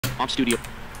Off studio.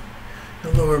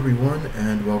 Hello everyone,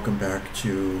 and welcome back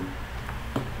to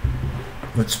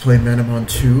Let's Play Manamon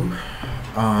 2.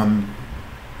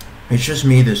 It's just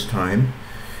me this time,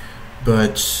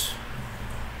 but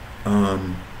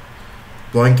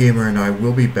Blind Gamer and I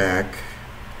will be back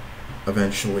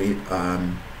eventually,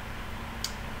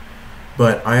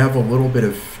 but I have a little bit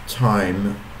of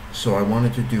time, so I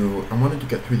wanted to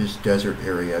get through this desert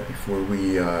area before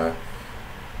we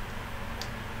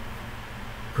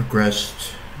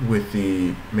progressed with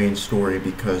the main story,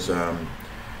 because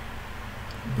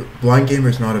Blind Gamer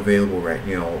is not available right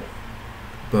now,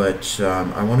 but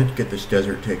I wanted to get this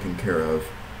desert taken care of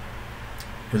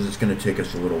because it's going to take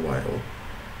us a little while.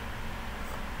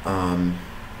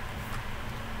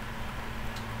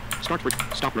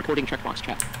 Stop recording checkbox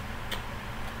chat.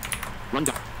 Run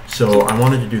down. So I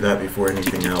wanted to do that before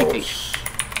anything else,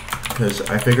 because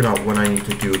I figured out what I need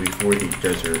to do before the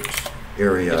desert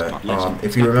area.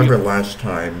 If you remember last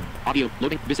time, audio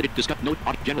loading visited discuss note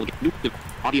general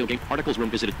audio game articles room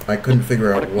visited. I couldn't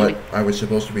figure out what I was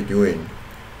supposed to be doing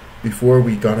before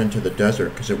we got into the desert,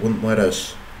 because it wouldn't let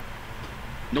us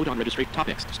note on registry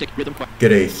topics stick rhythm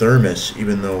get a thermos,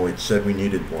 even though it said we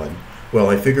needed one. Well,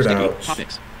 I figured out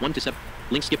topics 1 to 7.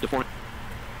 Link skip to 4.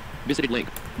 Visited link.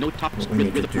 Note topics. What we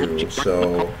need to do.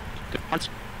 So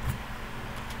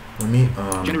let me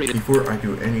before I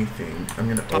do anything, I'm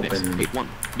gonna open page 1.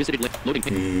 Visited link. Loading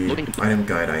page. the Loading item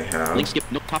guide I have. Link skip.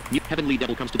 Note top. Heavenly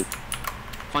Devil comes to the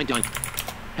find dime.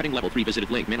 Heading level 3 visited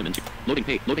link. Manamon 2. Loading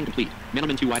page. Loading complete.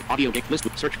 Manamon 2 wide audio game list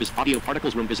with search vis audio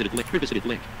articles room visited link. Revisited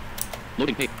link.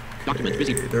 Loading page. Document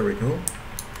busy. There we go.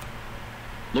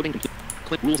 Loading complete.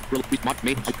 Click rules. Mod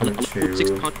made. 6 con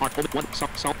art. 1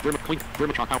 solve. Verma coin.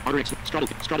 Verma chalk out. Artery. Straddle.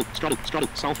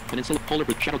 Solve. Peninsula. Polar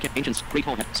bridge. Shadow camp. Ancients. Great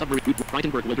hall. Submarine.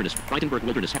 Brightenberg wilderness.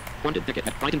 London thicket.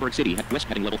 Brightenberg city. West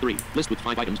heading level 3. List with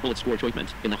 5 items. Bullet score choice.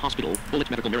 In the hospital. Bullet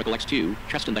medical miracle X2.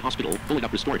 Chest in the hospital. Bullet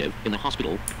up restorative. In the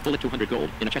hospital. Bullet 200 gold.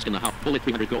 In a chest in the house. Bullet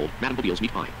 300 gold. Madame Boviel's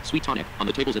meat pie. Sweet tonic. On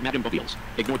the tables at Madame Boviel's.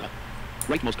 Ignore the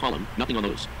rightmost column. Nothing on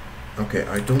those. Okay,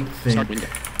 I don't think Start window.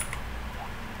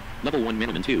 Level 1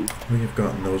 Manamon 2. we have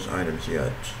gotten those items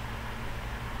yet.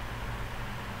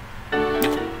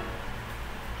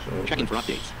 So Checking for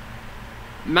updates.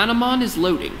 Manamon is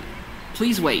loading.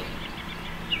 Please wait.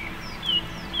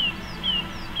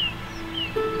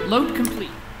 Load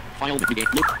complete. File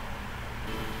navigate. Look.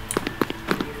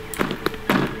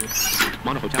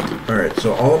 Mono Hotel. Alright,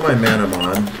 so all of my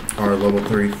Manamon are level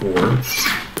 34.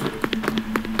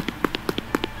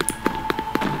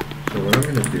 So what I'm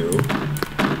gonna do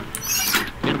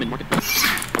Manamon Marketplace.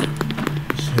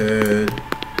 is head,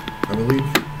 I believe,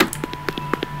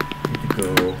 need to go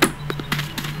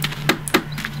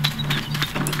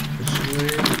this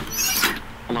way.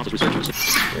 Allows us research.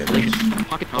 Yeah,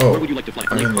 Pocket oh, where would you like to fly?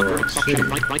 I'm in the wrong city.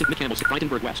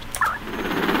 Brightenberg West.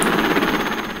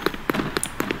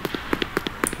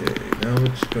 Okay, now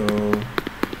let's go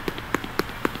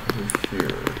over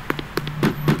here.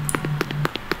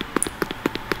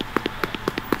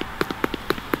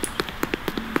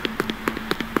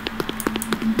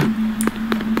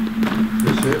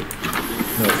 Is it?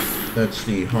 No, that's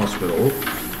the hospital.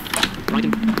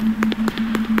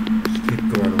 Let's keep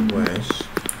going west.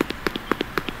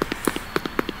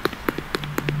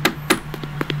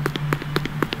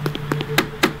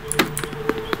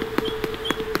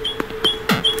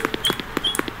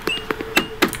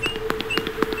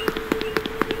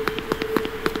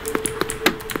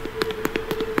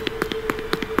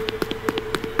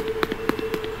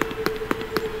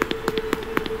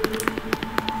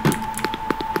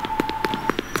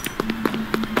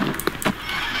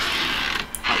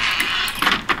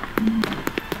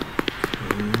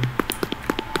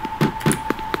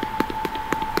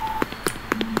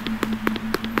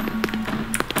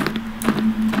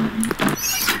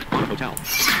 Hotel.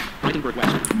 Brightenberg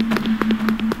West.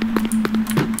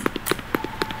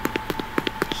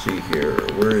 See here,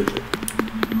 where is it?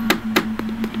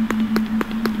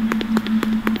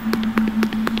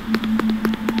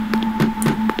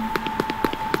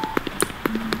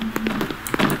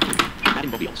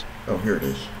 Madame Boviel's. Oh, here it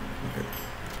is. Okay.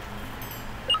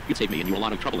 You'd save me and you a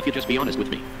lot of trouble if you'd just be honest with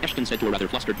me. Eshkin said to a rather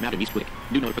flustered Madame Eastwick.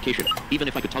 New notification. Even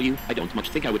if I could tell you, I don't much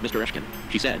think I would, Mr. Eshkin.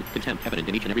 She said, contempt evident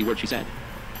in each and every word she said.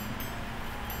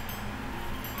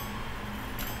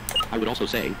 I would also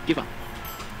say, give up.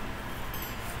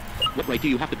 What right do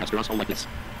you have to pester us all like this?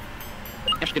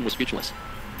 Eshkin was speechless.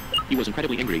 He was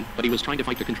incredibly angry, but he was trying to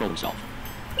fight to control himself.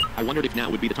 I wondered if now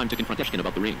would be the time to confront Eshkin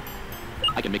about the ring.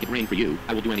 I can make it rain for you.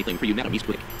 I will do anything for you, Madame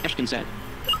Eastwick. Eshkin said.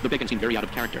 The bacon seemed very out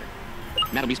of character.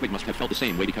 Madame Eastwick must have felt the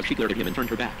same way because she glared at him and turned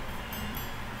her back.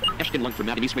 Eshkin lunged for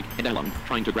Madame Eastwick and Ellum,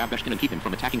 trying to grab Eshkin and keep him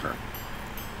from attacking her.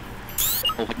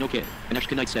 Oh heck no kid, and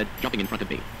Eshkinite said, jumping in front of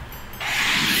me.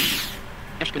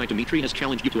 Eshkinite Dimitri has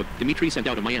challenged you to a... Dimitri sent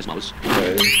out a miasmos.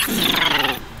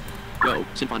 Okay. Go,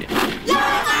 Symphonic.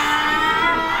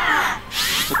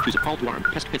 Choose a call to arm,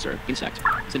 pest pincer, insect.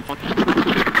 Symphonic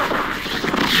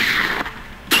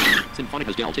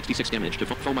has dealt 66 damage to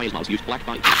Foe miasmos, used black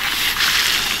bite.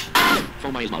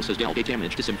 Foe miasmos has dealt 8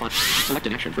 damage to Symphonic. Select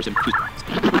an action for Symphonic.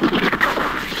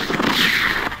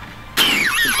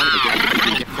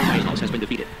 Foe miasmos has been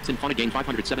defeated. Symphonic gained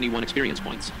 571 experience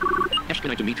points.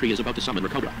 Eshkinite Dimitri is about to summon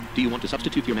Rakobra. Do you want to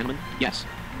substitute your manamon? Yes.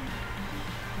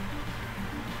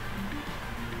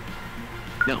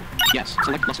 No. Yes.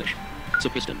 Select Lussish.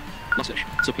 Sopiston. Lussish.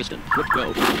 Sopiston.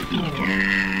 Go.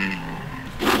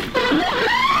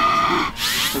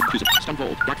 Choose a Stun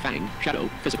Volt, Dark Fang, Shadow,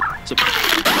 Physical.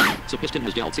 Sopiston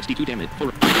has dealt 62 damage.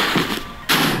 For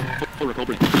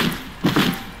Rakobra.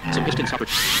 Sopiston suffered.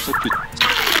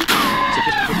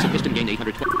 Sopiston gained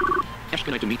 812.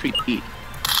 Eshkinite Dimitri E.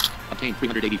 Obtained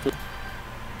 384.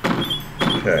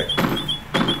 Okay.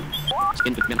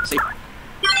 Infant minute save.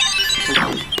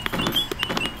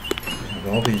 Have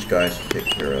all these guys to take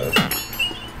care of.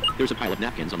 There's a pile of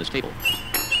napkins on this table.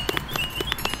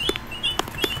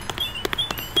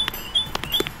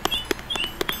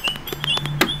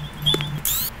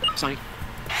 Sign.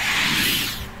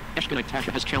 Eshkinite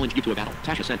Tasha has challenged you to a battle.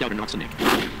 Tasha sent out an Oxenic.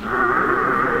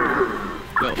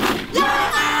 Go.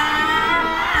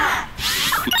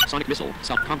 Sonic Missile,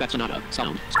 Combat Sonata,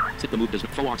 Sound. Sit the move does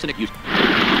not. Foe Oxenic used.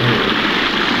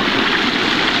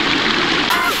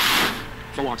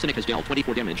 Foe Oxenic has dealt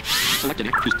 24 damage. Select an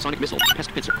act. Choose Sonic Missile,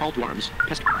 Pest Pincer, Call to Arms,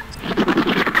 Pest.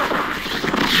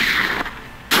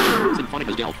 Symphonic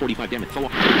has dealt 45 damage. Foe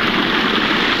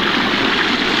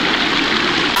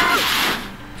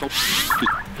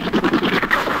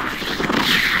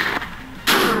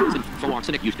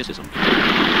Oxenic used Mysticism. Come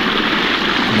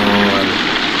on.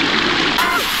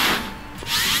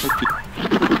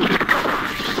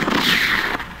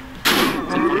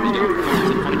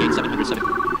 Symphonic gained 707.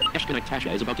 Eshkinite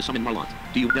Tasha is about to summon Marlant.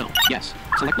 Do you know? Yes.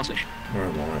 Select Lussish.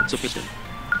 Marlant. Sopiston.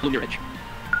 Plumirage.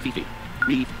 Fifi.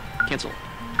 Reeve. Cancel.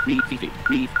 Reeve. Fifi.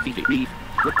 Reeve. Fifi. Reeve.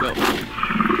 Go.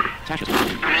 Tasha's.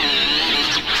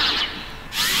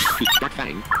 Dark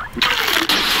Fang.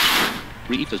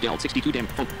 Reeve has dealt 62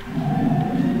 damage.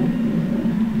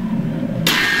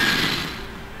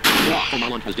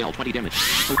 Marlant has dealt 20 damage.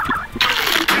 Reeve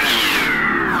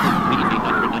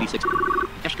 896.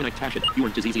 Eshkinite Tasha, you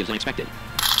weren't as easy as I expected.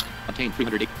 Obtained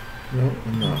 308. No,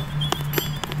 I'm not.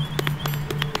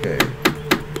 Okay.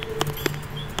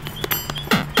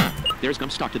 There's gum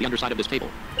stuck to the underside of this table.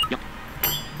 Yup.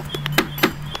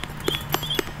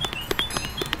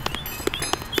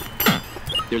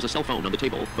 There's a cell phone on the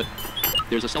table, but...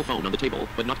 There's a cell phone on the table,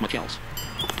 but not much else.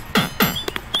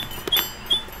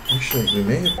 Actually, we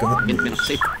may have gotten these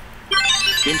safe.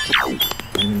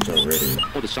 items already.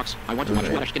 Oh, this sucks. I want to watch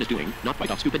what Eshkin is doing, not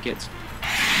fight off stupid kids.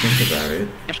 Think about it.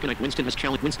 Eshkinite Winston has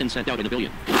challenged. Winston sent out an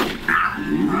Avillion.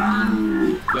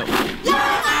 Go.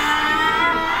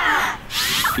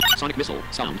 Sonic Missile,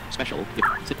 Sound, Special.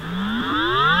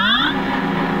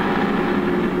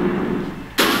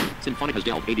 Symphonic has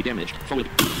dealt 80 damage. Foe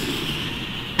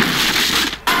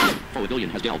Avillion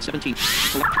has dealt 17.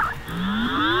 Select.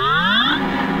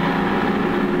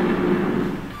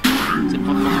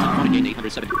 Symphonic gained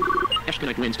 807.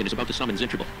 Eshkinite Winston is about to summon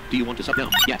Zintrable. Do you want to sub? No.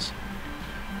 Yes.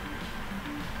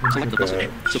 Select the message.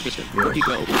 Sopiston. Yes.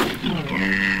 Go.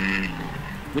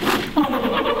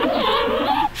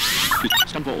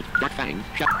 Stun Volt. Dark Fang.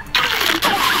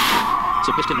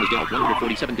 Sopiston has dealt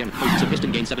 147 damage.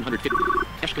 Sopiston gained 750.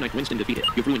 Eshkinite Winston defeated.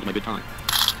 You've ruined my good time.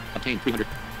 Obtained 300.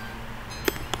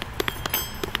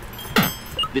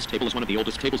 This table is one of the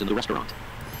oldest tables in the restaurant.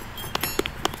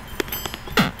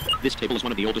 This table is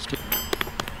one of the oldest.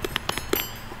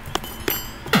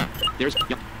 There's.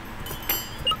 Yup.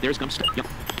 There's gum stuff. Yup.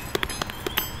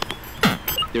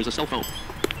 There's a cell phone.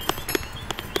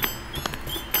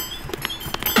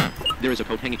 There is a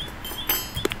coat hanging.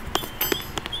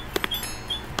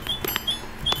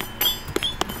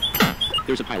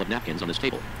 There's a pile of napkins on this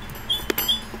table.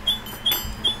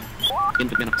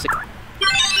 Infant mana sick.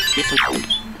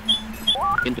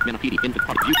 Infant mana PD. Infant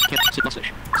party. You can't sit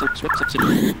lussish. So swip sit.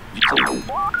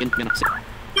 Infant mana sick.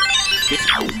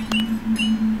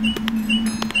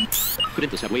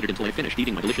 Couldn't this have waited until I finished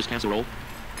eating my delicious casserole?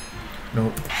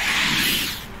 Nope.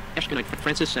 Eshkinite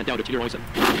Francis sent out a tear poison.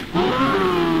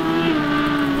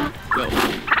 Go.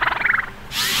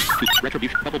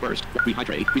 Retribution. Bubble burst.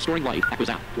 Rehydrate. Restoring life.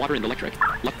 Aquazap. Water and electric.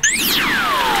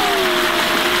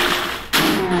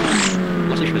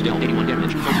 dealt 81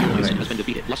 damage. Folk has been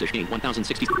defeated. Lussish gained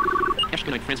 1060.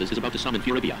 Eshkenite Francis is about to summon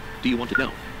Furibia. Do you want to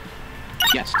know?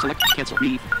 Yes. Select. Cancel.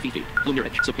 Leave. Fifi.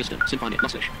 Lumirich. Sopiston. Symphonic.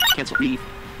 Lussish. Cancel. Leave.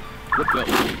 Go.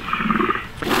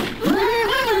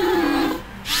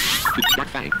 Dark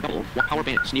Fang. Bubble. Power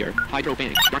Bang. Sneer. Hydro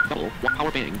Bang. Dark Bubble.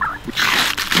 Power Bang.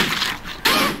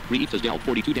 Reeve has dealt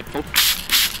 42 damage. Folk.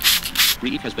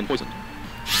 Reeve has been poisoned.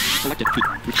 Selected.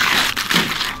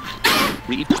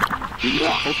 Reeve.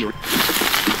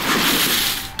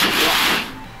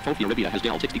 Fofuribia has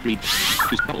dealt 63.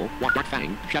 Choose Bubble. Dark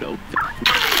Fang. Shadow. Reeve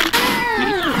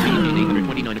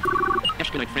 829.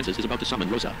 Eshkenite Francis is about to summon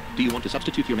Rosa. Do you want to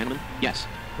substitute your manamon? Yes.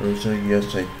 Rosa,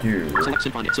 yes I do. Select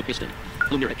Symphonic. Sopiston.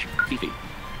 Lumirich. Fifi.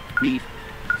 Reeve.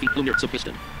 Lumirich.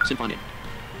 Sopiston. Symphonic.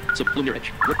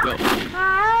 Lumirich. Go.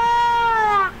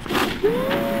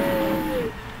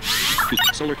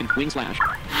 Solar Wing Slash.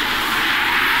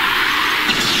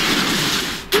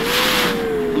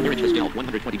 Lumirich has dealt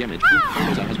 120 damage.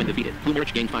 Rosa has been defeated.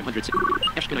 Lumirich gained 506.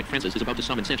 Eshkenite Francis is about to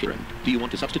summon Sanchiran. Do you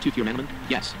want to substitute your manamon?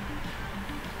 Yes.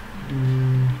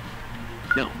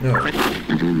 No.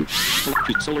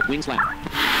 Select Solar Wing Slash.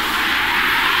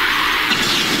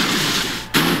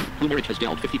 Lumirich has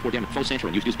dealt 54 damage. Foe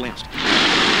Sanchiran used his blast.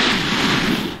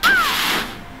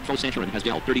 Foe Sanchiran has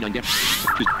dealt 39 damage.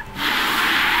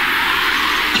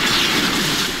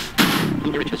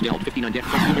 Lumirich has dealt 59 damage.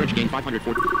 Lumirich gained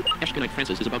 540. Eshkenite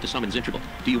Francis is about to summon Zintrable.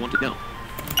 Do you want to know?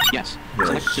 Yes.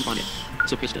 Select Symphonic.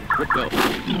 Sopiston. Go.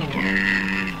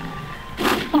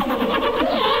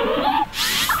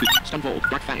 Stunvolt.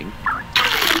 Dark Fang.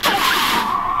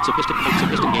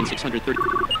 Sopiston gained 630.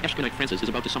 Eshkenite Francis is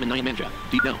about to summon Nyamanja.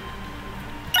 Do you know?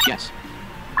 Yes.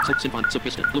 Select Symphonic.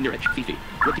 Sopiston. Lumirich. Fifi.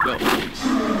 Go.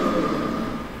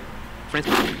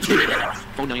 Francis.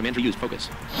 Phone Nyamanja used focus.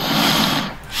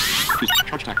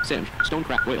 Charge attack, Singe,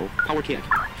 Stonecrack, Whale, Power Kick.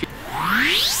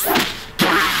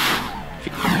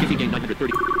 Fifi gained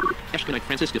 930. Eshkenite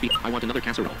Francis defeat. I want another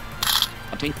casserole.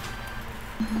 Obtain.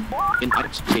 In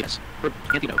items, status, herb,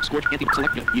 antidote, scorch, antidote,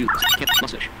 select note, use, can't,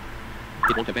 lussish.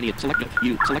 It won't have any, select note,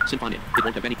 you, select symphonic. It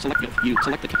won't have any, select note, you,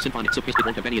 select the symphonic, so paste, it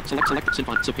won't have any, select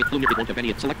symphonic, so paste, Lumir, it won't have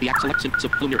any, select the act, select so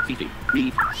Lumir, Fifi,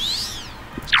 Reeve.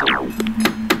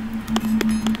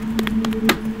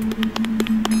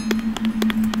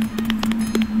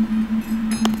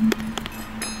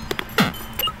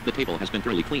 The table has been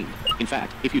thoroughly cleaned. In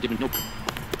fact, if you didn't know,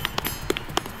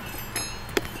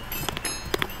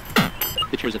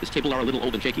 the chairs at this table are a little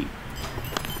old and shaky.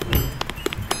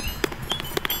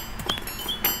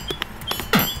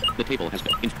 The table has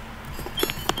been, in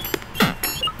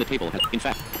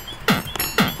fact,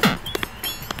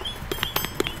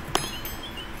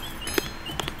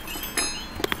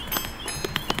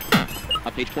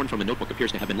 a page torn from a notebook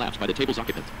appears to have been left by the table's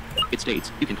occupant. It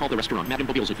states, you can call the restaurant Madame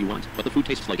Bobiel's if you want, but the food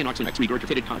tastes like an Oxenx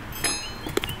regurgitated cod.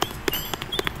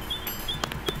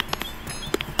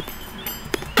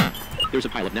 There's a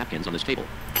pile of napkins on this table.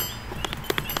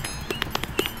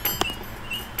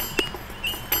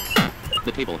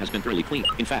 The table has been thoroughly cleaned.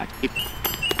 In fact,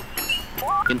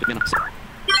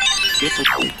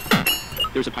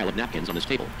 there's a pile of napkins on this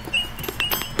table.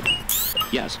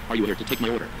 Yes, are you here to take my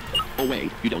order? Oh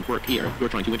wait, you don't work here. You're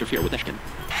trying to interfere with Eshken.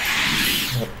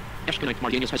 Eshkenite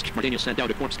Mardanius sent out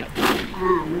a corpse cut.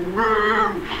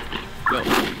 Go.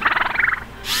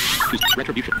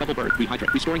 Retribution. Bubble bird.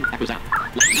 Rehydrate. Restoring. Echoes out.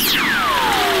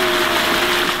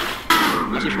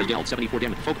 Lussish has dealt 74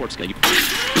 damage. Folk corpse cut.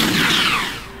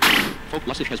 Folk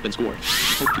Lussish has been scored.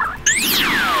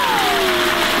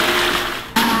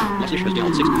 Lussish has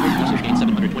dealt 6. Folk Lussish gained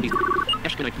 720.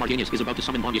 Eshkenite Mardanius is about to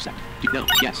summon Longisect. No.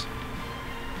 Yes.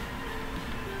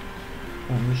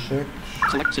 Longisect?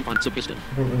 Select Symphon Sopiston.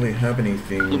 I don't really have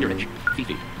anything. Lumirich.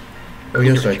 Fifi. Oh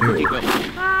yes, I do.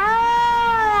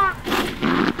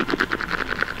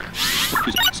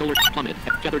 Solar Plummet.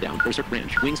 Feather down. Berserk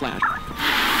Branch. Wing Slash.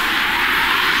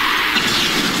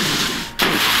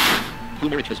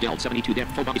 Lumirich has dealt 72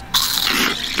 damage.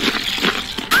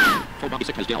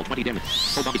 Phobobisek has dealt 20 damage.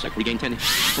 Phobobisek regained 10.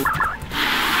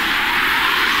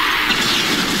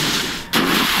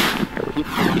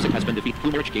 Phobobisek has been defeated.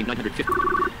 Lumirich gained 950.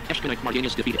 Eshkenite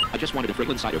Mardanius defeated. I just wanted a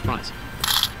fragrant cider prize.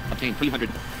 Obtained 300.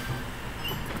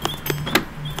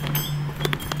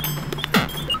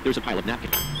 There's a pile of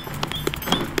napkins.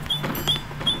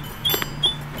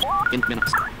 In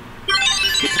minutes.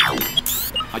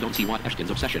 I don't see what Eshken's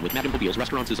obsession with Madame Bobiel's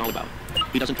restaurants is all about.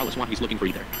 He doesn't tell us what he's looking for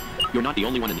either. You're not the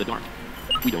only one in the dark.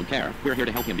 We don't care. We're here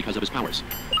to help him because of his powers.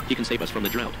 He can save us from the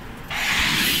drought.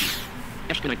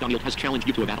 Eshkenite Doniel has challenged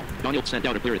you to a battle. Doniel sent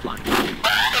out a clear line.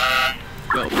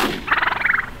 Go.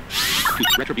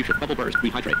 Retribution. Bubble burst.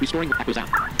 Rehydrate. Restoring. Echoes out.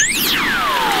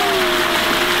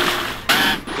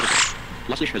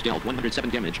 Lucish has dealt 107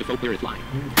 damage to foe player fly.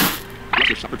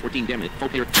 Lucish suffered 14 damage. Foe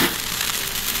player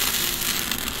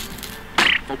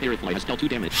fly has dealt 2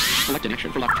 damage. Select an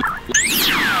action for lock 2.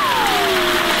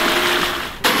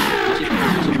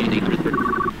 Lucish gained 830.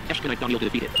 Eshkin Daniel to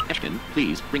defeat it. Eshkin,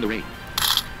 please, bring the rain.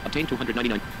 Obtain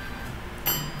 299.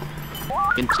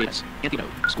 In status. Antidote.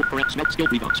 Score correct. Smelt skill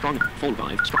rebound. Strong. Full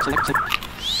revive. Select.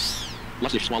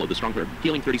 Lucish swallowed the strong herb.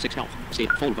 Healing 36 health.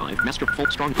 State. Full revive. Master. Full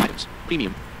strong items.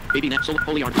 Premium. Baby net. Soul.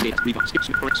 Holy art. Status. Rebound. Skip.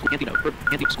 Correct. Score. Antidote. Herb.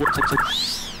 Antidote. Score.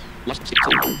 Lust. State.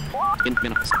 In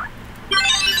minutes.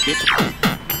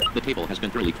 The table has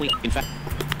been thoroughly cleaned. In fact.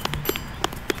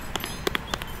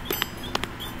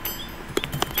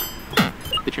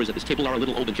 The chairs at this table are a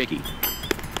little old and shaky.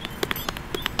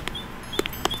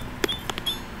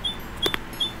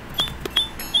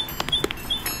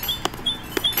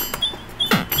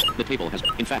 The table has,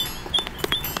 in fact.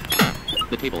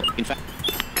 The table, in fact.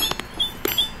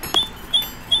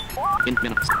 In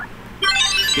minutes.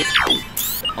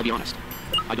 I'll be honest.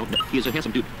 I don't know. He is a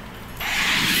handsome dude.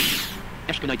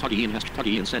 Eshkanite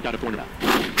Tuggy sent out a Fornada.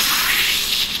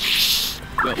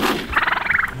 Go.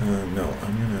 No,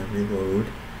 I'm gonna reload.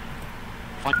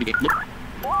 Fight me. Look.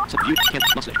 Subview. Can't.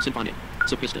 Lustish. Symphonic.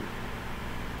 Sopiston.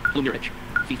 Plumirich.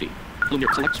 Fifi.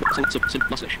 Plumir. Select.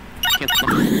 Lustish. Can't.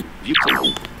 View.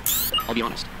 I'll be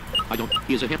honest. I don't.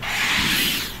 He is a him.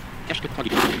 Eshkanite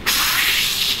Tuggy.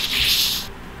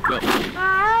 Go.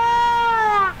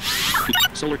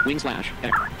 Solar Wing Slash.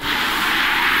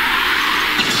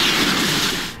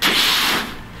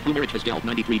 Plumirich has dealt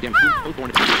 93 damage. Both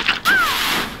born.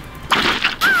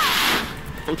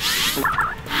 Both.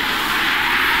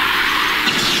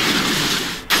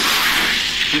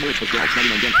 Plumirich has dealt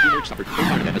 99 damage. Plumirich suffered.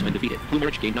 That has been defeated.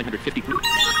 Plumirich gained 950.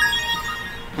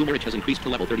 Plumirich has increased to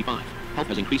level 35. Health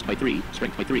has increased by 3,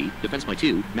 strength by 3, defense by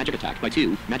 2, magic attack by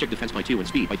 2, magic defense by 2, and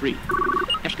speed by 3.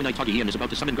 Eshkanite Tuggy is about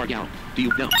to summon Gargao. Do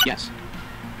you know? Yes.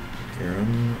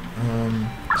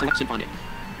 Select Symphonic.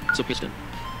 Sopiston.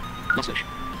 Lustish.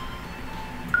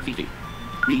 Fifi.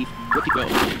 Reeve. Rookie Go.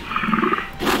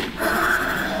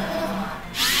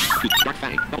 Dark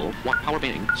Fang. Bubble. Walk. Power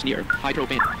Bang. Sneer. Hydro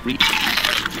Bang. Reeve.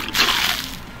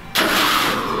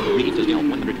 Reeve has dealt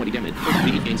 120 damage.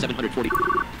 Reeve gained 740.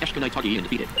 Eshkanite Tuggy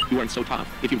defeated. You aren't so tough.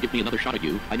 If you give me another shot at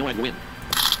you, I know I'd win.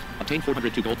 Obtain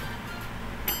 402 gold.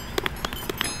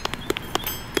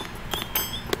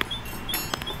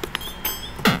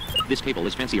 This table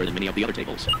is fancier than many of the other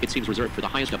tables. It seems reserved for the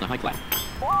highest of the high class.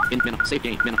 In mana, save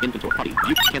game, mana, inventory, party,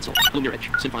 view, cancel,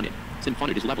 Plumirich, Symphonic.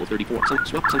 Symphonic is level 34.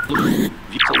 Swap, Plumirich,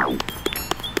 view,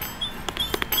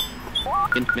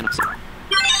 in mana,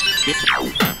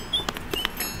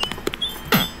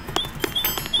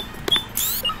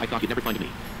 I thought you'd never find me.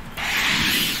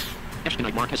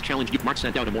 Eshkanite Mark has challenged you. Mark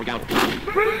sent out a Morgao.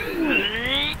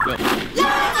 Go.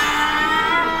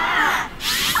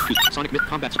 Sonic Myth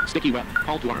Combat Sticky Web.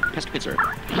 Call to Arm. Pest Pincer.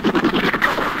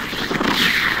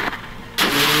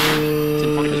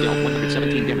 Symphonic has dealt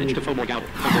 117 damage to foe Morgao.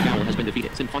 Morgao has been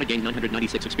defeated. Symphonic gained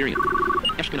 996 experience.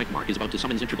 Eshkanite Mark is about to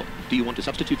summon Zintrable. Do you want to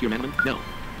substitute your manamon? No.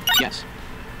 Yes.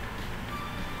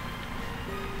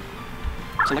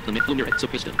 Select the Myth Lumirate.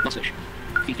 Sopiston. Lustish.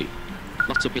 Fifi.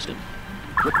 Lust Sopiston.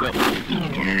 Work well.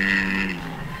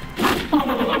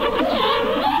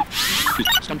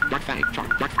 Stun. Dark Fang. Charm.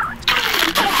 Dark Fang.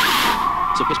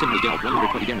 Sopiston has dealt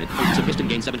 120 damage. Sopiston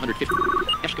gained 750.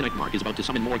 Eshkanite Mark is about to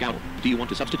summon more Gowl. Do you want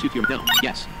to substitute your... No.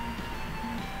 Yes.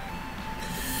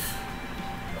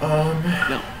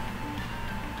 No.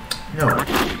 No.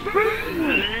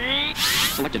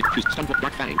 Selected. Choose Stun.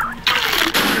 Dark Fang.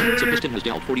 Sopiston has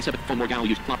dealt 47. Foe Morgao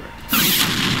used Plopper.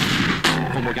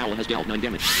 Foe Morgao has dealt 9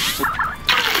 damage.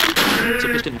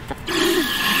 Sopiston...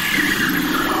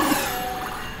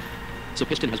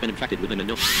 Sopiston has been infected within a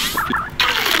no...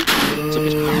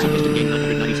 Sopiston gained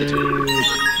 996.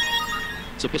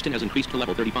 Sopiston has increased to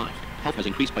level 35. Health has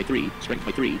increased by 3, strength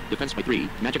by 3, defense by 3,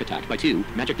 magic attack by 2,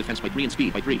 magic defense by 3, and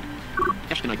speed by 3.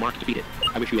 Eshkanite Mark defeated.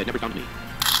 I wish you had never found me.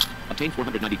 Obtain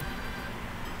 490.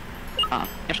 Ah,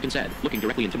 Eshkan said, looking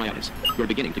directly into my eyes. You're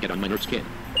beginning to get on my nerves, kid.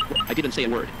 I didn't say a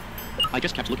word. I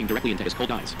just kept looking directly into his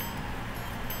cold eyes.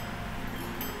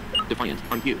 Defiant,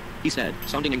 aren't you? He said,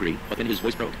 sounding angry, but then his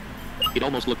voice broke. It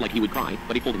almost looked like he would cry,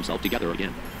 but he pulled himself together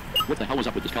again. What the hell was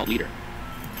up with this cult leader?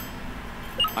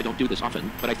 I don't do this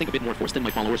often, but I think a bit more force than my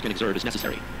followers can exert is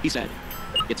necessary. He said,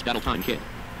 it's battle time, kid.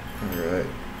 Alright.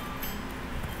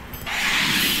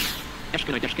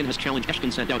 Eshkan has challenged.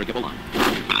 Eshkan sent out a Gibolan.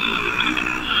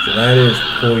 So that is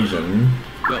poison.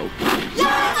 Go.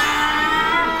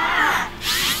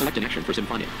 Select an action for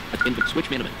Symphonic. Switch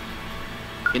manamon.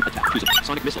 In attack.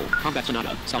 Sonic Missile, Combat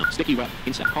Sonata, Sticky Web,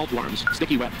 Insect, Called Worms,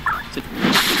 Sticky Web.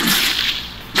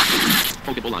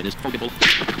 Pokeball line is Pokeball.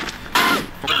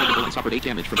 Pokeball line suffered 8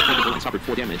 damage from the Pokeball line suffered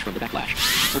 4 damage from the backlash.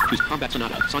 Choose Combat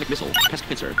Sonata, Sonic Missile, Pest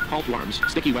Pincer, Called Worms,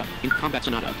 Sticky Web, in Combat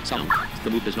Sonata, Sound. The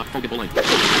move does not Pokeball line.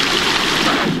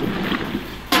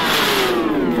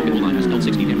 Pokeball line has dealt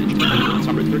 60 damage. Pokeball line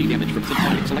suffered 30 damage from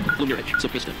Symphonic, Select, Flumirich,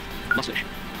 Silpiston, Lussish,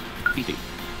 Fifi,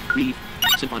 Reeve,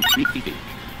 Symphonic, Reeve, Fifi,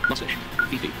 Lussish,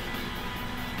 Fifi.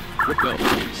 Go.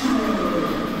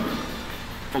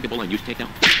 Pokeball line used takedown.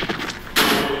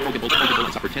 Pokeball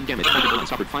line suffered 10 damage. Pokeball line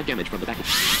suffered 5 damage from the back.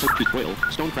 Choose Coil,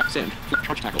 Stonecraft Sand,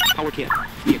 Charge Tackle, Power Kid,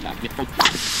 Free Attack, Pokeball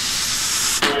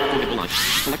line.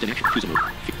 Select an action, choose a move.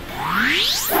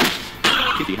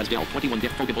 Fifi has dealt 21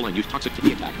 damage. Pokeball line used Toxic to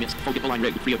the attack, miss. Pokeball line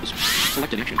rig, 3 of this.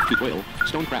 Select an action, choose Coil,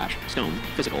 Stone Crash, Stone,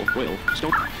 Physical, Coil,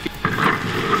 Stone.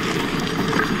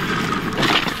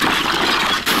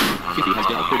 Fifi has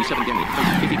dealt 37 damage.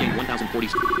 Fifi gained 1040.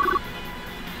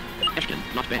 Eshkin,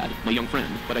 not bad, my young friend,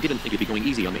 but I didn't think you'd be going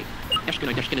easy on me.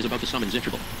 Eshkin is about to summon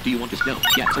Zintrable. Do you want to know?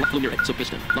 Yeah, select Lumirit,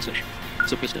 Silpiston, Lussish.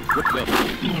 Silpiston, work well.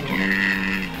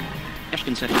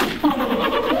 Eshkin said.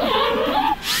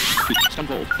 Stun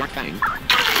Volt, Dark Fang.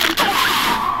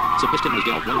 Silpiston has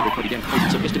dealt 120 damage.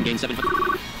 Silpiston gained 7.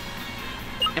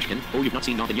 Eshkin, oh, you've not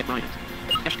seen nothing yet, Bryant.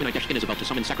 Eshkin is about to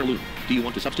summon Sacraloon. Do you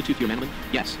want to substitute your manamon?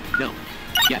 Yes. No.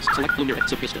 Yes. Select Lumirit,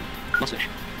 Silpiston. Lussish.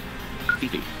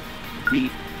 Fifi.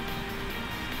 Reeve.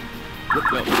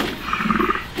 Work well.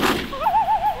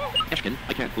 Eshkin,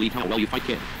 I can't believe how well you fight,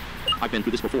 kid. I've been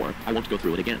through this before. I won't go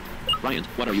through it again. Bryant,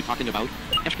 what are you talking about?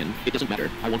 Eshkin, it doesn't matter.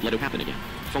 I won't let it happen again.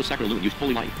 Full Sacraloon used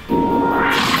Holy Light.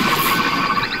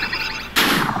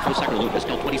 Full Sacraloon has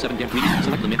dealt 27 damage.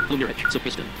 Select Limit, Lumirit,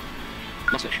 Silpiston.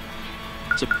 Lussish.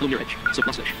 Lumirich,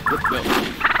 Lussish, work well.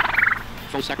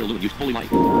 Full Sacraloon used Holy Light.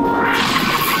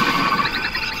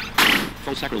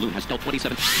 Full Sacraloon has dealt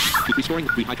 27. Keep restoring,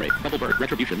 rehydrate, Bubble Bird,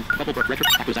 Retribution, Bubble Bird,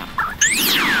 Acquizap.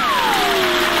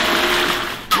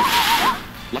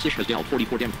 Lussish has dealt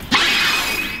 44 damage.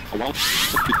 A wall.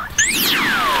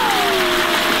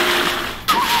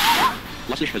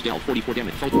 Lussish has dealt 44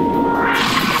 damage.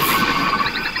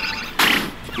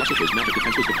 Lussish's magic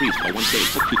defense was decreased by 1 stage.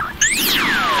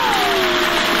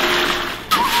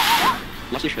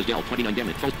 Lussish has dealt 29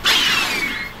 damage.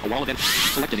 A wall event.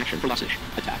 Select an action for Lussish.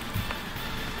 Attack.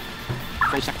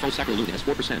 Full Sacraloon has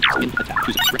 4% in attack.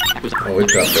 Choose Oh, we've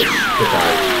got this.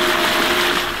 Goodbye.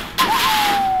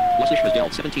 Lussish has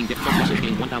dealt 17 damage. Lussish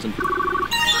gained 1,000.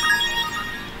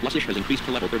 Lussish has increased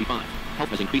to level 35. Health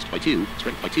has increased by 2,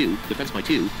 strength by 2, defense by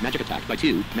 2, magic attack by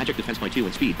 2, magic defense by 2,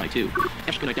 and speed by 2.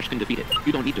 Eshkin defeated.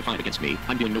 You don't need to fight against me.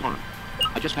 I'm doing no harm.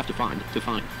 I just have to find.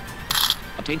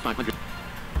 Obtain 500.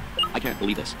 I can't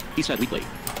believe this. He said weekly.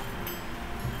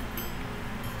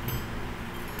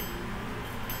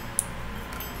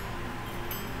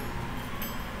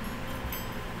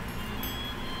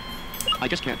 I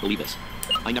just can't believe this.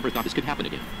 I never thought this could happen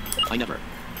again. I never.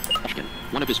 Eshkin,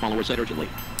 one of his followers said urgently.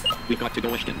 We've got to go,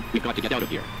 Eshkin. We've got to get out of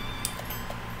here.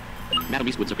 Madam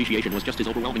Eastwood's appreciation was just as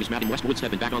overwhelming as Madam Westwood's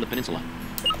have been back on the peninsula.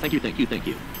 Thank you,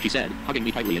 she said, hugging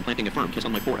me tightly and planting a firm kiss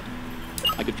on my forehead.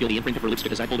 I could feel the imprint of her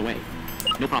lipstick as I pulled away.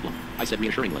 No problem, I said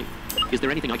reassuringly. Is there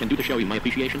anything I can do to show you my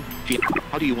appreciation?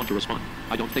 How do you want to respond?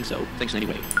 I don't think so, thanks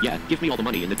anyway. Yeah, give me all the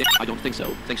money in the I don't think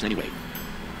so, thanks anyway.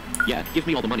 Yeah, give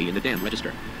me all the money in the damn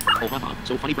register. Oh haha,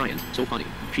 so funny Bryant, so funny.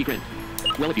 She grinned.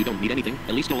 Well, if you don't need anything,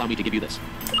 at least allow me to give you this.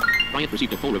 Bryant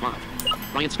received a full revive.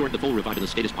 Bryant stored the full revive in the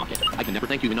status pocket. I can never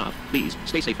thank you enough. Please,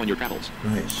 stay safe on your travels.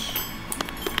 Nice.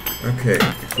 Okay,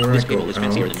 before this I go cable is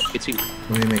fancier than it seems.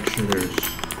 Let me make sure there's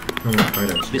no more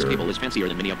items This here. cable is fancier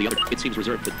than many of the other. It seems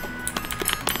reserved for.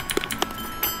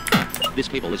 This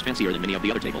cable is fancier than many of the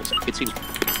other tables. It seems.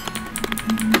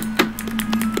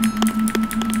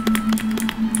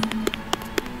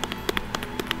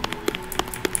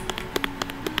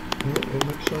 Well, it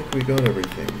looks like we got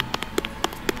everything.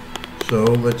 So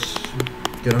let's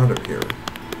get out of here.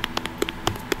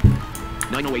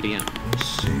 9:08 a.m. Let's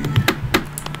see.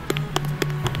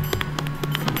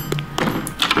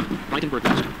 Brightonburg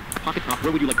West. Pocket Pop.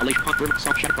 Where would you like to lay Pop?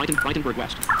 South Shadow. Brightonburg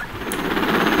West.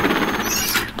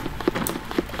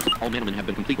 All manamon have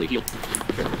been completely healed.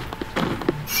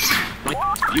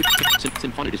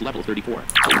 Symphonic is level 34.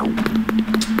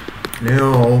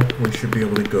 Now we should be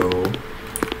able to go.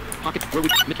 Pocket. Where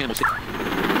would mechanical 6.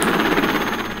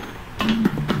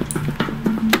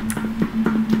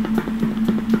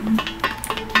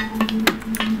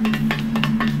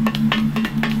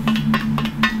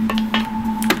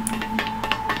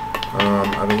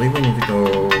 I believe we need to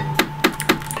go.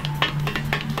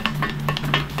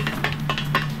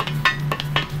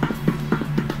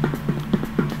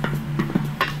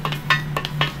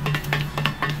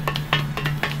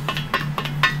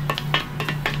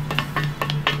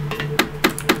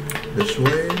 this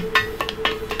way.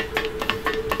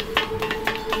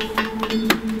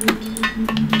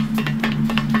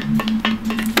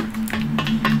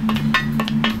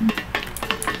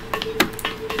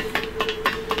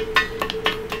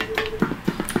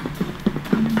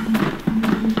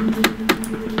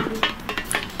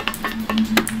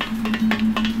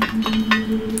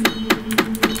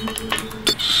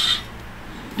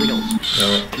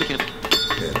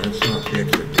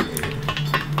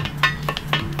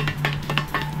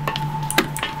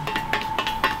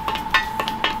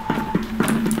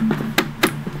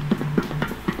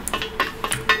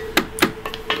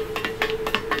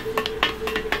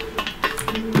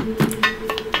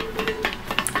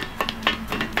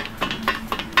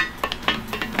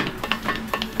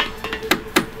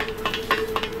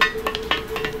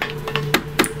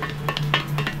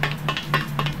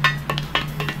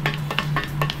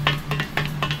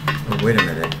 Wait a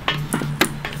minute.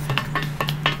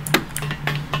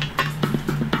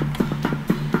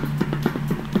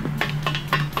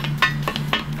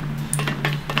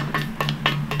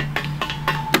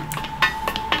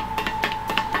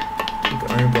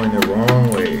 I'm going the wrong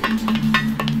way.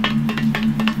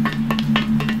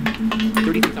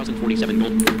 33,047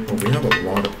 gold. Oh, we have a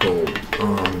lot of gold.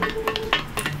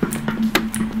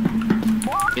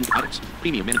 In items,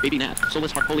 premium and baby nat,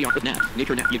 soulless heart holy with nat,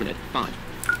 nature nat unit 5.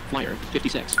 Flyer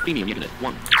 56, premium unit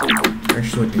 1.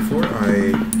 Actually, before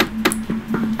I...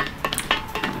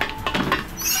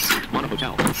 Mono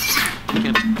Hotel.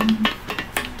 Canvas.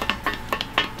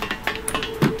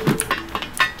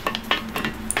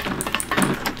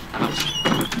 House.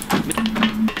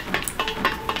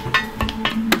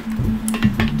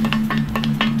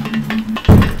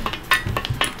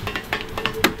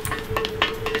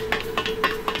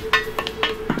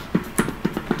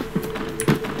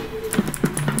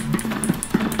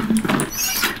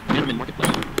 Manamon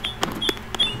Marketplace.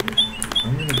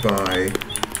 I'm gonna buy...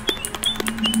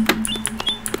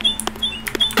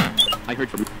 I heard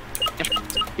from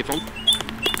if phone.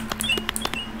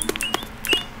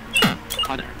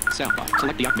 Hi there. Sound by.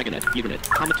 Select the Meganet unit.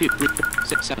 Comma 2 3 4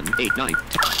 6 7 8 9 10.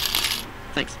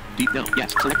 Thanks. Deep no.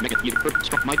 Yes. Select Mega unit.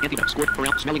 Struck my antidote. Scored for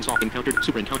out. Smelling salt encountered.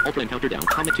 Super encounter. Ultra encounter down.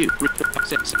 Comma 2 3 4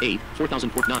 6 8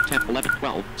 4,004 not 10 11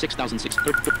 12 6,006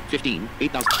 15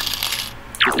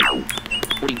 8,000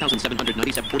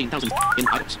 14,797 14,000 in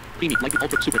items. Premium like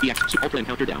Ultra Super EX Super Ultra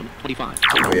encounter down 25.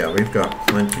 Oh yeah, we've got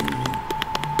plenty.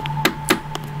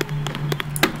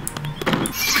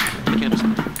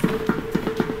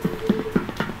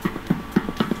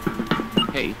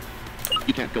 Hey,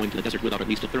 you can't go into the desert without at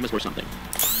least a thermos or something.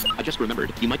 I just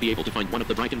remembered you might be able to find one of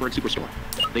the Brightenberg Superstore.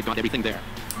 They've got everything there.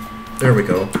 There we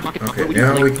go. Okay,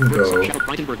 now we can go.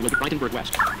 Brightenberg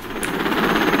West.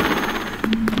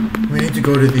 We need to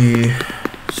go to the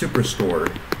Superstore.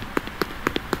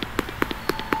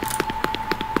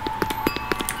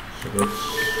 So let's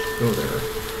go there.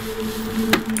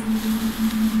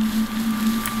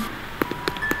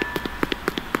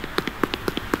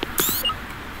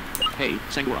 Hey,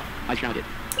 Sangura, I shouted.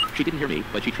 She didn't hear me,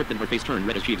 but she tripped and her face turned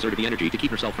red as she exerted the energy to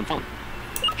keep herself from falling.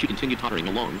 She continued tottering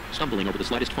along, stumbling over the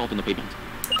slightest fault in the pavement.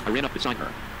 I ran up beside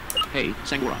her. Hey,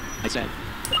 Sangura, I said.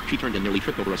 She turned and nearly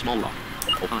tripped over a small rock.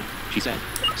 Oh hi, she said.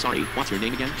 Sorry, what's your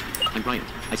name again? I'm Bryant,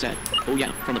 I said. Oh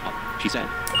yeah, from the pub, she said.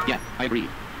 Yeah, I agreed.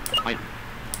 I am.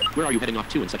 Where are you heading off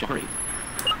to in such a hurry?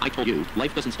 I told you,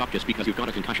 life doesn't stop just because you've got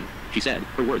a concussion, she said,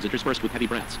 her words interspersed with heavy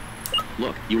breaths.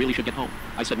 Look, you really should get home,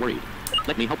 I said worried.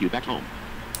 Let me help you back home.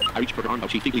 I reached for her arm, but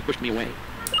she feebly pushed me away.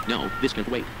 No, this can't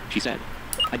wait, she said.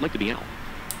 I'd like to be out.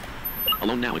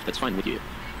 Alone now if that's fine with you.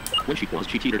 When she paused,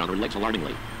 she teetered on her legs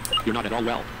alarmingly. You're not at all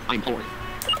well, I implored.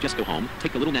 Just go home,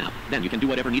 take a little nap, then you can do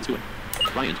whatever needs to it.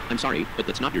 Bryant, I'm sorry, but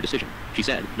that's not your decision, she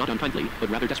said, not unkindly, but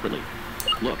rather desperately.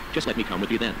 Look, just let me come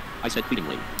with you then, I said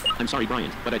pleadingly. I'm sorry,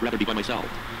 Bryant, but I'd rather be by myself.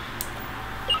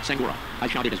 Sangura, I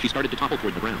shouted as she started to topple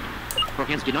toward the ground. Her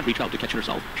hands did not reach out to catch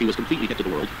herself, she was completely hit to the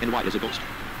world, and white as a ghost.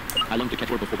 I lunged to catch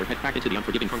her before her head cracked into the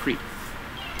unforgiving concrete.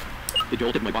 The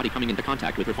jolt of my body coming into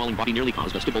contact with her falling body nearly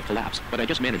caused us to both collapse, but I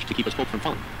just managed to keep us both from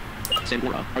falling.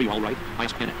 Sangura, are you alright? I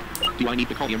asked panicked. Do I need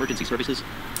to call the emergency services?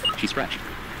 She stretched.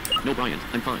 No, Bryant,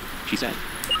 I'm fine, she said.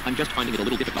 I'm just finding it a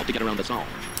little difficult to get around us all.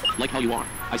 Like how you are,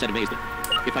 I said amazed.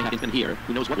 If I hadn't been here,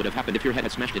 who knows what would have happened if your head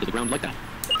had smashed into the ground like that.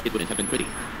 It wouldn't have been pretty.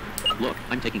 Look,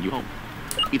 I'm taking you home.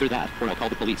 Either that, or I'll call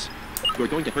the police. You're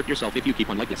going to hurt yourself if you keep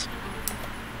on like this.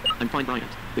 I'm fine,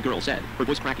 Bryant, the girl said, her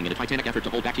voice cracking in a titanic effort to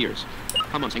hold back tears.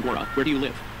 Come on, Sangura, where do you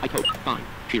live? I hoped. Fine,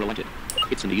 she relented.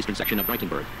 It's in the eastern section of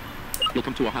Brightenberg. You'll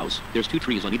come to a house, there's 2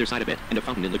 trees on either side of it, and a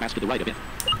fountain in the grass to the right of it.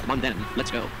 Come on then, let's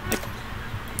go.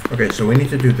 Okay, so we need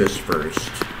to do this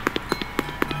first.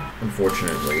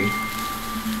 unfortunately.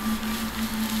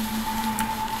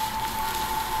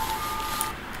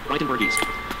 Brightenburg East.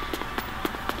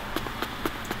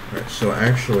 Alright, so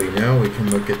actually now we can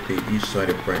look at the east side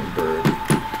of Brightenburg.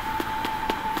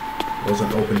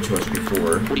 Wasn't open to us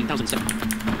before. 14,007.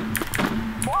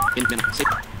 In minute, six.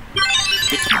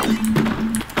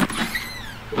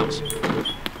 House.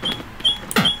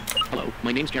 Hello,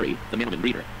 my name's Jerry, the manamon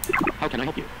breeder. How can I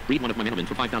help you? Breed one of my manamon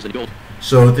for 5,000 gold.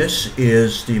 So this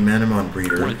is the manamon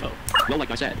breeder. More info. Well,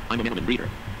 like I said, I'm a manamon breeder.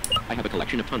 I have a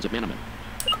collection of tons of manamon.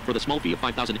 For the small fee of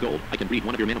 5,000 gold, I can breed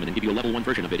one of your manamon and give you a level 1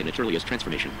 version of it in its earliest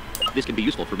transformation. This can be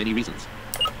useful for many reasons.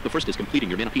 The first is completing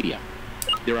your manapedia.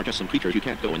 There are just some creatures you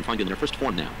can't go and find in their first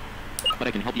form now. But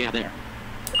I can help you out there.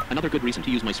 Another good reason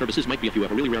to use my services might be if you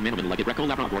have a really rare manamon like a Greco,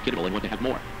 Labrog, or Kidal and want to have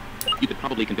more. You could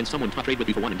probably convince someone to trade with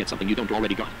you for one and get something you don't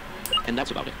already got. And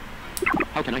that's about it.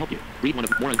 How can I help you? Read one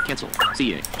of more and cancel.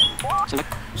 CA.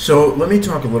 Select. So let me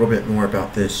talk a little bit more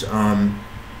about this. The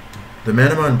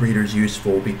manamon breeder is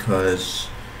useful because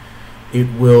it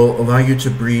will allow you to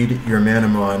breed your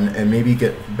manamon and maybe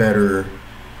get better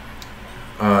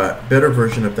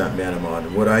version of that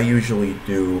manamon. What I usually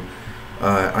do,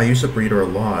 I use a breeder a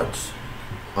lot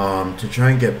to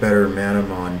try and get better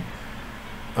manamon.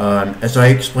 As I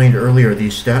explained earlier, the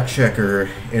stat checker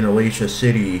in Alicia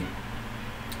City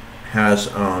has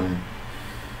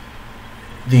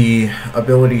the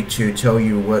ability to tell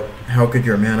you how good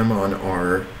your manamon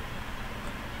are.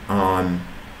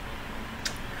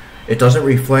 It doesn't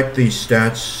reflect the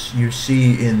stats you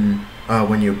see in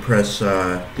when you press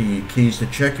the keys to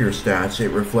check your stats. It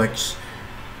reflects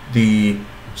the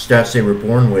stats they were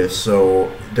born with.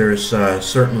 So there's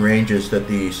certain ranges that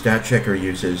the stat checker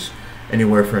uses,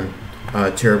 anywhere from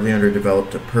terribly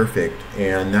underdeveloped to perfect,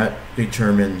 and that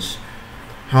determines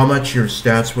how much your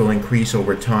stats will increase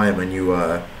over time when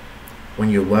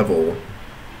you level.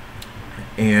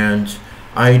 And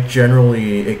I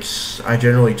generally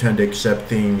tend to accept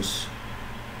things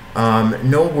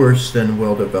no worse than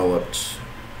well developed,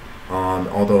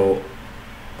 although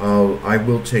I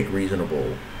will take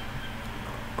reasonable.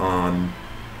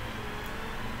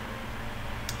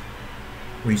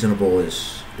 Reasonable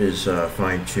is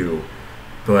fine too,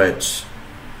 but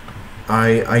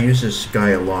I use this guy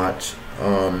a lot.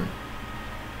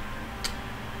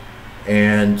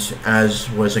 And as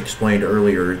was explained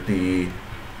earlier, the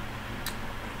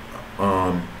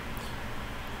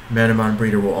manamon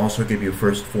breeder will also give you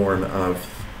first form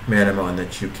of manamon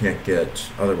that you can't get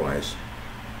otherwise.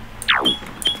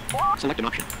 Select an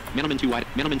option. Manamon 2 wide.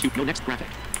 Manamon 2. No next graphic.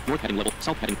 North heading level.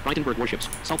 South heading. Brightenburg warships.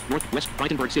 South northwest.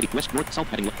 Brightenburg city. West north. South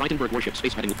heading. Brightenburg warships.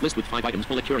 Space heading. List with 5 items.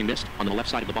 Bullet curing mist on the left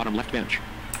side of the bottom left bench.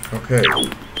 Okay.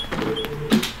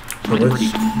 So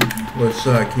let's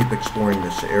keep exploring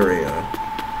this area.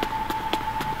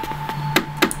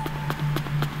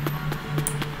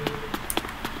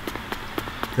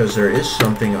 Because there is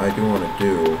something I do want to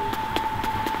do.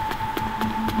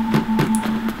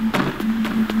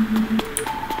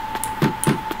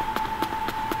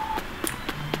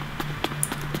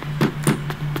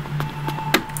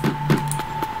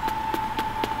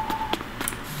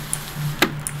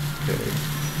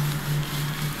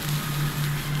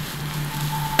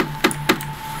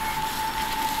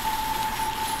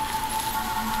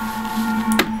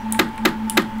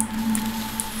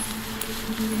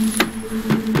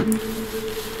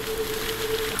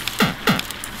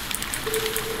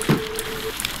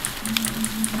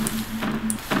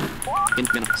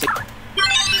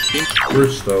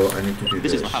 First, though, I need to do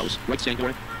this. This is the house, right,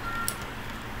 Sangor?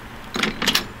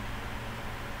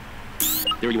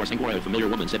 There you are, Sangor, a familiar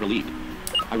woman said, relieved.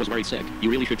 I was very sick.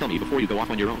 You really should tell me before you go off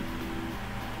on your own.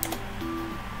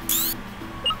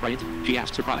 Right? She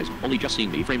asked, surprised, only just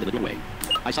seeing me framed in the doorway.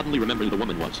 I suddenly remembered who the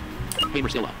woman was. Hey,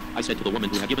 Marcilla, I said to the woman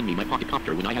who had given me my pocket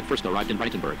copter when I had first arrived in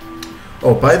Brightenburg.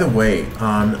 Oh, by the way,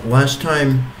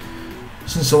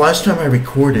 since the last time I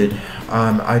recorded,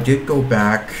 I did go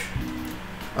back,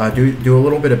 do a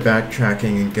little bit of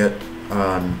backtracking and get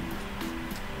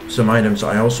some items.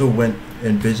 I also went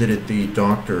and visited the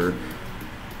doctor,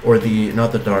 or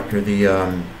not the doctor, the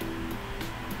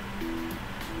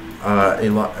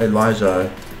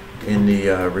Eliza in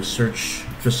the research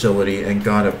facility, and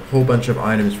got a whole bunch of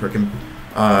items for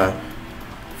my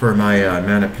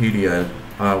Manapedia,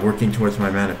 working towards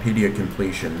my Manapedia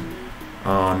completion.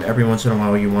 Every once in a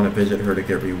while you want to visit her to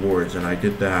get rewards, and I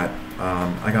did that.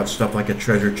 I got stuff like a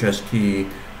treasure chest key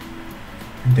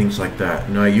and things like that.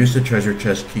 And I used the treasure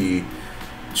chest key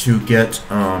to get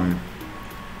an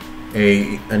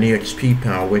EXP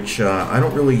pal, which I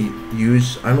don't really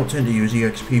use. I don't tend to use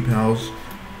EXP pals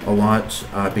a lot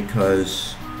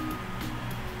because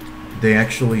they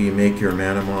actually make your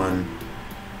manamon,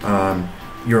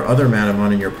 your other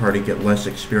manamon in your party get less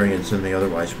experience than they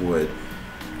otherwise would.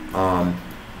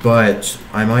 But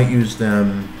I might use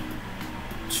them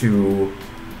to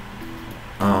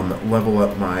level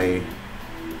up my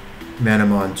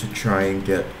manamon to try and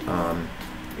get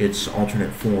its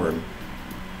alternate form.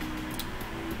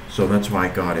 So that's why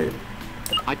I got it.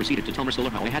 I proceeded to tell Marcilla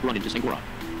how I had run into Sangora.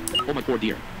 Oh my poor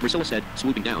dear, Marcilla said,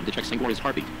 swooping down to check Sangora's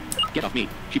heartbeat. Get off me,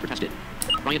 she protested.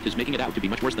 Bryant is making it out to be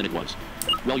much worse than it was.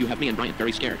 Well, you have me and Bryant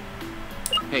very scared.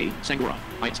 Hey, Sangora,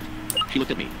 I asked. She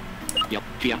looked at me. Yep,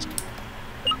 she asked.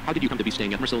 How did you come to be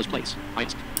staying at Marcilla's place? I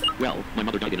asked. Well, my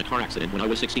mother died in a car accident when I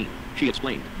was 16, she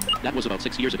explained. That was about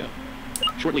 6 years ago.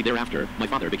 Shortly thereafter, my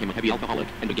father became a heavy alcoholic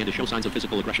and began to show signs of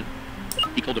physical aggression.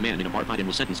 He killed a man in a bar fight and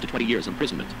was sentenced to 20 years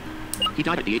imprisonment. He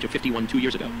died at the age of 51 2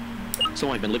 years ago.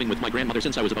 So I've been living with my grandmother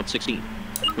since I was about 16.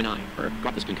 When I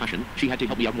got this concussion, she had to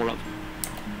help me out more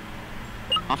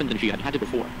often than she had had to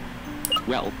before.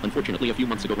 Well, unfortunately a few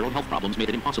months ago her own health problems made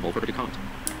it impossible for her to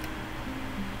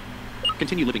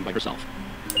continue living by herself.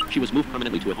 She was moved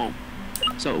permanently to a home.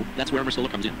 So, that's where Marcilla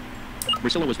comes in.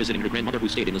 Marcilla was visiting her grandmother who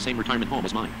stayed in the same retirement home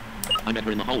as mine. I met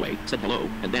her in the hallway, said hello,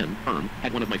 and then,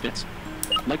 had one of my fits.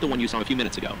 Like the one you saw a few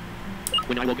minutes ago.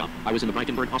 When I woke up, I was in the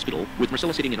Breitenberg hospital, with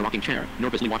Marcilla sitting in a rocking chair,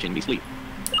 nervously watching me sleep.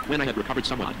 When I had recovered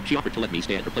somewhat, she offered to let me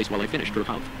stay at her place while I finished her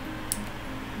health.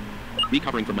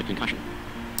 Recovering from my concussion.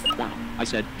 Wow, I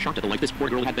said, shocked at the life this poor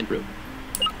girl had been through.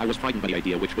 I was frightened by the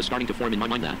idea which was starting to form in my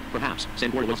mind that, perhaps,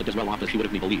 Sangora wasn't as well off as she would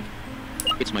have me believe.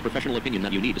 It's my professional opinion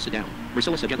that you need to sit down,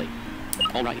 Marcilla said gently.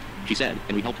 All right, she said,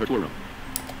 and we helped her to her room.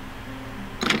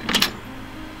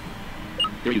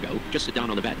 There you go, just sit down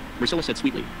on the bed, Marcilla said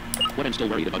sweetly. What I'm still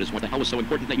worried about is what the hell was so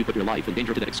important that you put your life in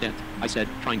danger to that extent, I said,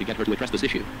 trying to get her to address this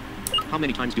issue. How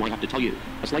many times do I have to tell you?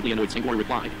 A slightly annoyed Sangora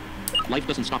replied. Life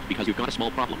doesn't stop because you've got a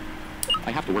small problem.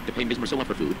 I have to work to pay Ms. Marcilla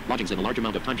for food, lodgings, and a large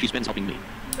amount of time she spends helping me.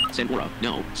 Sangora,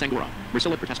 no, Sangora,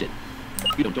 Marcilla protested.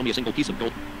 You don't owe me a single piece of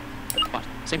gold. But,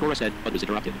 Sangora said, but was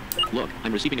interrupted. Look,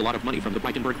 I'm receiving a lot of money from the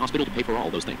Breitenberg hospital to pay for all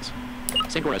those things.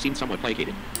 Sangora seemed somewhat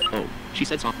placated. Oh, she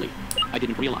said softly. I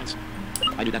didn't realize.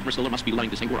 I knew that Marcilla must be lying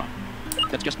to Sangora.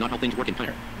 That's just not how things work in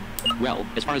Fire. Well,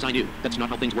 as far as I knew, that's not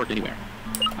how things worked anywhere.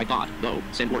 I thought, though,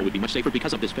 Sangora would be much safer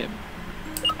because of this fib.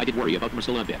 I did worry about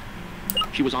Marcilla a bit.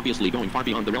 She was obviously going far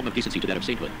beyond the realm of decency to that of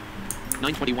sainthood.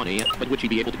 9:21 a.m., but would she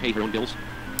be able to pay her own bills?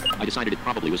 I decided it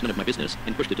probably was none of my business,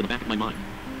 and pushed it to the back of my mind.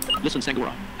 Listen,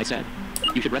 Sangora, I said.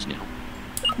 You should rest now.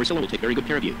 Marcilla will take very good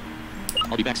care of you.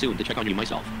 I'll be back soon to check on you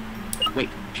myself. Wait,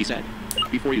 she said.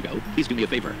 Before you go, please do me a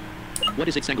favor. What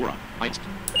is it, Sangora? I asked.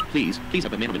 Please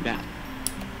have a manamon bat.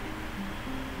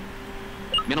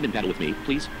 Manamon battle with me,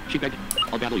 please, she begged.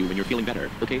 I'll battle you when you're feeling better,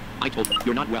 okay? I told her,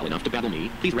 you're not well enough to battle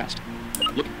me, please rest.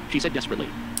 Look, she said desperately.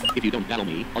 If you don't battle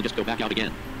me, I'll just go back out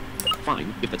again.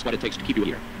 Fine, if that's what it takes to keep you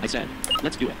here, I said.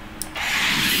 Let's do it.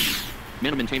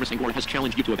 Manamon Tamer Sangora has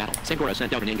challenged you to a battle. Sangora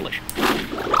sent out in English.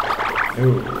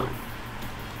 Ooh.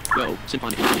 Go,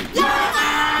 Symphonic.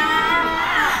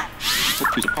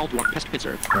 Choose a call to our pest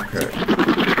pincer. Okay.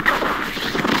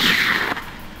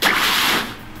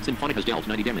 Symphonic has dealt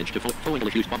 90 damage to Faux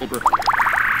English use Bubble Burst.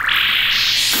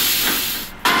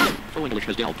 Faux English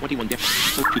has dealt 21 damage.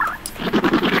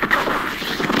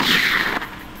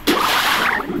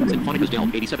 Symphonic has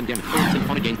dealt 87 damage.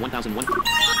 Symphonic gained 1001.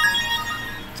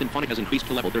 Symphonic has increased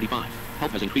to level 35.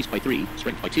 Health has increased by 3,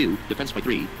 strength by 2, defense by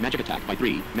 3, magic attack by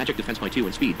 3, magic defense by 2,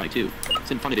 and speed by 2.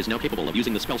 Symphonic is now capable of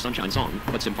using the spell Sunshine Song,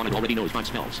 but Symphonic already knows 5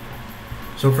 spells.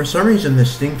 So for some reason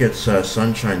this thing gets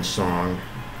Sunshine Song.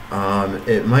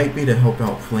 It might be to help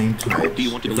out flame types. Do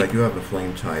you want to if I do have a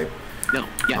flame type. No,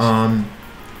 yes.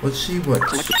 Let's see what...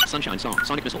 Select Sunshine Song,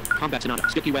 Sonic Missile, Combat Sonata,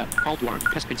 Sticky Web, Call to Arm,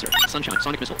 Pest Pincer, Sunshine,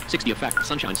 Sonic Missile, 60 effect,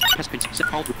 Sunshine, Pest Pincer, Set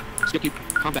Call to Sticky,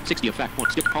 Combat 60 effect,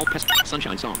 1, Stick Call, Pest,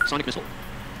 Sunshine Song, Sonic Missile.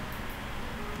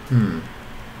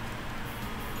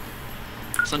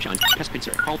 Sunshine, Pest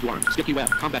Pincer, Call to Arm, Sticky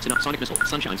Web, Combat Sonata, Sonic Missile,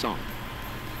 Sunshine Song.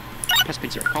 Pest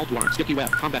Pincer, Call to Arm, Sticky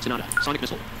Web, Combat Sonata, Sonic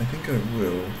Missile. I think I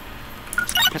will.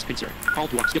 Pest Pincer, Call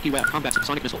to Arm, Sticky Web, Combat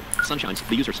Sonic Missile, Sunshine,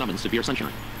 the user summons Severe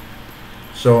Sunshine.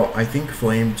 So, I think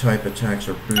flame type attacks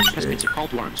are boosted. Pest Pincer, Call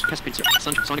to Arms, Pest Pincer,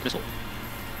 Sonic Missile.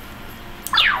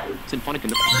 Symphonic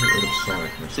and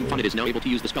Sonic Missile. Symphonic is now able to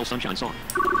use the spell Sunshine Song.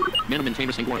 Manamon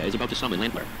Tamer Sangora is about to summon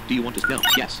Landler. Do you want to know?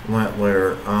 Yes.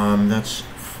 Landler, that's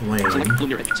flame. Select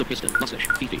Luminaric, Sopiston, Lussish,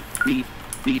 Fifi, Reeve.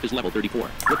 Reeve is level 34.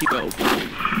 Let you go.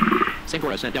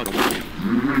 Sangora sent out a line.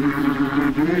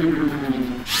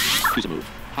 Choose a move.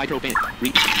 Hydro Fan.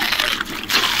 Reeve.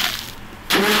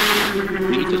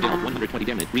 Reeve has dealt 120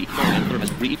 damage. Reeve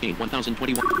has gained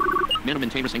 1021. Manamon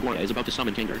Tamer Sangora is about to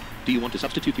summon Kangard. Do you want to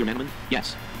substitute your Manamon?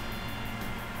 Yes.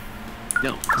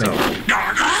 No. No.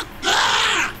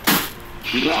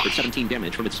 Reeve suffered 17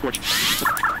 damage from its scorch.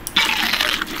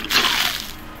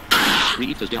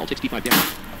 Reeve has dealt 65 damage.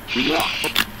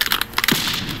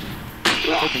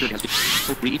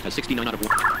 Reeve has 69 out of 1.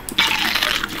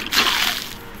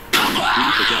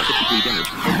 Reeve has dealt 53 damage.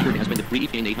 Hope has been the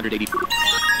Reeve gained 880.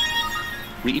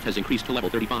 Reeve has increased to level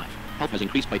 35. Health has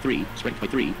increased by 3, strength by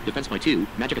 3, defense by 2,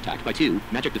 magic attack by 2,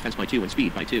 magic defense by 2, and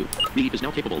speed by 2. Reeve is now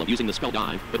capable of using the spell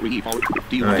dive, but Reeve already...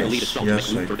 Do you want to delete a spell to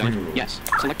make loop or dive? Yes.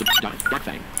 Select the dive. Dark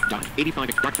Fang. Dive.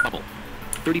 85 Dark Bubble.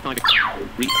 35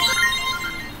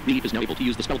 Reeve is now able to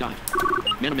use the spell dive.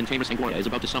 Manamon Tamer Sangora is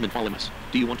about to summon Folimus.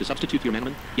 Do you want to substitute your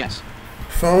Manamon? Yes.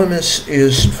 Folimus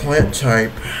is plant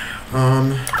type.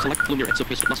 Select Flumir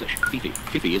Exopist Plusish. Fifi.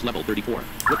 Fifi is level 34.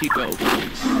 Repeat go.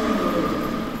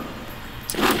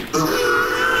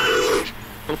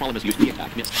 Full Folimus used the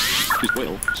attack. Missed. Choose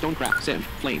Boil. Stonecraft. Singe.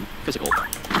 Flame. Physical.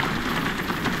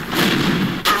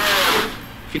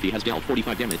 Fifi has dealt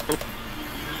 45 damage.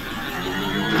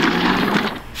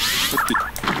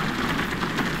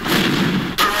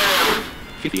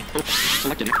 Fifi.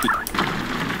 Select an Fifi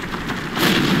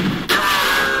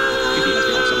has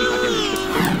dealt 75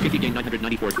 damage. Fifi gained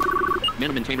 994.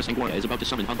 Manamon Tamer Sangora is about to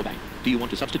summon Humblebank. Do you want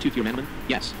to substitute your Manamon?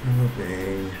 Yes.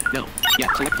 Okay. No.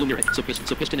 Yeah, select Flumir. So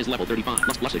Piston is level 35.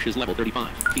 Lussish is level 35.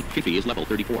 Fifi is level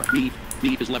 34. Reeve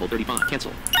is level 35.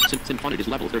 Cancel. Symphonet is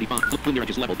level 35. Flumir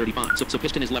is level 35. So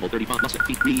Piston is level 35.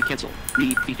 Lussish. Reeve, cancel.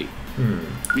 Reeve, Fifi.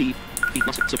 Reeve, Fifi,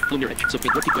 Lussish. So Flumir. So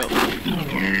let it go.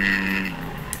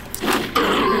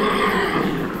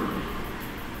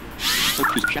 So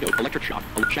choose Shadow, Electric Shock,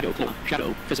 Shadow Claw,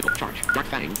 Shadow, Physical Charge, Dark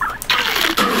Fang.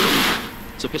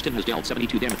 So Piston has dealt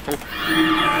 72 damage. Full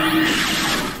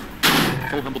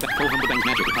Humblebang's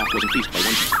magic attack was increased by 1.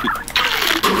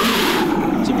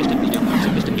 So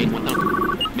Piston gained 1 number.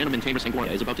 Manamon Tamer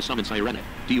Sangora is about to summon Sirenet.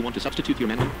 Do you want to substitute your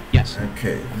Manamon? Yes.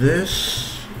 Okay,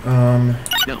 this, No.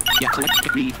 Yeah,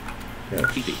 select Reeve.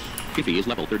 Yes. Fifi. Fifi is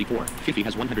level 34. Fifi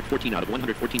has 114 out of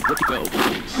 114. Let it go.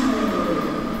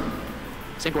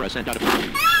 Sangora sent out of...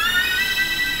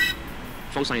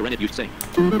 Faux Sirenet used Sing.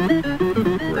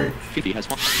 great. Fifi has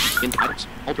fought in items.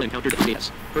 Ultra encountered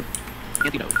Escatus. Herb.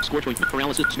 Antidote. Scorch Ointment.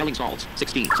 Paralysis. Smelling Salts.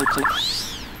 16. So select.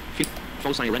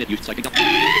 Faux Sirenet used Psychic.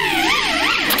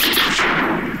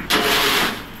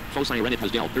 Faux Sirenet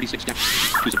has dealt 36 damage.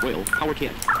 Choose a Boil. Power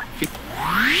Kid.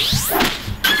 56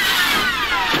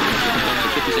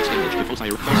 damage to Faux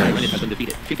Sirenet has been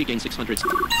defeated. Fifi gained 600.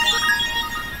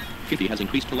 Fifi has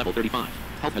increased to level 35.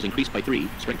 Health has increased by 3,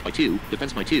 strength by 2,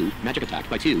 defense by 2, magic attack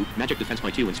by 2, magic defense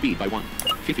by 2, and speed by 1.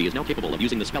 Fifi is now capable of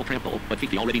using the spell Trample, but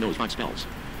Fifi already knows 5 spells.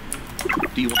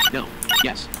 Do you want? No.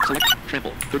 Yes. Select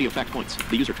Trample. 30 effect points.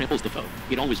 The user tramples the foe.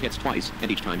 It always hits twice,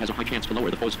 and each time has a high chance to lower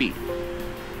the foe's speed.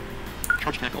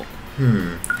 Charge Tackle.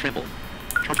 Trample.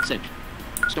 Charge Singe.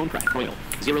 Stonecraft. Royal.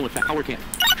 0 effect. Power Can.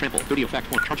 Trample. 30 effect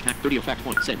point. Charge Tack. 30 effect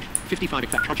point. Singe. 55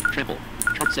 effect. Charge. Trample.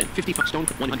 Charge Singe. 55 Stone.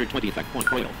 120 effect point.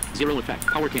 Royal. 0 effect.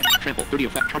 Power Can. Trample. 30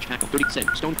 effect. Charge Tackle. 30 Singe.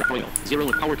 Stonecraft. Royal. 0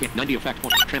 with Power Can. 90 effect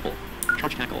point. Trample.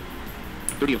 Charge Tackle.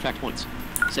 30 effect points.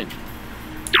 Singe.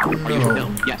 Are you sure?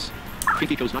 No. Yes.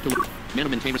 Fifi chose not to look.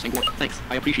 Manamon Tamer Sangora. Thanks.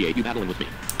 I appreciate you battling with me.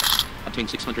 Obtain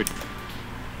 600.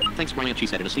 Thanks, Brian, she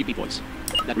said in a sleepy voice.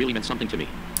 That really meant something to me.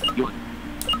 Yuan.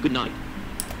 Good night.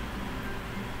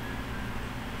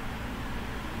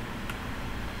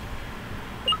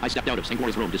 I stepped out of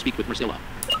Sangora's room to speak with Marcilla.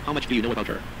 How much do you know about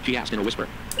her? She asked in a whisper.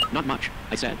 Not much,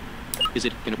 I said.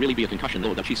 Can it really be a concussion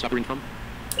though that she's suffering from?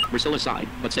 Marcilla sighed,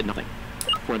 but said nothing.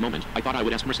 For a moment, I thought I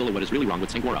would ask Marcilla what is really wrong with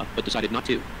Sangora, but decided not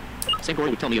to. Sangora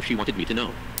would tell me if she wanted me to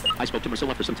know. I spoke to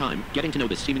Marcilla for some time, getting to know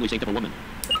this seemingly saint of a woman.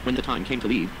 When the time came to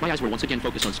leave, my eyes were once again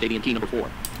focused on Stadium Key number 4.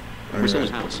 Marcilla's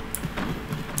house.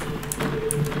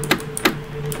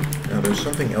 Now there's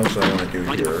something else I want to do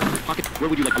here. Pocket. Where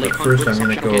would you like to lay? But first I'm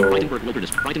going to go Brightenburg Wilderness,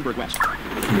 Brightenburg West.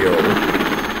 heal.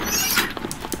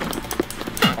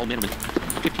 All Manamon.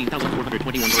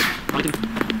 15,421 gold. Brighton.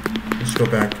 Let's go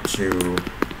back to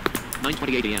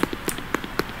 9:28 a.m.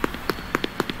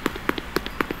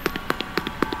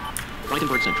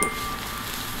 Brightenburg Central.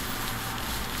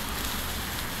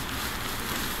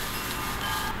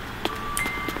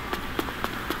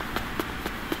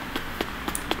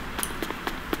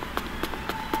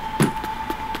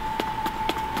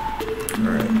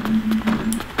 Alright.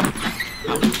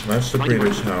 That's the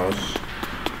breeder's house.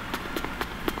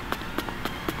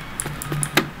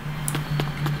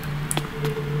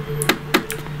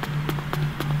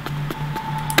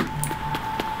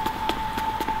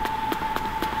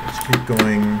 Let's keep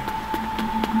going.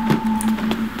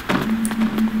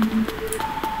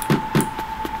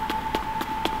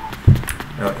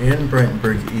 Now in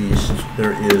Brandenburg East,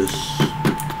 there is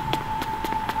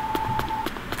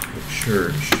a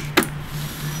church.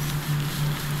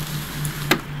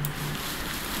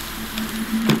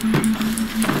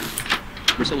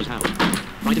 Priscilla's house.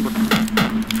 Brandenburg.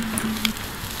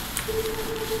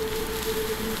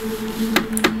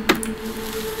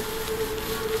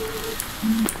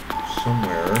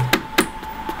 Somewhere.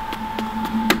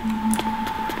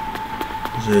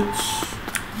 Is it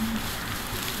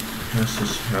past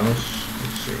this house?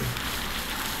 Let's see.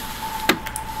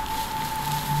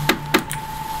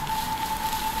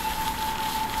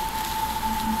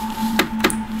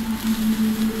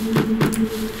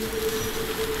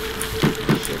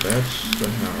 So that's the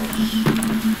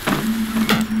house.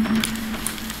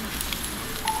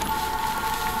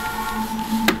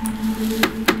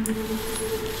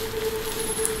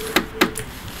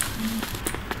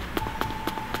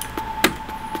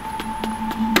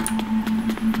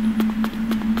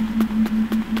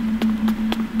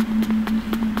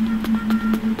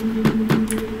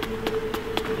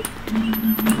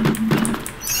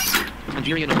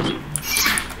 Nigerian embassy.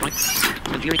 Right?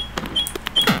 Nigerian.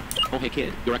 Oh, hey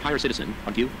kid, you're a Cairo citizen,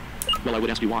 aren't you? Well, I would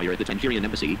ask you why you're at the Nigerian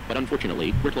embassy, but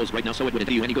unfortunately, we're closed right now, so it wouldn't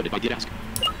do you any good if I did ask.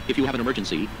 If you have an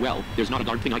emergency, well, there's not a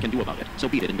darn thing I can do about it, so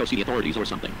beat it and go see the authorities or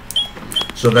something.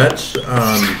 So that's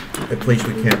a place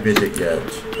we can't visit yet.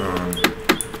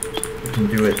 We can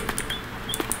do it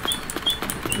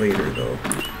later, though.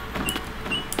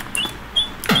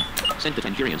 Send the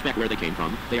Nigerians back where they came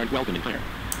from. They aren't welcome in Cairo.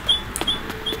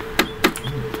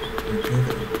 Okay,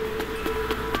 then.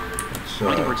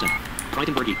 Brandenburg Center.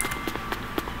 Brandenburg East.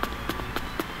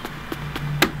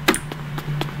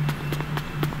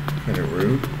 Kind of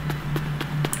rude.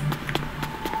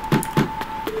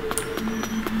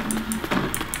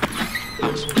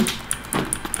 House.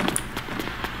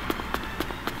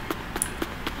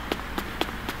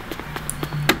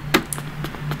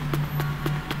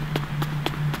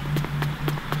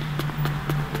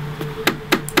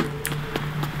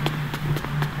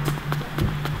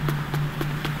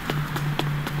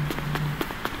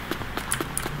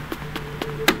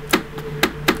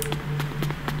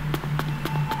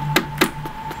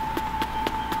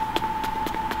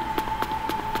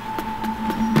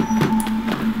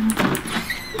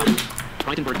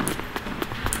 Brandenburg.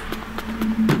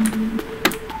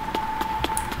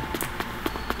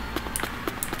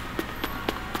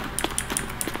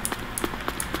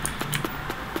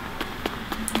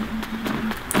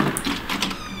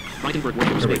 Brandenburg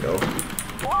worship There we space. go.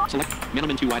 Select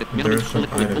manamon 2 item. There's Manamon some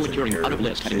bullet items in curing here. out of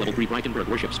list heading Let's level see. 3 Brandenburg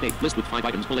worship space. List with 5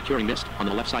 items bullet curing mist on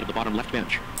the left side of the bottom left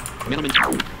bench. Manamon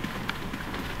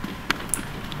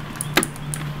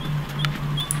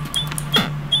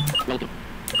 2. Welcome.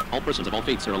 All persons of all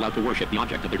faiths are allowed to worship the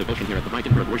object of their devotion here at the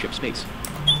Brandenburg worship space.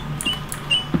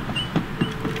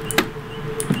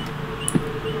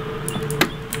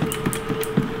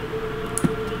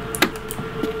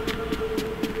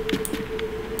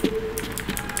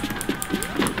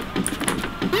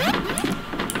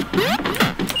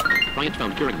 Bryant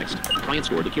found curing mist. Bryant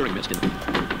scored the curing mist in.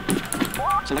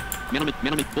 Select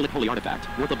manamon bullet holy artifact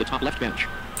north of the top left bench.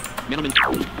 Manamon.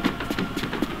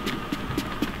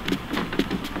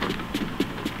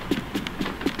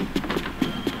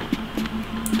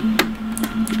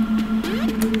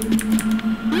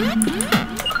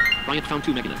 Bryant found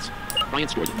 2 meganets.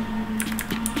 Bryant scored them.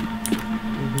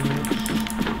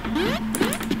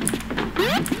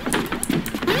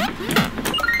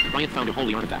 Bryant found a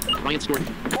holy artifact. Bryant scored.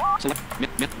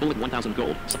 Select bullet 1000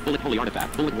 gold. Bullet holy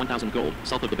artifact. Bullet 1000 gold.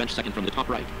 South of the bench second from the top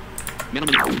right.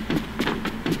 Manamon.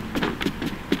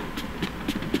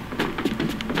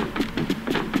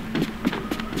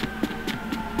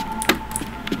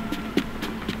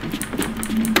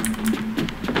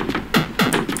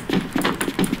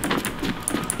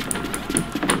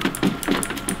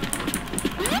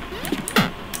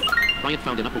 Bryant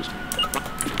found an uppost.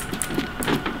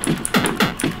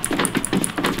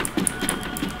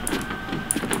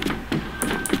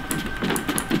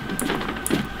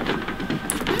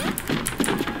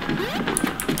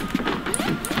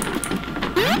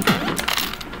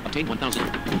 Obtain 1000.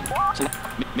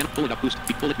 Select bullet up boost.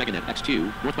 Bullet meganet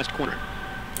X2 northwest corner.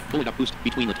 Bullet up boost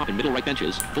between the top and middle right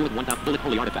benches. Bullet 1000. Bullet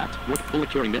holy artifact. North bullet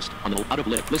curing mist on the out of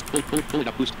list. List bullet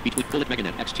up boost between bullet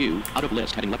meganet X2 out of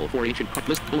list heading level 4 ancient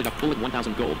list bullet up bullet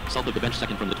 1000 gold south of the bench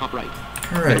second from the top right.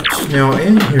 All right. Now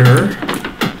in here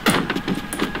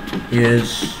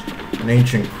is an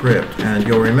ancient crypt, and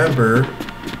you'll remember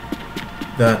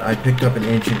that I picked up an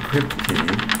ancient crypt key.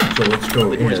 So let's go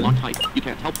The door is in. locked tight. You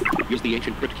can't help. Use the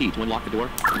ancient crypt key to unlock the door.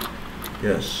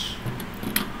 Yes.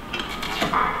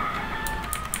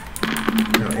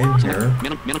 Now in here.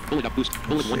 Bullet up boost.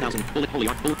 Bullet 1000. Bullet holy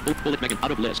arc. Bullet Megan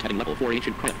out of list. Heading level 4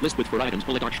 ancient credit. List with 4 items.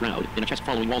 Bullet arch shroud. In a chest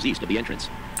following walls east of the entrance.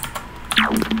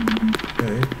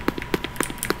 Okay.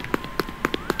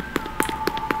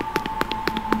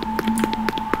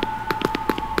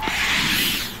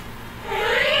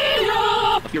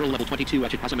 Hero level 22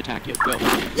 Ectoplasm attack you. Go.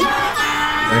 Ectoplasm.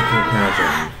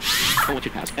 Oh,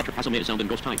 Ectoplasm is sound and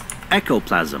ghost type.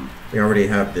 Ectoplasm. We already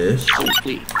have this. Oh,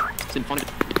 flee. Symphonic.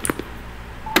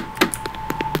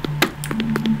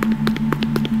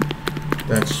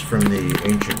 That's from the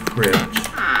ancient crypt.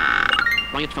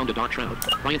 Bryant found a dark shroud.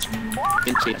 Bryant's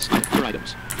in status. 4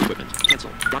 items. Equipment. Cancel.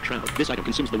 Dark shroud. This item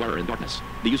consumes the wearer in darkness.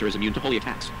 The user is immune to holy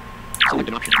attacks. Select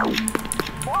an option.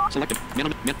 Select a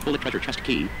bullet treasure chest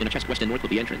key in a chest west and north of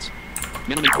the entrance.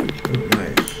 Oh,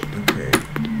 nice. Okay.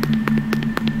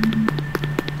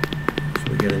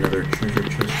 So we get another treasure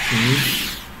chest key.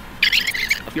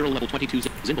 A hero level 22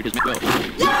 Zimble is go.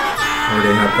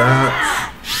 Already have that.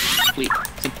 Flee.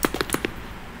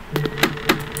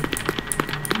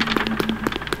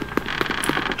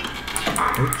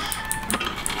 Oops.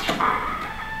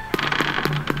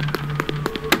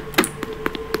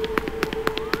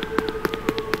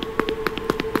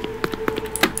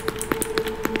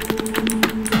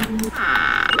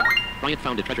 Bryant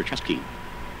found a treasure chest key.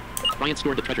 Bryant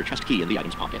stored the treasure chest key in the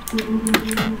item's pocket.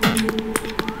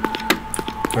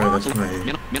 Sorry, that's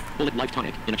my... Bullet life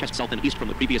tonic in a chest south and east from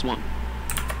the previous one.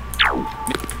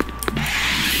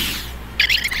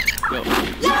 Go.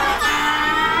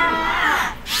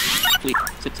 Flee.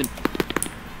 Sits in.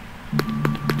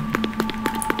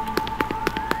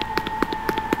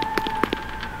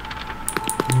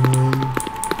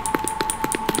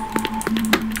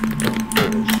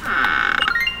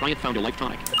 Bryant found a life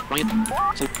tonic. Bryant.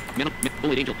 So,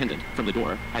 bullet angel pendant from the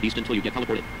door. Head east until you get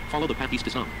teleported. Follow the path east to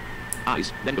some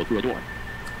eyes, then go through a door.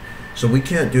 So we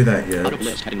can't do that yet. Out of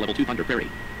list, heading level 200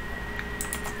 prairie.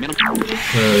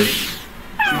 Because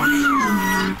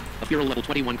a hero level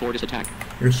 21 Cordis attack.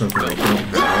 here's something I don't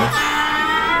have.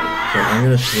 So I'm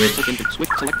gonna switch. Switch.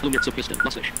 Select blue mix of piston.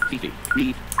 Lussish. Fifi.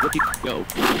 Reeve. Rookie. Go.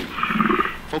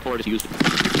 Folk Cordis used.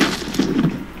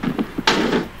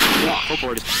 Folk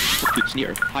Cordis.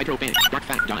 Sneer. Hydro bang. Dark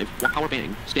fat dive. Power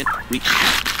bang. Stint. Reach.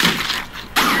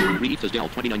 Reeve has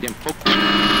dealt 29 damage. Folk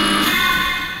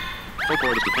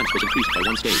Cordis defense was increased by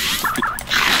 1 stage.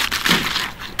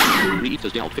 Reeve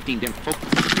has dealt 15 damage. Folk.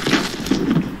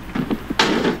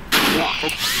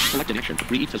 Select an action.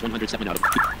 Reeve has 107 out of.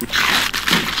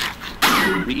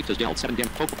 Reeve has dealt 7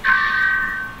 damage. Folk.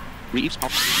 Reeves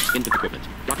off. Infant equipment.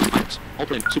 Dark Secrets.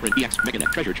 Ultra and Super and EX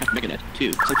Meganet. Treasure Chest Meganet.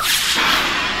 2.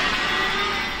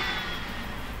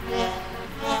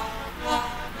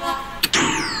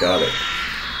 Got it.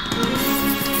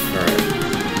 Alright.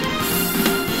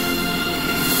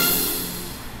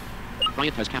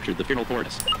 Bryant has captured the Feral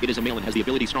Chloridus. It is a male and has the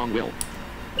ability Strong Will.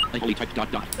 A holy type ...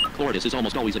 Chloridus is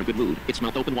almost always in a good mood, its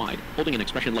mouth open wide, holding an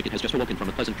expression like it has just awoken from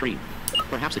a pleasant dream.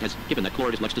 Perhaps it has, given that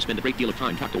Chloridus loves to spend a great deal of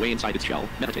time tucked away inside its shell,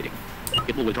 meditating.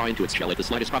 It will withdraw into its shell at the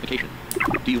slightest provocation.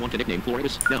 Do you want to nickname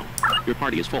Chloridus? No. Your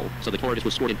party is full, so the Chloridus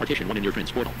was stored in partition 1 in your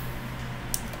transportal.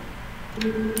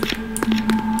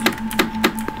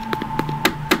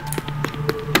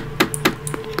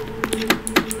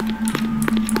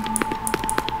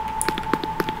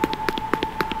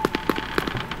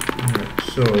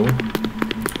 So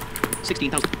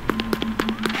 16,000.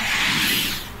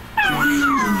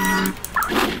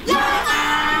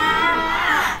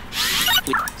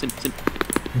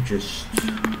 just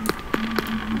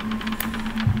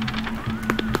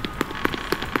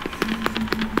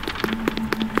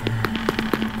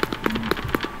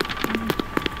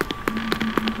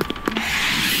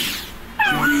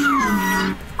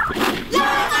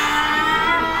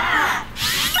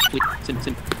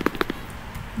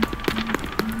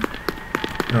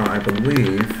now I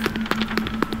believe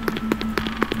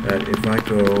that if I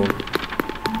go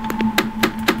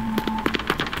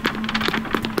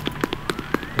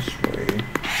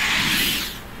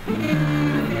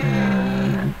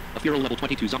Hero level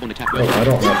 22 Zombone attack. Oh, I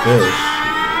don't have this.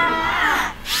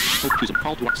 Choose a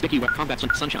call to sticky web combat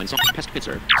sunshine soft pest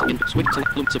pitzer. Switch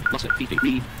select blooms of lusset fifi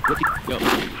reeve. Rookie go.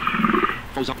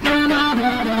 Foes up.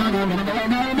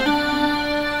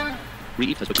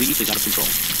 Reeve has Reeve is out of control.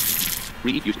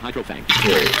 Reeve used Hydro Fang.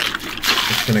 Great.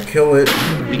 It's gonna kill it.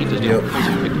 Reeve is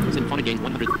down. Symphonic gain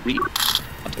 100. Reeve.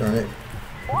 Darn it.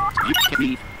 View can't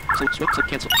Reeve. So swap so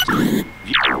cancel.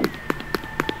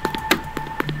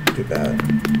 Too bad.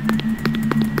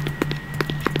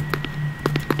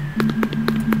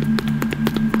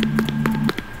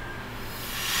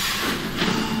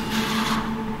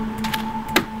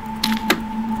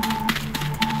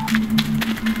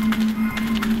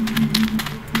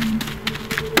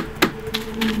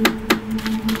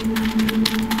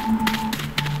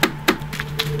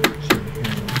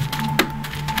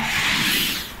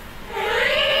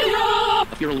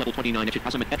 Hero level 29.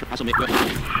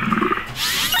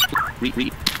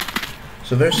 Read.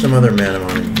 So there's some other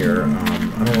manamon in here.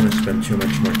 I don't want to spend too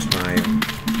much more time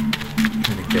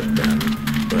trying to get them,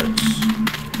 but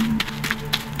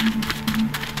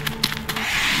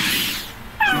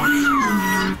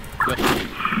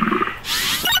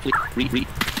Read.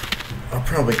 I'll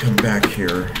probably come back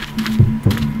here.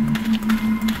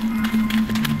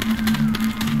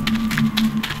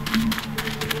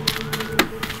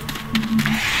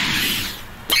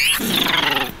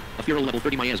 Hero level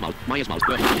 30. Miasma. Go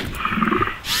ahead.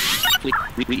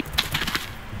 Read.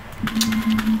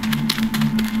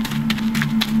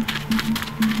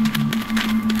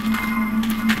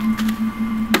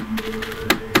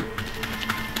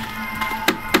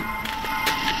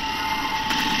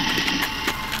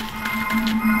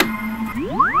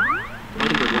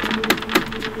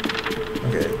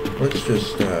 Okay, let's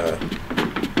just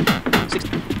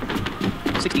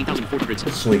 16,400.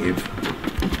 let's leave.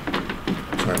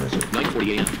 What time is it?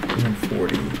 9:40 a.m.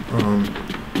 9:40.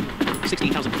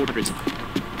 16,400.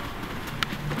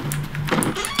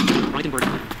 Breitenberg.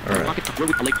 Alright. Pocket. Where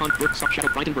we Lake Con. Work. Shadow.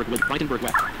 Breitenberg.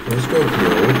 West. Let's go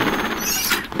heal.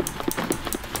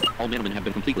 All manamon have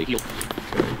been completely healed.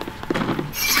 Okay.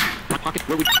 Pocket.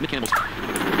 Where we McCandles.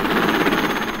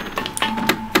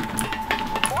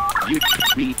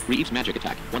 Reeves magic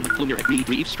attack. 100. Flumeric.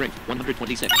 Reeves strength.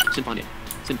 126.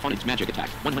 Symphonic's magic attack.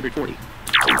 140.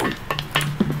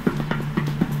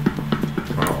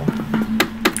 Wow.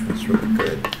 That's really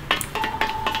good.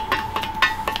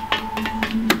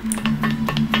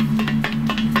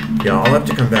 Yeah, I'll have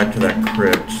to come back to that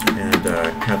crypt and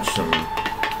catch some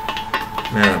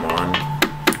manamon.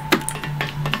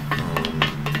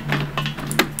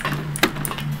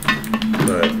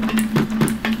 But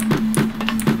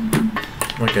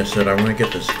like I said, I want to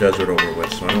get this desert over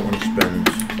with, so I don't want to spend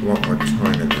a lot more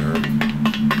time in there.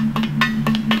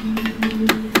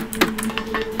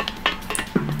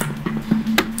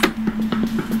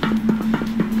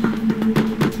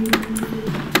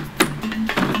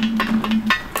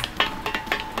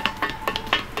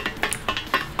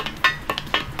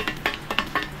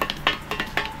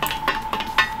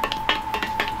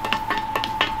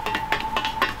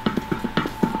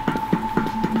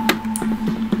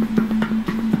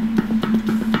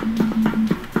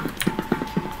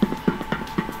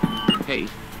 Hey,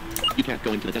 you can't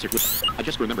go into the desert with. I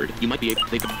just remembered. You might be able.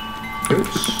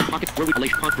 Oops. Pocket. Where we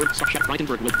Lake Con. Work. Shadow.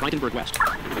 Breitenberg West.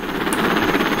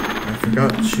 I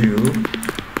forgot to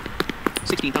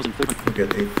 16,400.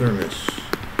 get a thermos.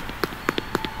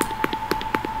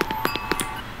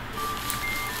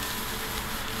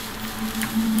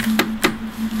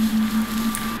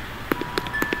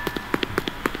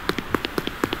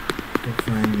 Go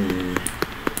find the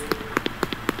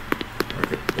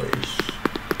marketplace.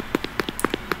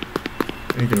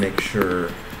 I need to make sure.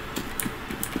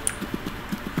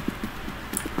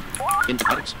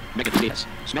 Items. Mega CS.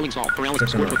 Smelling salt.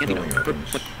 Paralysis. Check on Squirt. our Antidote. filling Herb.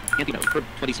 items. Antidote. Herb.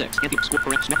 26. Antidote. Squirt.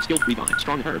 Correct. Skilled. Revive.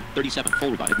 Strong herb. 37.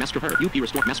 Full revive. Master herb. UP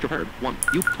restore. Master herb. 1.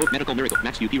 UP. Medical miracle.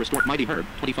 Max UP restore. Mighty herb.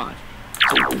 25.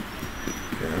 Okay,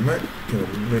 I might get a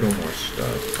little more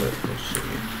stuff, but we'll see.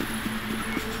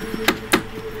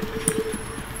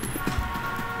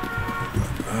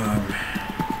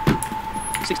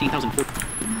 16,004.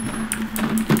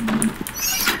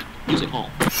 Music hall.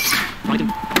 Brighton.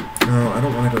 No, I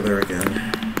don't want to go there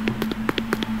again.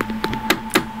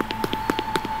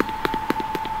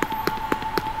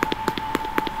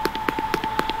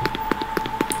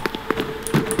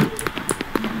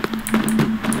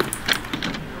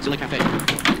 Zilla Cafe.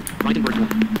 Brightonburg.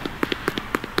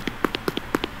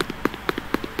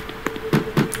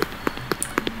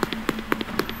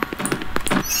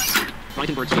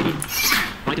 Brightonburg Stadium.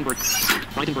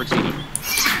 Brightonburg Stadium.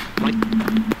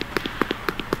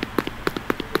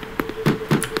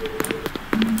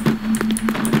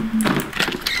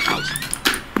 House.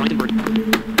 Brightonburg.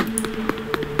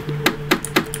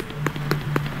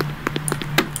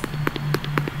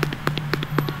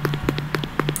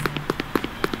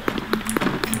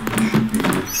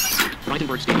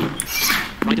 Brightonburg Stadium.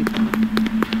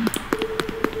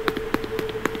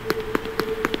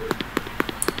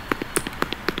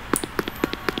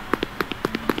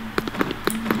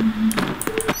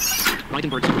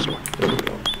 Brightonburg Superstore. There we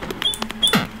go.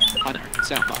 Hi there.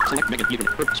 South. Select Mega Unit.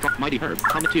 Herb. Struck Mighty Herb.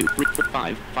 Comma 2. 3.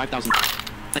 5. 5,000.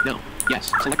 No.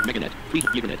 Yes. Select Meganet. Fleet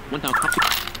Unit.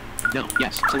 1,000. No.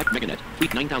 Yes. Select Meganet.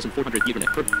 Fleet 9,400 Unit.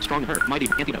 Herb. Strong Herb. Mighty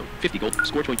Antidote. 50 gold.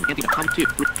 Score choice. Antidote. Comma 2.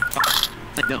 3.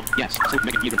 5. No. Yes. Select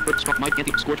Mega Unit. Herb. Struck Mighty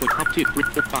Antidote. Score choice. Comma 2. 3.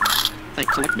 4. 5.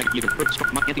 Select Mega Unit. Herb.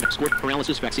 Struck Mighty Antidote. Score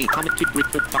paralysis vaccine. Comma 2. 3.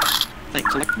 4. 5.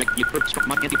 Thanks. Select make you struck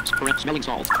my anti smelling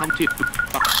salts. Come to.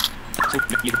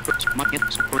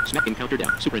 Encounter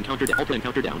down. Super encounter down. Ultra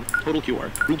encounter down. Total cure.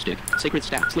 Broomstick. Sacred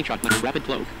staff. Slingshot. Rapid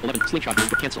cloak. 11. Slingshot.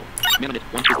 Cancel. Manamon.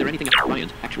 1. Is there anything else?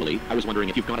 Bryant, actually, I was wondering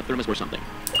if you've got a thermos or something.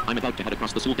 I'm about to head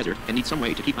across the Soul Desert and need some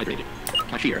way to keep hydrated.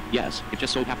 Cashier. Yes. It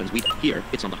just so happens here.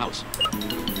 It's on the house.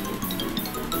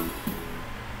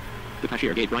 The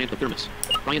cashier gave Bryant the thermos.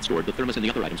 Bryant stored the thermos in the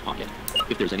other item's pocket.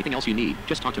 If there's anything else you need,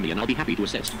 just talk to me and I'll be happy to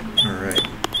assist. Alright.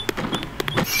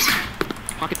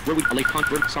 Pocket where we lake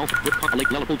convert south with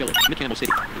lake Lilliput Village, Mechanical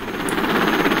City.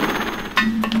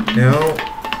 Now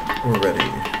we're ready.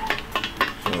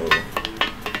 So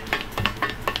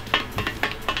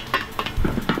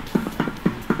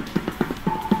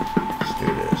let's do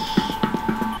this.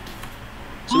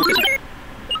 Soul Desert.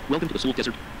 Welcome to the Soul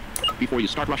Desert. Before you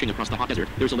start rushing across the hot desert,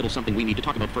 there's a little something we need to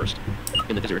talk about first.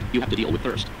 In the desert, you have to deal with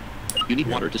thirst. You need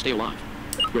water to stay alive.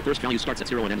 Your thirst value starts at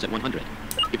 0 and ends at 100.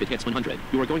 If it hits 100,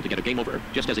 you are going to get a game over,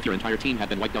 just as if your entire team had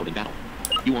been wiped out in battle.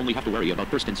 You only have to worry about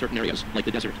thirst in certain areas, like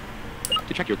the desert.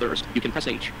 To check your thirst, you can press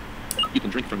H. You can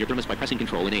drink from your thermos by pressing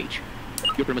Control and H.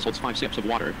 Your thermos holds 5 sips of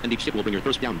water, and each sip will bring your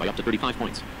thirst down by up to 35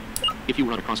 points. If you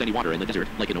run across any water in the desert,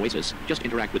 like an oasis, just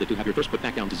interact with it to have your thirst put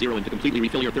back down to 0 and to completely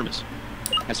refill your thermos.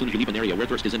 As soon as you leave an area where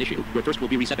thirst is an issue, your thirst will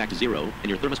be reset back to 0, and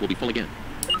your thermos will be full again.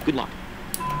 Good luck.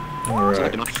 Alright.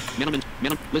 Select an option.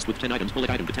 Manamon, list with 10 items, bullet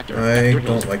item detector. I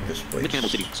don't like this place. Mechanical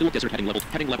City, Soul Desert heading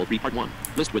level 3, part 1.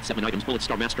 List with 7 items, bullet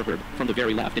star master herb. From the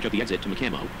very left edge of the exit to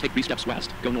Macamo, take 3 steps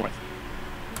west, go north.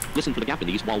 Listen for the gap in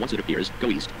the east wall once it appears, go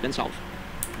east, then south.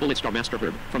 Bullet star master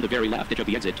herb. From the very left edge of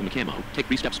the exit to Macamo, take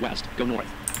 3 steps west, go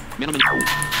north. Manamon.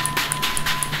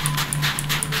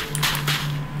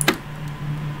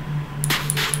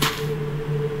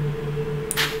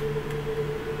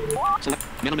 Select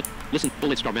Manamon. Listen,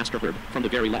 bullet star master herb. From the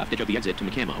very left edge of the exit to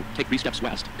Macamo, take 3 steps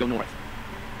west, go north.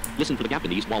 Listen for the gap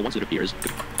in the east wall once it appears.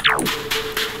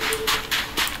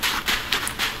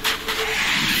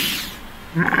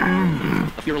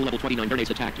 A feral level 29 Bernays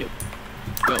attacked you.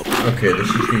 Go. Okay, this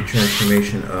is the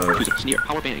transformation of Sneer,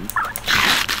 power bang.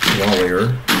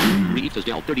 Wallier. Reed has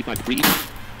dealt 35 Reed.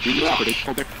 Reed suffered 8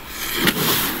 Colbert.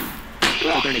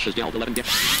 Bernays has dealt 11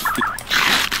 deaths.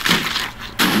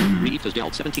 Reed has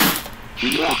dealt 17.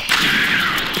 Reed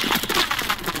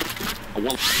a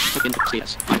wall in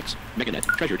CS. Items. Meganet.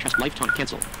 Treasure chest. Lifetime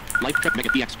cancel. Life trip mega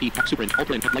BXP pack super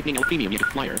ultra and lightning premium unit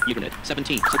flyer. Unit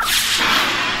 17.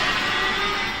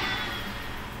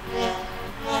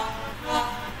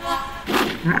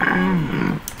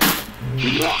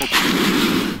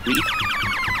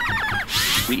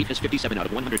 Reed has 57 out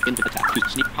of 100 infant attack.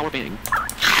 Use sneak power bang.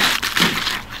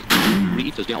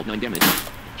 Reed has dealt 9 damage.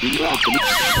 Reed has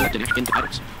select an action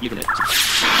items. Unit.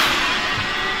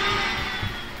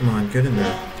 Come on, get in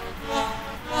there.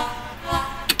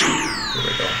 There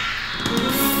we go.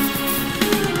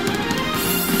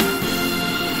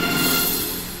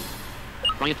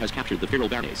 Bryant has captured the feral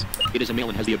Bernays. It is a male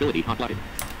and has the ability hot-blooded.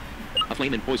 A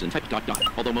flame and poison type ...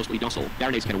 Although mostly docile,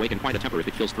 Bernays can awaken quite a temper if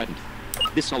it feels threatened.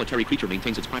 This solitary creature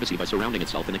maintains its privacy by surrounding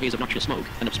itself in a haze of noxious smoke,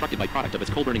 an obstructed byproduct of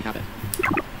its coal-burning habit.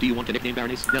 Do you want to nickname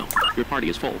Bernays? No. Your party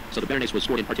is full, so the Bernays was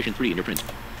stored in partition 3 in your print.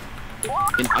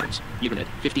 In items, unit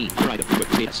 15, other item, quick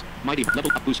status, mighty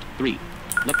level up boost 3.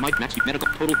 Left might max medical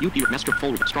total UP master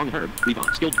full strong herb,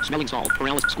 revive, skilled smelling salt,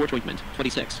 paralysis scorch ointment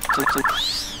 26. Select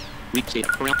weak state,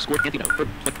 paralysis scorch antidote, herb,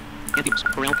 anti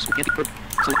paralysis anti herb,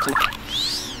 select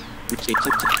weak state,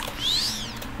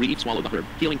 read swallow the herb,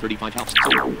 healing 35 health.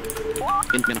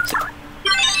 In minutes.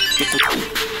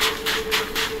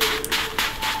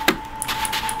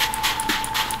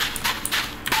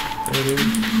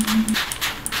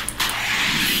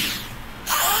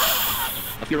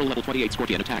 A feral level 28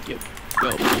 Scorpion attack you.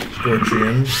 Go.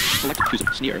 Scorpion. Select choose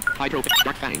sneer, hydro,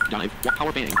 dark fang, dive,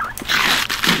 power bang.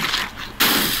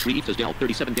 Reed has dealt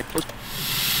 37 death post.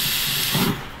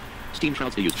 Steam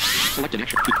shrouds to use. Select an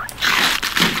action.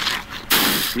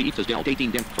 Reed has dealt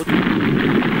 18 death post.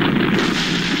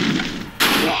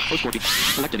 Post Scorpion.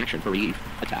 Select an action for Reed.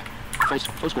 Attack. Post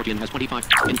Scorpion has 25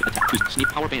 in attack. Choose sneak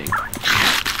power bang.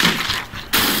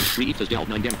 Reed has dealt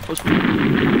 9 damage. Post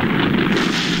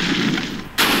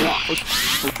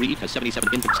Reed has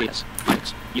 77 infant status.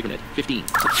 Items. Unit 15.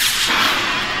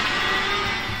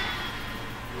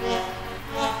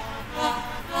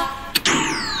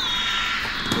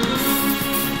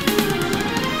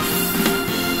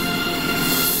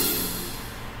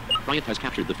 Bryant has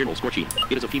captured the feral Scorchion.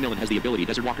 It is a female and has the ability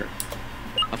Desert Walker.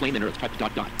 A flame and earth type ...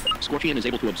 Scorchion is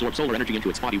able to absorb solar energy into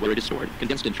its body where it is stored,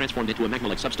 condensed and transformed into a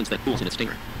magma-like substance that cools in its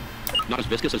stinger. Not as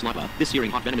viscous as lava, this searing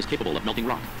hot venom is capable of melting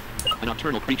rock. A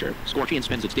nocturnal creature, Scorpion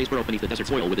spends its days burrow beneath the desert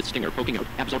soil with its stinger poking out,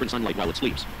 absorbing sunlight while it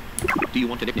sleeps. Do you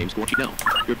want to nickname Scorpion? No.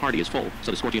 Your party is full,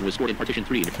 so the Scorpion was stored in partition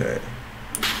 3. Okay.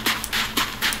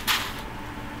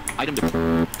 Item.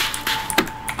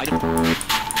 Item.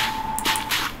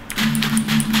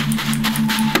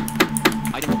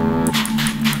 Item.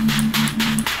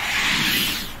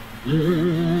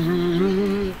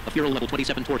 A Feral level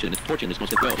 27 Torchin is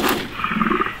supposed to go.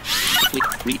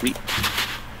 Read.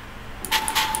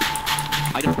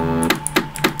 Item.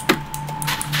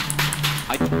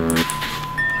 Item.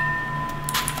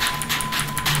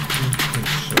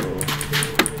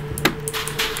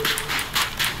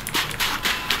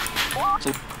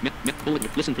 So,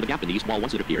 bullet, listen for the gap in the east wall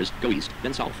once it appears. Go east,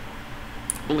 then south.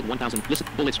 Bullet 1000, listen,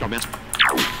 bullet star mask.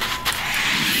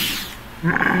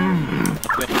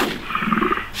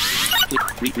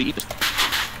 Read this.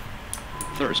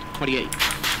 Thirst, 28.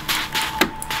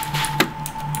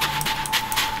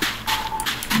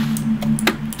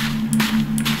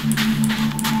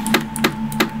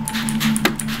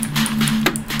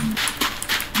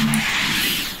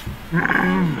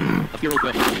 A Feral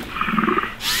go.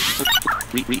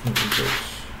 Read.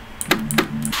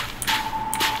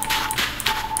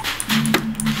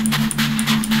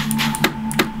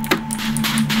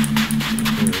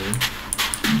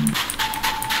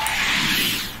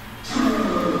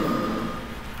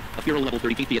 A Feral level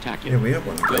 30 feet the attack. Yeah, we have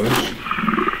one of those.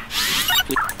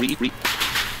 Read.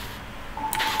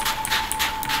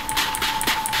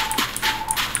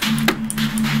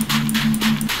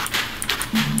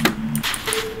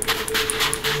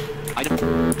 Item.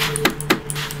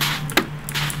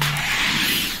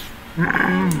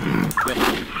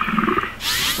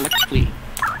 Select flee.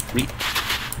 Read.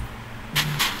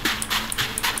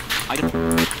 Item.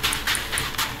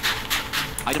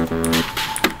 Item.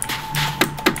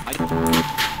 Item.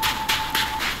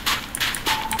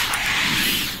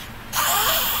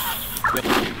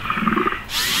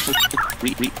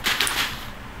 Read.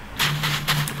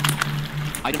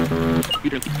 Item.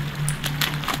 Computer.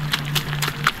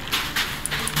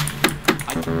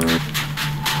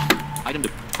 Item.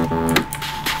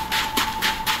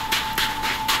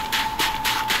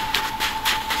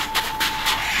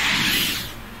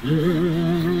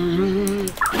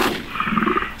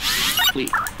 Flee.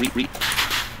 Read.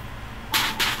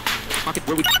 Pocket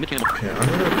where we mechanical. Okay, I'm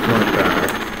gonna run back.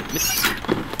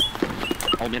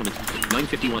 All manamon.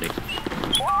 951 8.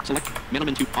 Select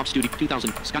manamon 2 off studio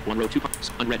 2000 Scott 1 row 2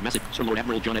 unread message Sir Lord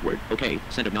Admiral John Edward. Okay,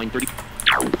 send of 930.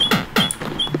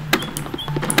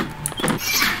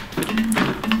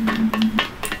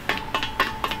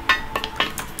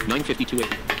 $952.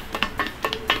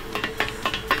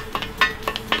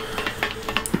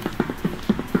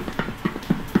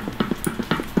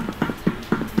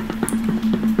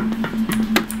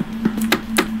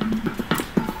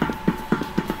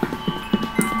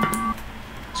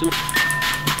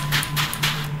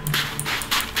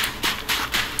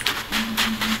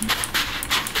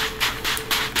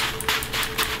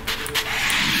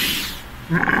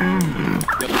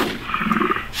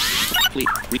 Fleet.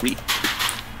 Read.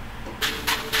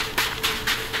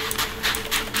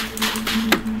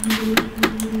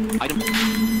 Item.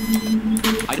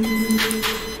 Item.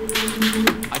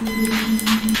 Item.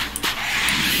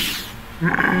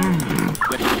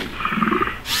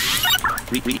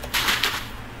 Read.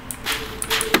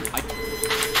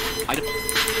 Item.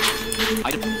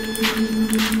 Item.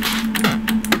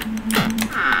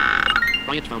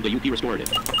 Bryant found the UP restorative.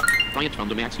 Bryant found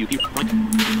the max UP. Item.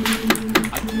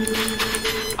 Item.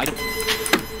 Item.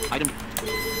 Item.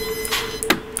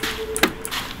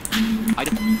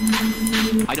 Item.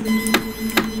 Item.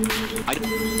 Item.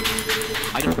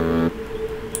 Item.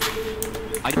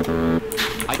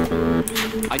 Item.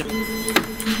 Item.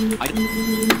 Item.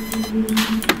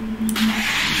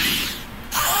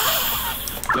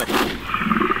 Good.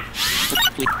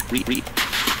 Read.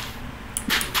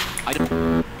 Item.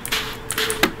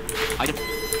 Item.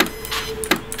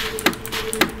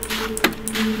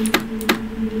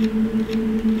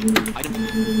 Item. Item.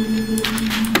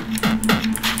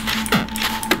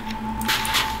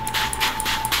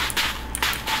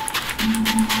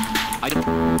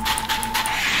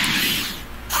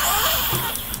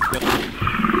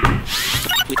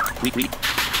 Read.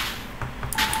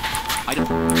 Item.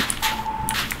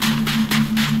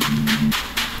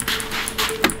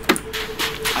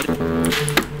 Item.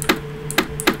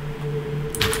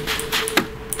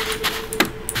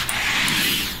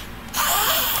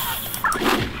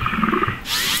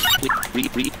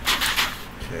 Read.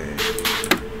 Okay.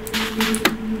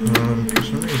 For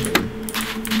some reason,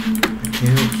 I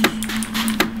can't.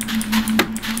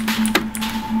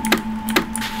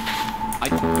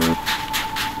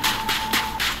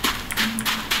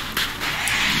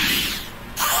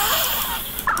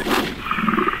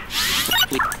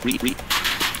 Read.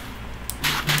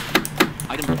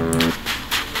 Item.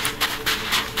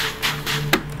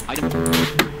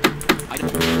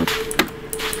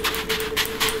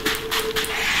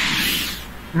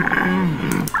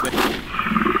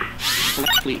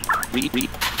 Select flee. Read.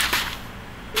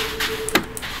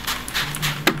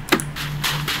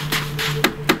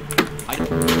 Item.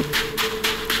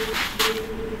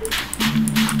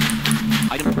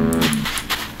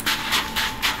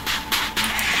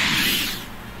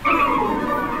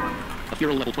 A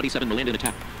Feral level 27 Melandon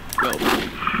attack. Go.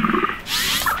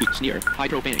 Shoot, sneer,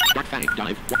 hydro bang, dark fang,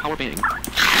 dive, power bang.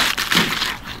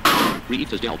 Reed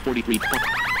has dealt 43 points.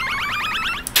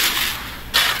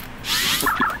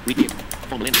 Reed,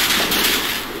 Foam Landon.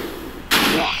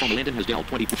 Foam Landon has dealt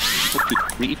 20.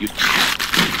 Reed used.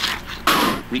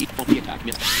 Reed, Foam the attack,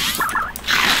 missed.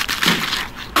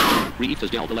 Reed has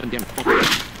dealt 11 damage.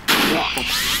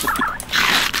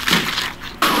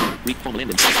 Reed, Foam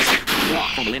Landon.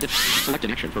 Foam Landon. Select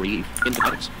an action for Reed.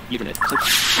 Independence. Unit.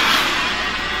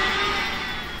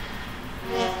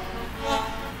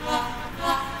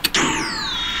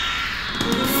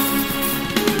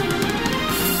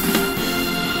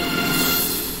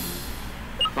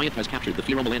 Bryant has captured the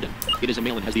Feral Melandon. It is a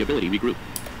male and has the ability regroup.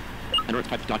 An Earth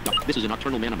type dot. This is a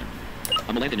nocturnal manamon.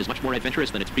 A Melandon is much more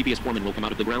adventurous than its previous form and will come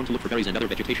out of the ground to look for berries and other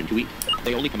vegetation to eat.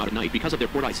 They only come out at night because of their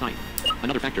poor eyesight.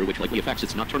 Another factor which likely affects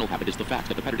its nocturnal habit is the fact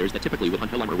that the predators that typically would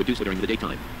hunt Hellhammer would do so during the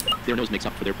daytime. Their nose makes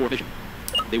up for their poor vision.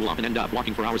 They will often end up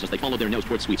walking for hours as they follow their nose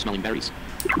towards sweet-smelling berries.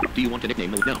 Do you want to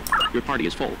nickname Melandon? No. Your party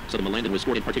is full, so the Melandon was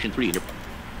stored in Partition 3 in your...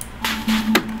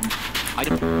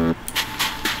 Item.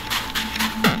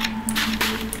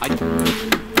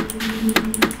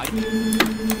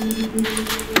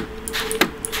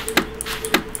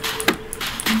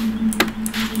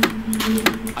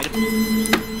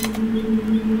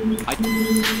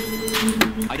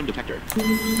 Item detector.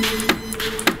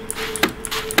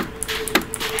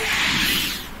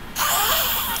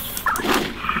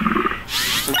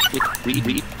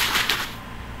 Read.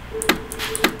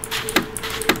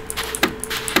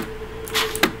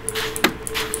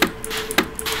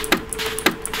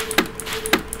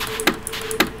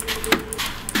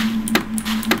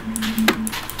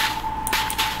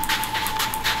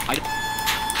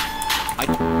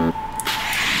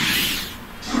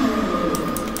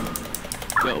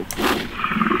 Go.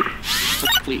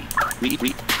 Flee.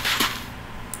 Read.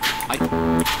 Item.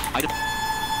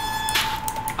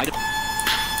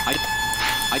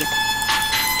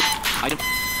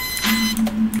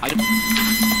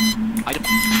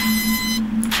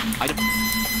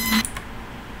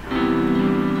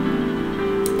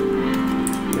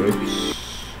 Oops.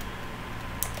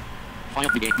 File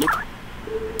the game. Look.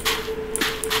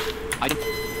 Item.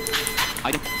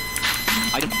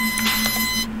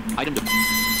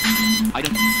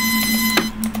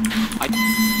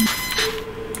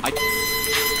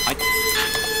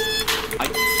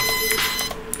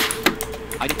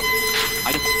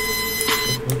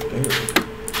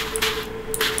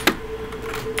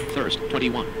 Thirst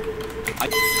 21.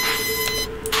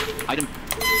 Item.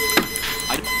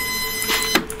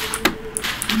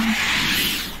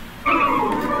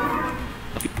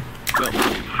 Go.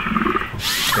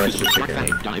 That's just a guy.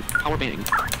 Dive. Power bang.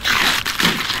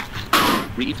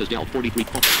 Reed has dealt 43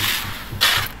 points.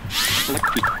 Select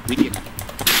read the attack.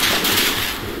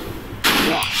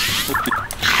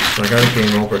 So I got a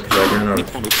game over because I ran out of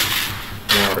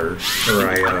water, or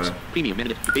Premium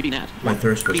minute. Baby nat. my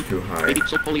thirst was too high. Baby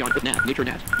so polyarm nat. Nature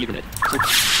nat. Ethernet.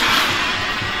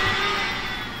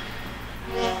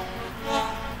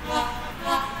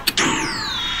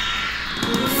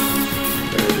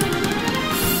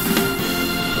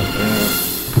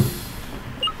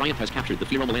 Bryant has captured the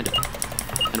Feral Melandon.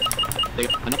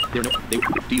 And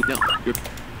do you know? You're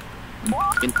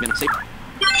in minute safe.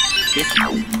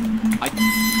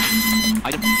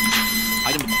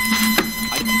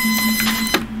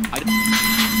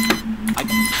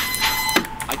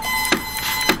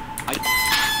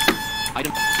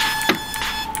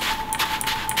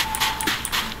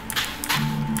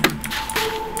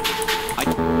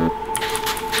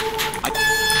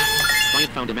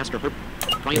 Bryant found a master herb.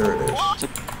 There it is.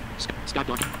 Scott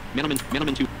Block.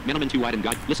 Manamon 2 item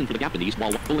guide. Listen for the gap in these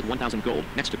while bullet 1000 gold.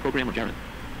 Next to Programmer Jaren.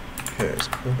 Okay, it's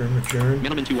Programmer Jaren.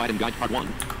 Manamon 2 item guide part 1.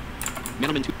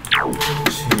 Manamon 2.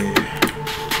 Let's see.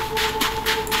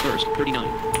 Thirst 39.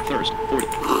 Thirst 40.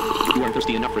 You are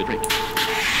thirsty enough for a drink.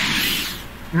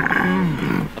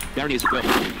 Baron is go.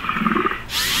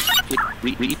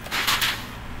 Read.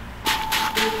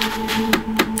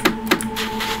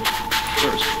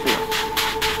 Thirst 4.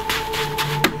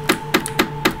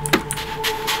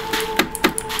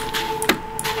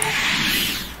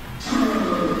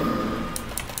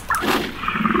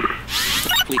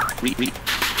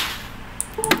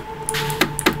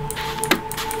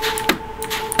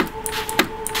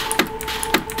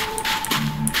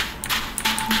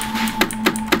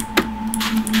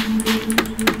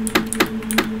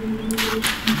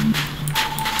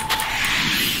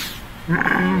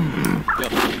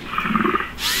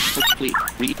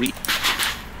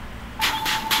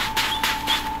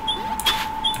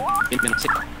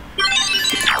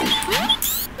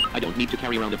 I don't need to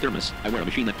carry around a thermos. I wear a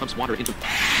machine that pumps water into...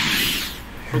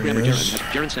 Programmer Jaren has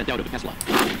Jaren sent out of a Tesla.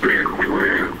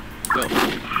 Go.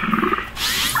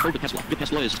 Oh, the Tesla. The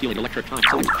Tesla is stealing electric time.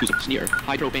 Select, choose a sneer.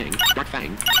 Hydro bang. Dark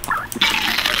fang.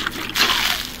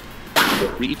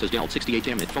 Reeve has dealt 68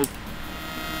 damage.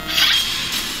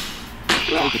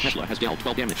 Oh, the Tesla has dealt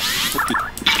 12 damage.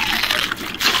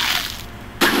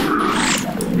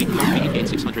 Reeve gained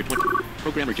 620.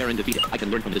 Programmer Jaren defeated. I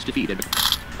can learn from this defeat and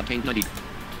obtain 90.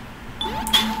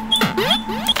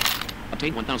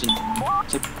 Obtain 1,000.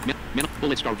 So,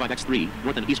 bullet star 5x3,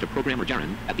 north and east of Programmer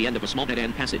Jaren, at the end of a small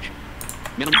dead-end passage.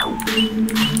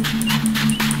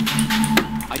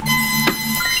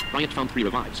 Bryant found 3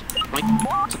 revives.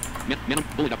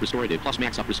 Bullet up restorative plus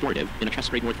max up restorative in a chest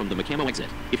straight north from the Macamo exit.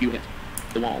 If you hit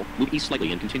the wall, move east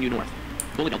slightly and continue north.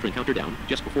 Bullet ultra encounter down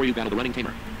just before you battle the running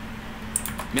tamer.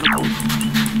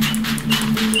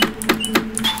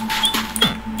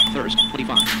 Thirst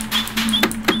 25.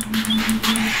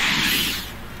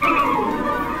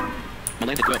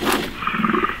 Atlantic go.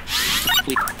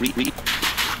 Fleet read.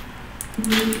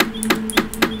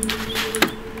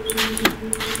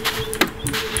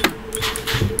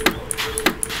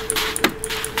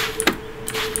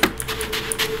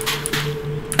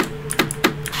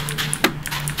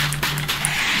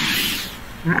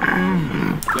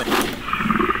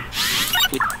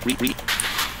 Read.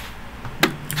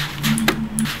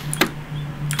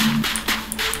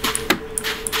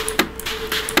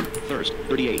 Thirst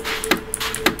 38.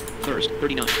 Thirst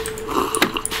 39.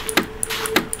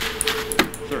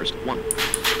 Thirst 1.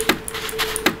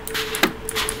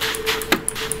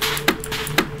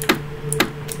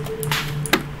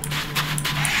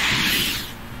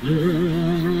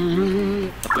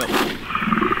 Go.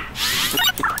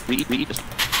 Read.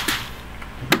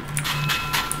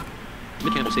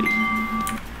 Mechanical City.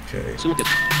 Okay. So look at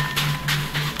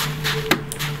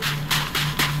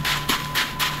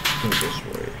Go this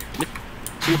way.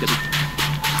 so look at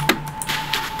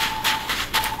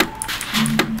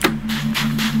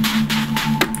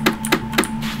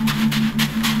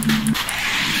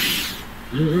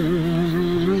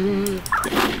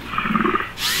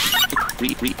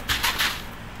read.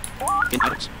 In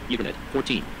items, Ethernet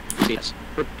 14. CS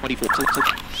herb 24.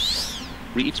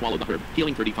 Reeve swallow the herb,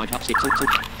 healing 35 health.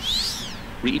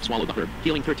 Reeve swallow the herb,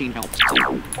 healing 13 health.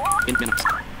 In minutes.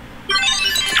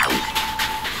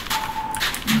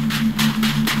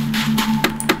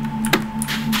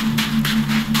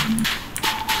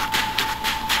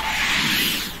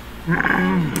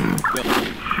 Go.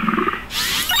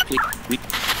 Fleet. Read.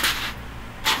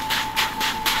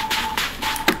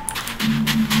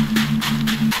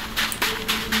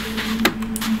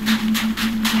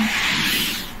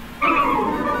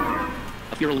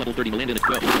 Hero level 30 land in it.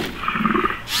 Go.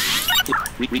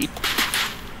 Read.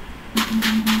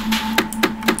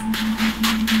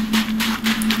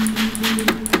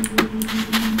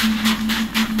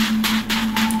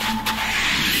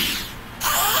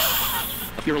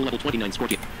 A Hero level 29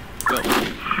 Scorpion. Go.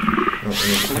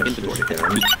 Select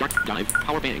inventory. Dark dive.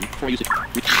 Power bang. For use it.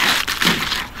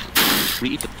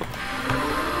 Read.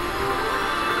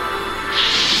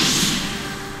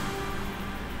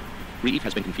 Reeve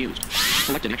has been confused.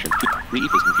 Select an action.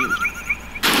 Reeve is confused.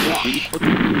 Reeve.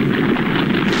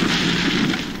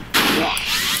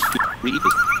 Reeve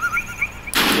is.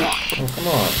 Oh, come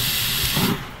on.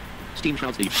 Steam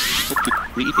shrouds the.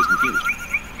 Reeve is confused.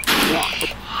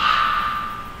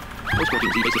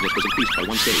 Post-working Z basic was increased by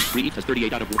 1 stage. Reeve has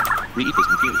 38 out of 1. Reeve is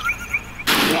confused.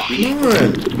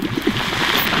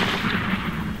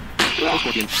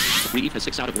 Post-working. Reeve has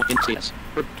 6 out of 1 in CS.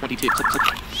 Herb 22.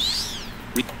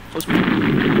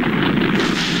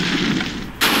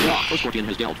 Post-Scorpion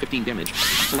has dealt 15 damage.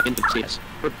 Select infant CS.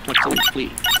 Herb 20. Select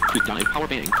flee. Quick dive. Power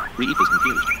bang. Reeve is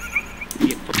confused.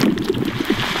 Really?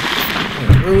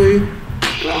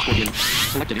 Post-Scorpion.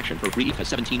 Select an action for Reeve has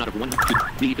 17 out of 1.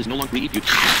 Reeve is no longer Reeve.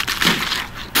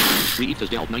 Reeve has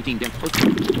dealt 19 damage.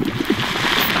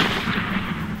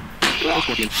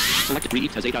 Post-Scorpion. Select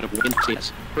Reeve has 8 out of 1 in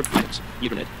CS. Herb items.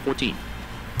 Ethernet 14.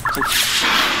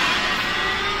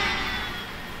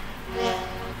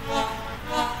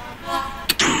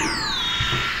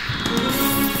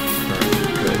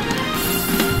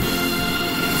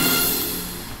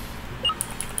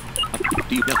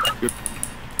 Do you know your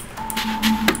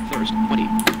thirst 20?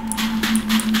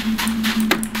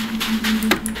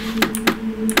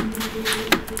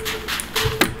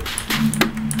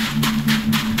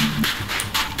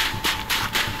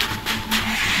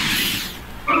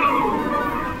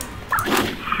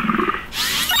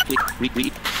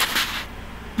 Read.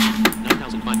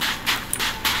 9,005.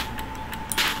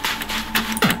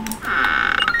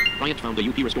 Bryant found a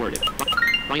UP restorative.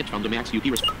 Bryant found a max UP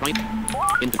Bryant.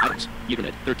 Infant items.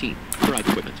 Ethernet 13. Derived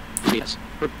equipment. CS.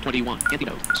 Herb 21.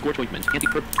 Antidote. Scorch ointment.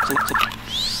 Anti-herb. Select.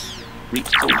 Reach.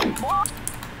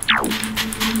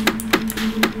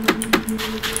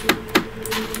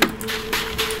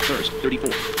 Thirst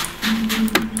 34.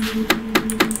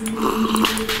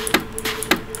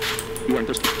 You are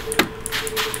thirsty.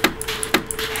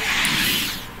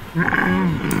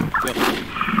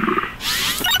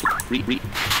 Read.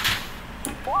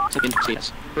 Second,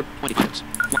 CS. Herb 25.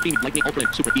 Lightning,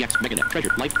 Ultra, Super EX, Meganet,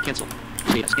 Treasure, Life, Cancel.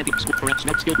 CS, Anti, Score, Correct,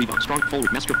 Snout, Skill, Rebound, Strong, Full,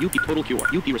 Master, UP, Total Cure,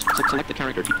 UP, select the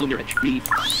character, Bloom your edge, Reeve.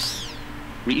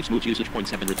 Reeves moves usage,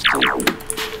 0.7 ribs.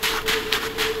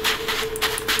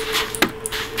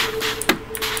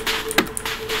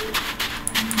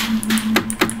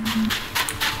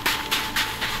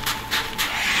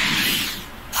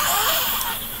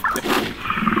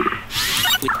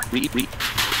 Read.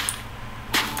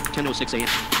 10:06 a.m.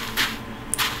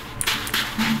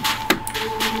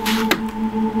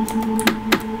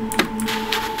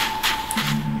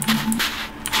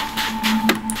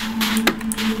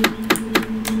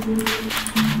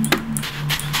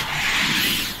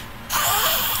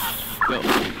 Go.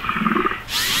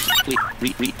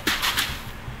 Read.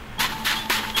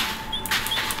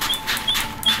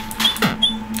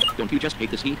 Don't you just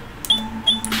hate this heat?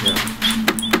 Yeah.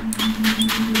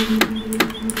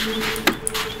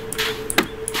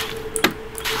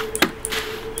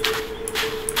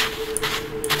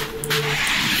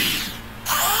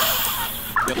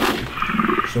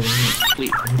 So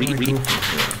read.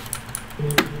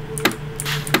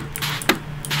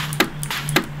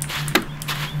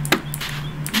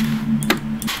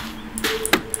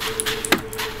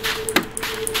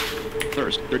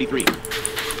 Thirst 33.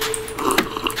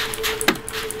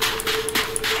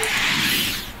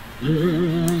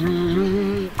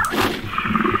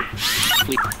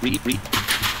 Read.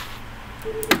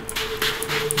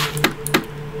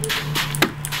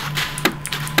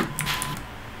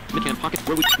 Midcan pocket,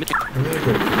 where we midcan.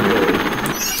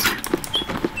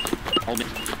 All mid.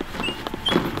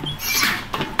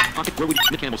 Pocket, where we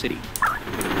Midcamel City.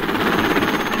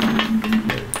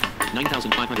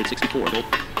 9,564 gold.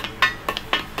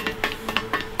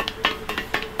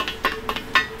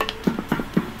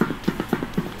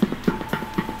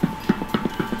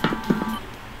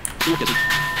 Look at it.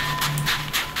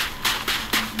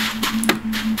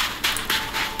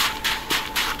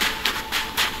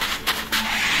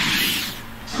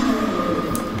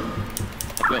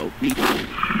 Go, read.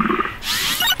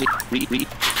 Read.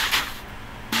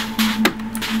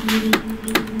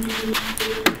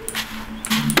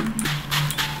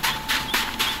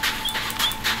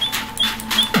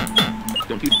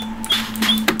 Don't you?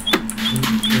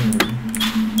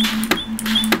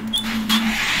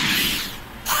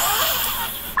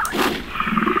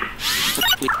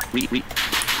 Read.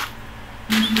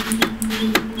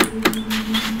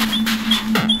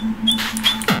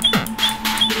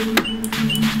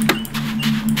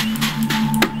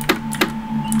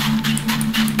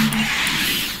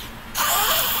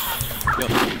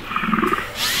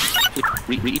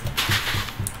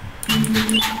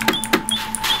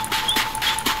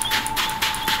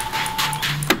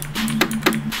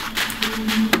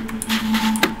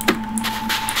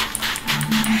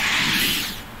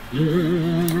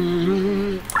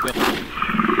 Go.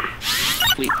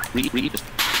 Read. Read.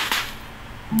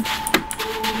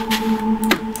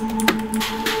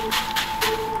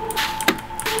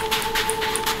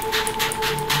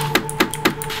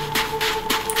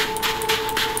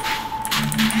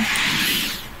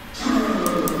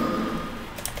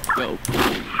 Go.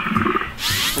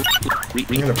 Read.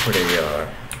 I'm gonna put a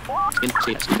In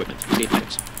CS equipment. Save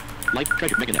items. Life,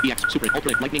 treasure, Meganet, EX, Super,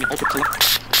 Ultra, Lightning, Ultra,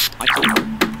 select. I select.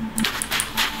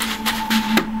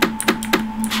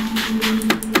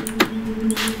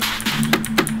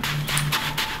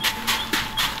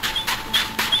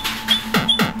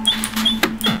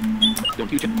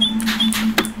 Don't you check.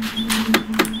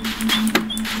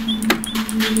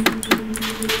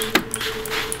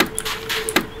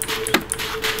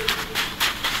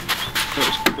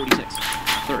 Thirst 46.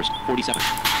 Thirst 47.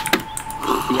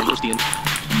 You are thirsty in.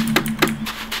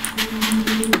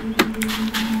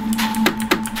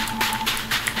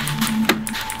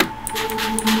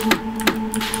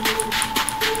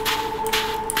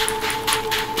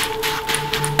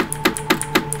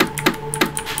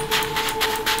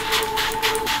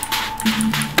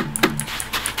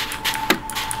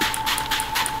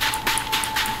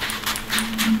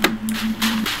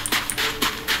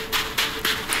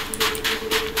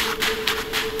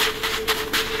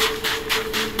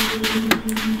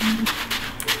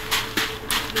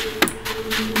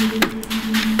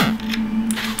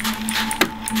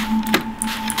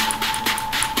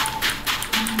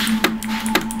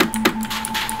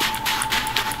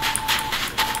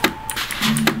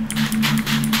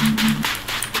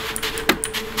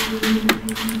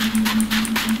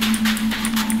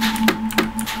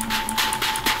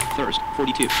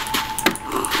 2.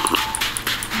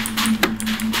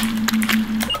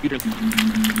 You drink.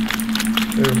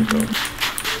 There we go.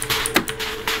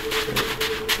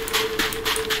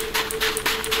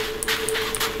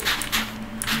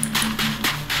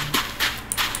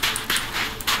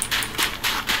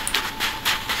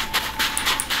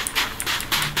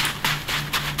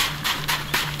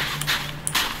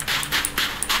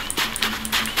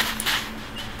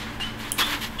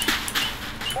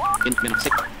 In minute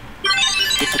 6.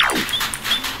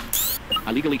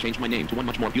 I legally changed my name to one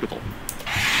much more beautiful.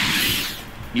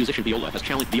 Musician Viola has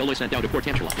challenged Viola sent out a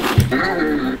Portantula.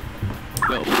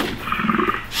 Go.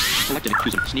 Select an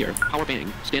accusant, sneer, power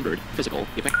bang, standard, physical,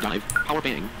 effect dive, power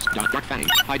bang, dark fang,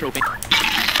 hydro bang.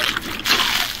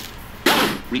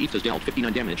 Reef has dealt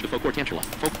 59 damage to Portantula.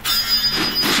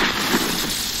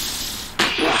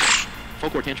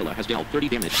 Portantula has dealt 30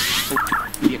 damage.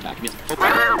 The attack missed.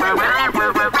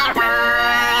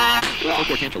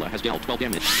 Portantula has dealt 12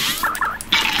 damage.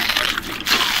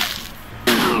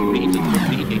 Reef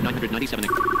 997.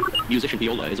 Musician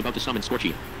Viola is about to summon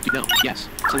Scorchy. No. Yes.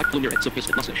 Select Bloomerit,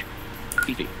 Sophistic, Lussish.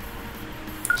 Fifi.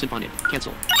 Symphonic.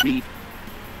 Cancel. Reef.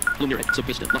 Bloomerit,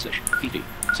 Sophistic, Lussish. Fifi.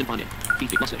 Symphonic.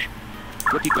 Fifi, Lussish.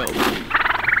 Repeat go.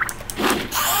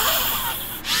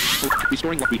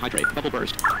 Restoring luck, rehydrate. Bubble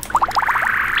burst.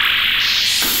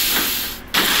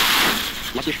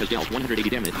 Lussish has dealt 180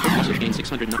 damage. Lussish gains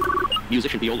 600.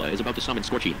 Musician Viola is about to summon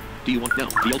Scorchy. Do you want no?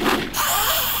 Viola.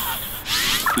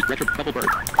 Retro bubble bird.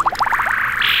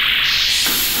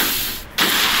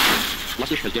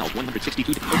 Lussish has dealt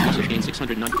 162. Lussish gains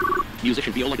 609.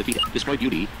 Musician Viola defeated. Destroy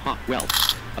beauty. Ha. Well.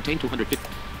 Obtain 250.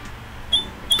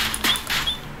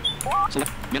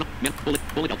 Select mana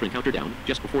bullet Elfrin counter down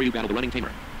just before you battle the running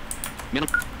tamer. Mana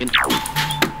in.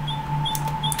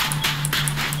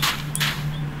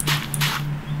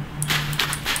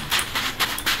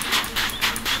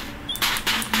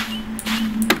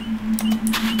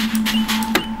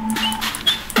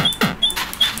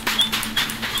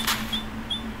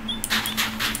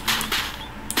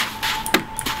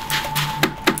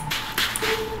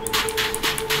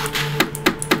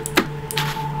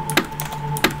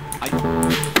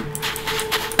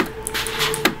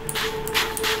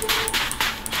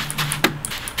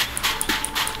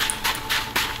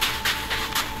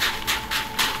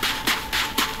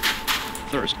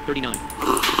 Thirst, 39.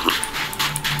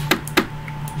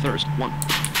 Thirst, 1.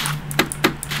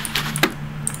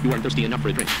 You aren't thirsty enough for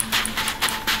a drink.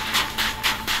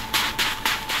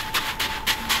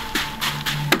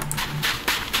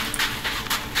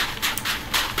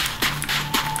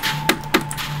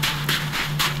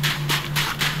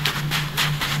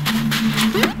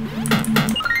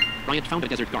 Bryant found a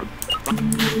desert garb.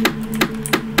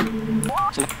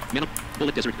 Select mana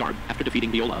bullet desert garb after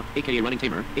defeating Viola, aka running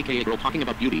tamer, aka girl talking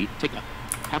about beauty. Take the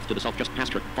path to the south just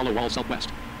past her. Follow wall southwest.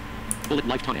 Bullet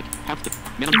life tonic. Path to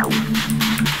mana.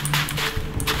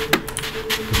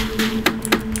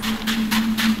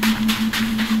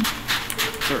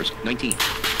 Thirst 19.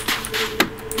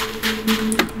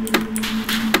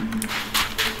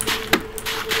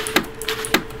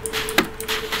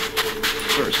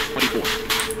 Thirst 24.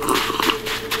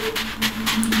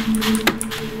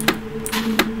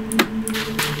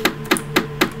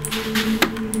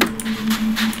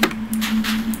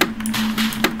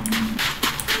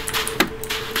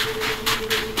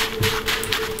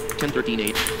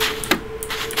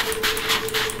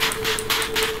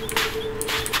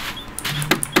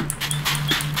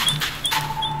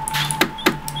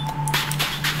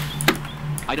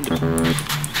 Item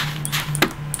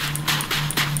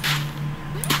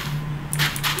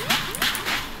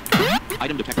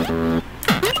Item detected.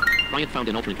 Bryant found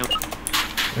an alternate counter.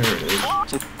 There it is.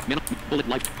 So, mana, bullet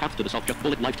life, path to the south, just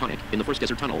bullet life tonic. In the first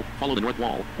desert tunnel, follow the north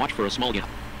wall, watch for a small gap.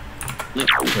 Live.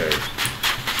 Okay.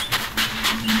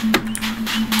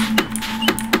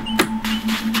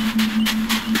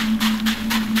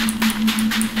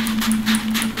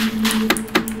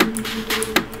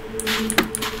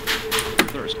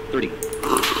 Thirst, 30.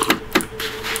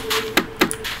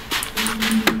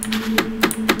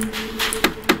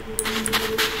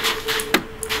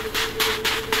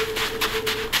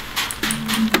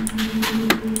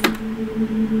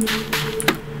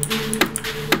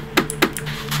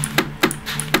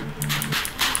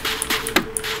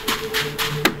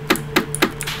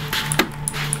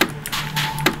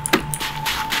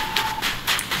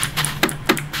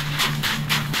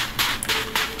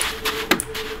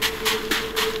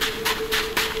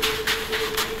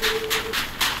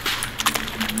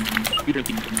 You drink.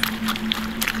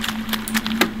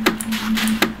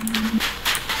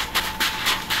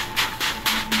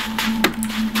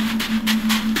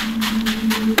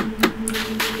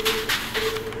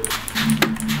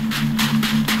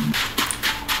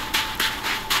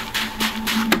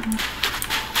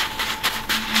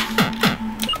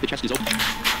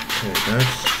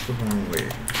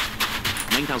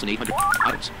 1,800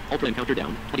 items. Ultra encounter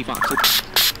down. 25.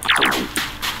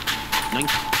 9.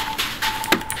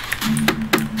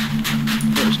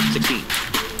 First, 16.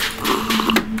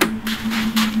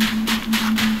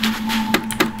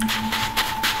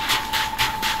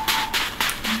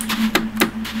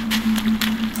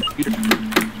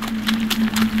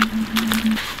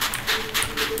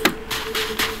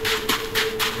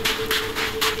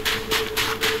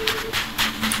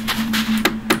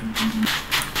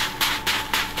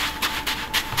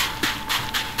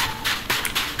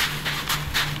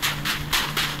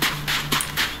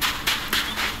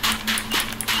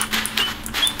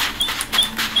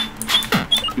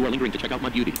 You are lingering to check out my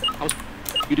beauty.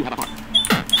 You do have a heart.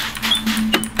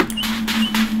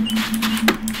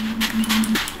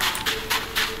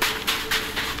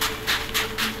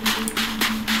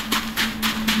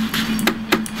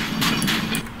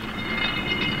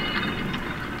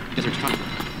 Desert tunnel.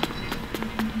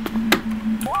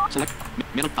 Select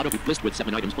out of list with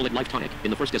 7 items. Bullet life tonic. In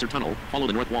the first desert tunnel, follow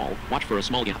the north wall. Watch for a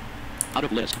small gap. Out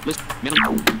of list.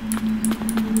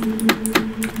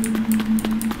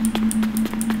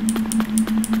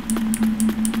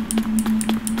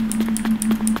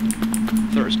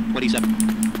 Thirst, 27.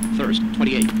 Thirst,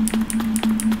 28.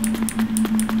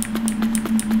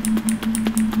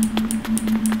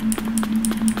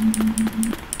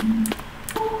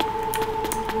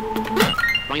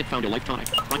 Bryant found a life tonic.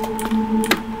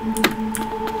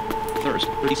 Thirst,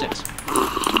 36.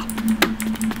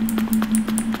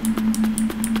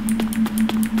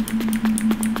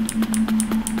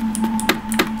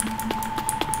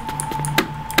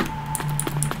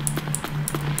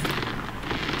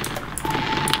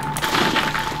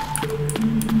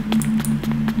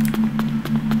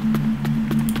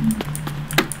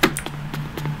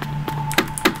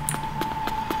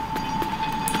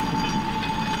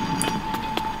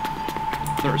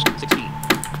 Thirst, 16.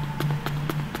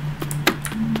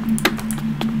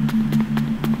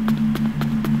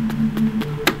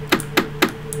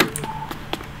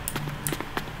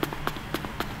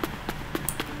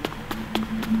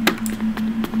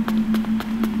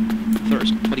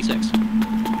 Thirst, 26.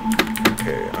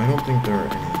 Okay, I don't think there are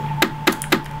any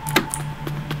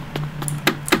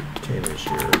containers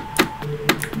here.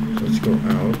 So let's go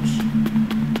out.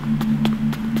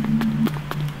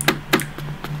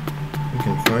 We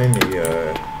can find the,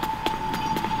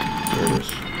 there it is.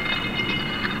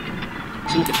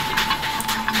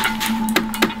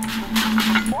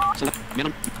 Select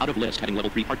minimum out of list heading level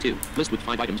 3 part 2. List with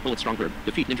 5 items. Bullet strong verb.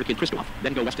 Defeat Ninja Kid Kristoff.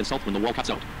 Then go west and south when the wall cuts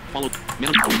out. Follow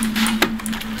minimum.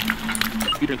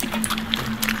 You drink.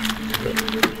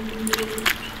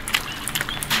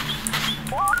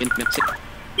 In map 6.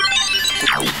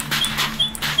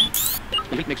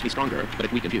 The link makes me stronger, but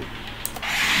it weakens you.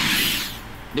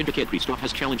 Ninja Kid Kristoff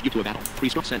has challenged you to a battle.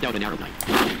 Kristoff sent out an arrow knight.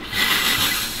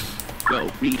 Go,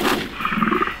 read.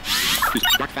 Use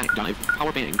Dark Fang, Dive,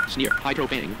 Power Bang, Sneer, Hydro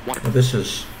Bang, Water. Well, this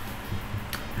is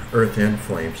Earth and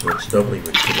Flame, so it's doubly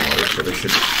with the water, so they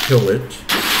should kill it.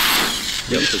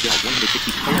 Yep.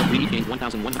 160, Power Read Gain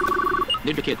 1,100.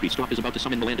 Ninja Kid Kristoff is about to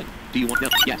summon Melandon. Do you want no?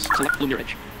 Yes, select Blue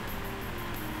Mirage.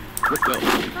 Go.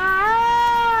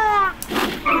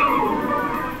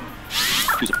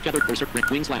 Choose a Feathered Berserk Branch,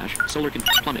 Wing Slash, Solar Can,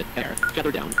 Plummet, Air,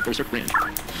 Feather Down, Berserk Branch.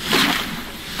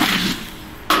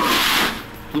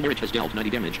 Blue Mirage has dealt 90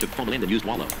 damage to Foam and used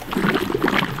Wallow.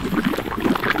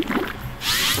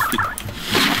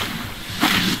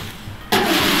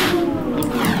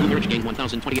 Blue Mirage gained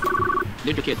 1,020.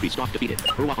 Ninja Kid Kristoff defeated.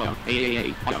 Urwaha,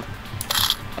 AAA, Auto.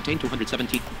 Obtain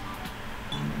 217.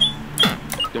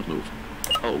 Don't move.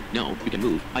 Oh, no, you can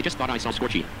move. I just thought I saw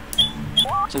Scorchy.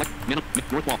 Select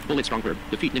North Wall, Bullet Strong Verb.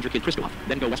 Defeat Ninja Kid Kristoff.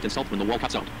 Then go west and south when the wall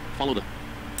cuts out. Follow the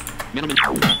manamon.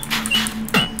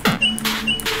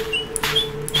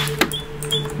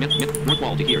 North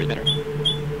Wall to here is better.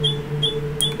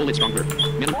 Bullet Strong Verb.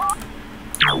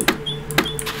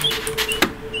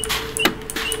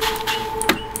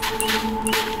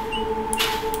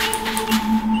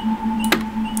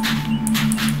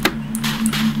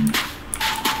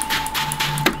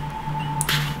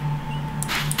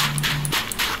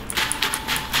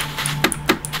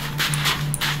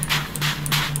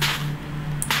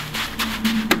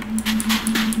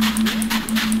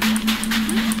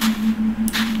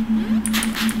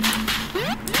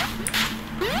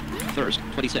 Thirst,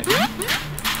 26.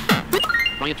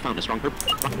 Bryant found a strong herb.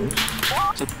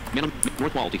 So,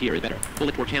 North Wall to here is better.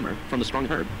 Bullet Torch Hammer from the strong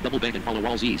herb. Double bank and follow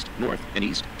walls east, north, and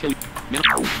east. Kill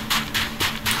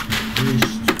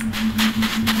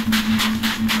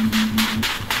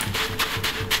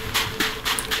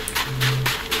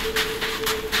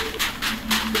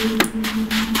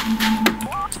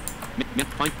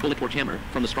torch hammer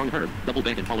from the strong herb. Double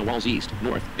bank and hollow walls east,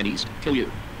 north, and east. Kill you.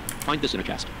 Find this in a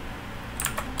chest.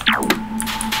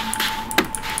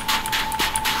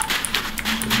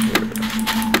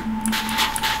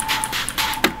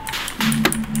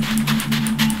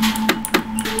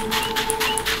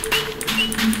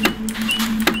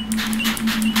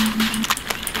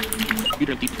 You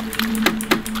drink deep.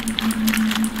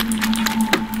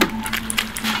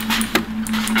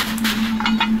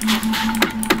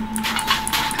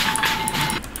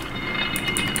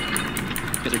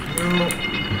 Gizzard. No,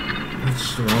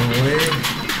 that's the wrong way.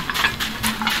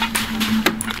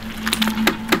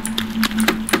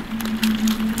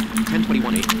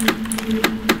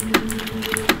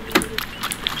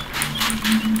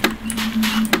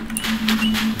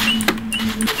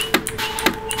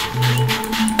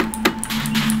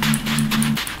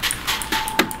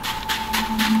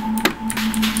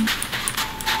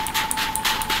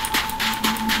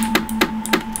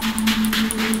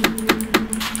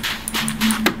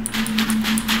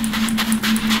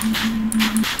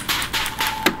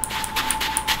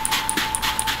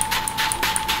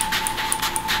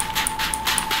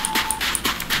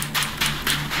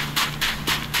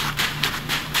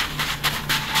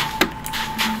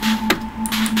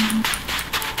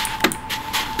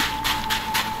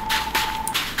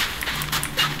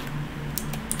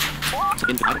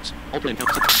 Into items. Ultra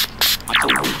encounter.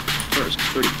 First,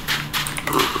 30.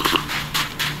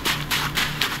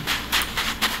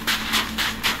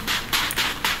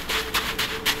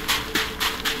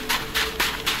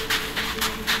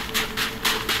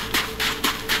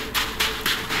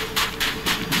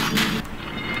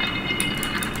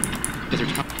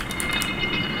 Gizzard's top.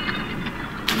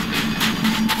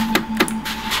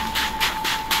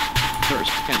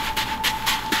 First, 10.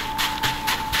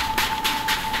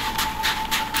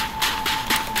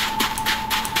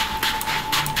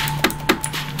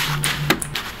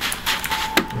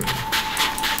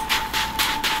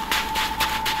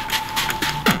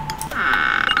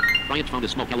 Bryant found a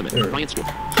smoke element. There. Bryant smoke.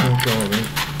 Smoke element.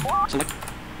 Select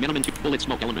manamon 2 bullet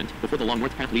smoke element before the long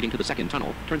north path leading to the second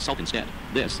tunnel. Turn south instead.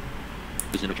 This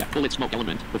is in a chest. Bullet smoke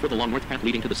element before the long north path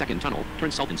leading to the second tunnel. Turn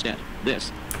south instead.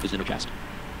 This is in a chest.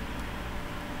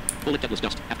 Bullet deadless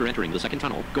dust. After entering the second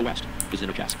tunnel, go west. Is in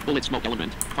a chest. Bullet smoke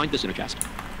element. Find this in a chest.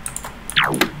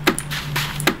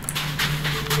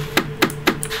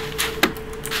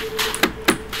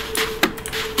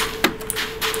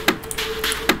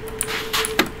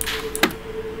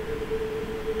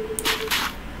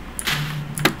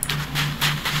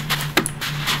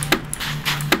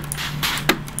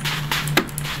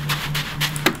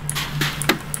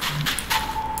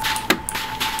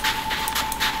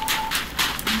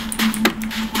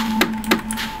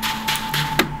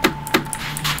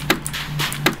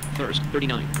 First,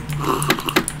 39.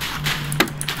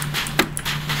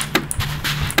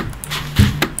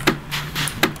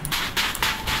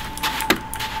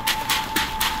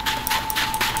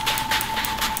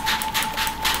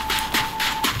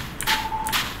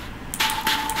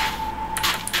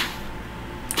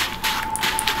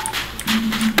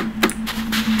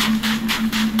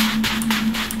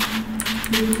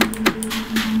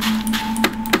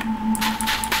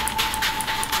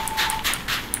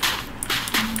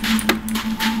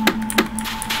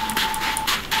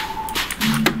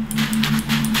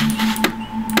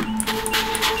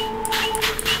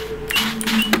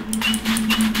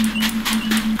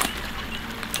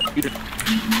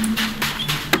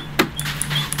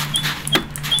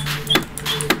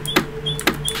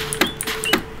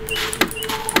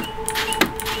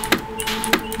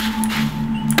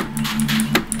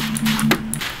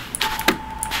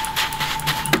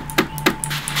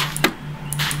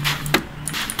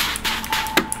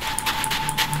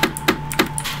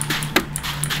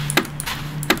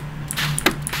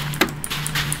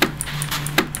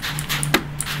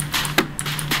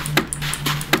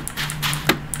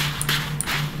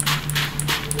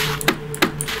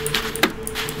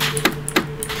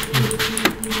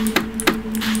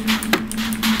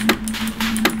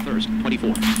 First,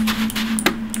 24.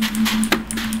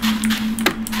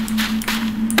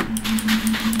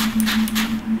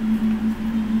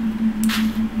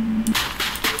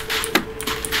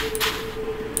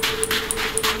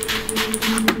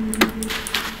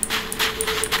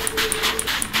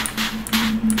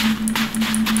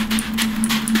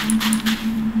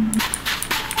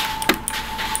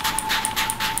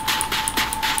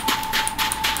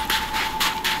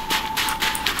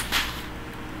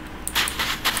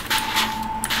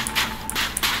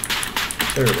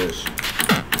 There it is.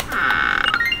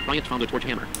 Bryant found a torch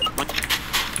hammer.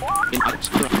 In items,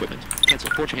 other equipment. Cancel.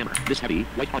 Torch hammer. This heavy,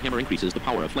 white hot hammer increases the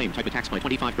power of flame type attacks by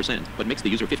 25%, but makes the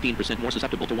user 15% more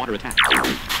susceptible to water attacks.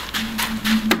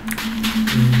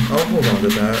 I'll hold on to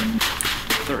that.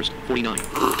 Thirst, 49.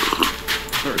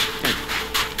 Thirst, 10.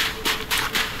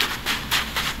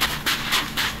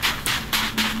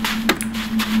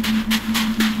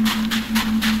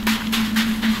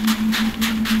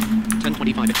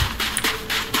 $10.25.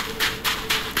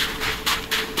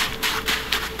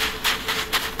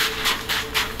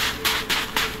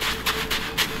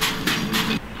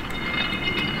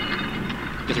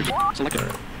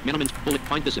 Selector. Manamon. Bullet.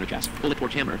 Find this inner chest. Bullet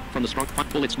torch hammer. From the strong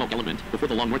bullet smoke element. Before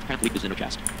the long north path leave this inner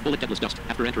chest. Bullet deadless dust.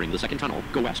 After entering the second tunnel,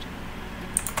 go west.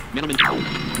 Manamon.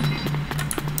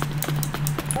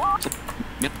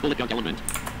 Bullet dog element.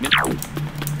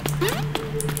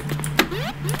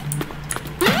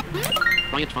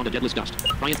 Bryant found a deadless dust.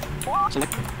 Bryant.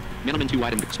 Select. Manamon 2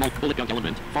 item. Small bullet dog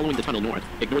element. Following the tunnel north.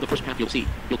 Ignore the first path you'll see.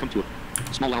 You'll come to a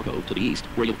small alcove to the east,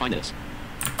 where you'll find this.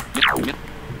 Okay.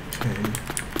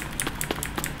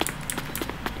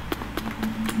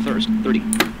 Thirst, 30.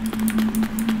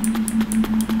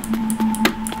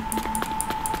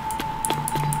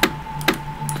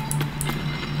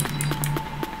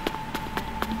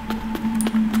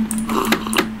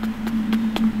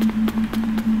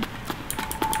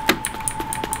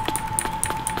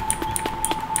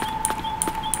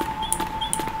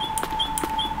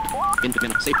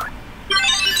 Safe.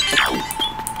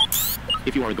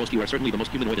 If you are a ghost, you are certainly the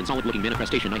most humanoid and solid-looking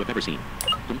manifestation I have ever seen.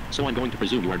 So I'm going to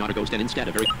presume you are not a ghost and instead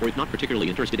a very, or if not particularly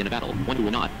interested in a battle, one who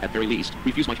will not, at very least,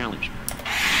 refuse my challenge.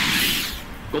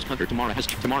 Ghost Hunter Tamara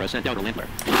sent out a Lantler.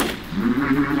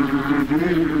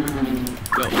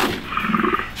 Go.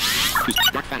 Use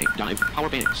Dark Fang, Dive, Power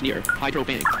Bang, Sneer, Hydro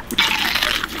Bang.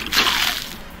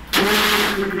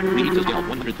 Reed has dealt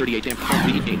 138 damage.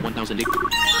 Reed gained 1,008.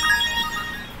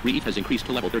 Reed has increased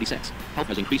to level 36. Health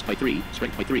has increased by 3,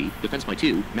 strength by 3, defense by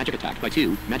 2, magic attack by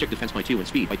 2, magic defense by 2, and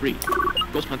speed by 3.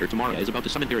 Ghost Hunter Tamara is about to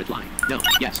summon Mirage Line. No,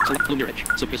 yes, select Blue Mirage,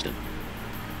 so Piston.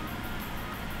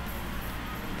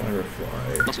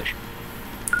 Firefly. Lussish.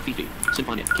 Fifi.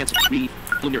 Symphonic. Cancel. Reed.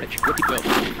 Blue Mirage. Repeat. Go.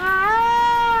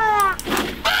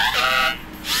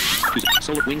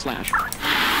 Solar Wing Slash.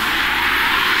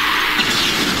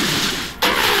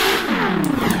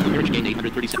 Blue Mirage gained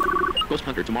 837. Ghost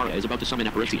Hunter Tamara is about to summon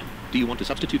Apparition. Do you want to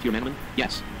substitute your Manamon?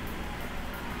 Yes.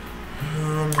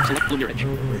 Select Blue Mirage. I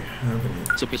don't really have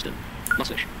any. So Piston.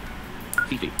 Lussish.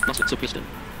 Fifi. Lussish. So Piston.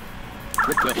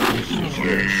 Rip. Go.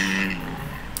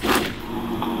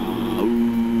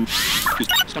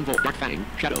 Stunvolt, Dark Fang,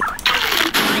 Shadow.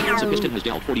 So Piston has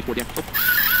dealt 44 damage.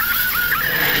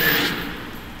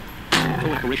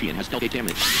 Full Apparition has dealt 8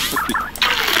 damage.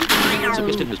 So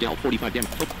Piston has dealt 45 damage.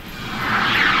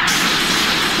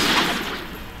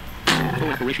 Full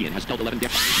Apparition has dealt 11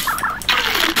 damage.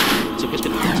 So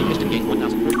Piston gained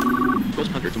 1,040.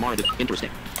 Ghost Hunter tomorrow.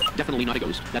 Interesting. Definitely not a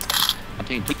ghost. That's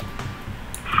obtained.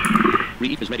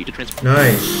 Reef is ready to transfer.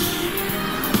 Nice.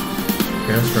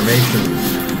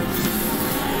 Transformation.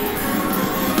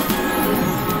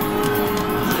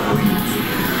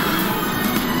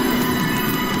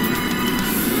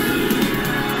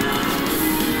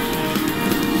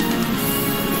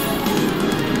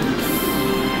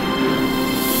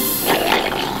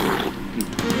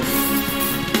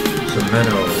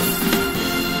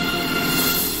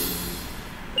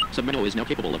 Submeno is now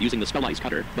capable of using the spell Ice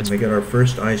Cutter. And we get our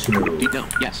first ice move. No,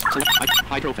 yes. Select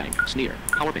Hydro Fang, Sneer,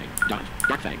 Power Bang, Dive,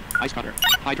 Dark Fang, Ice Cutter,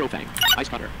 Hydro Fang, Ice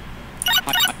Cutter.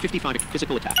 55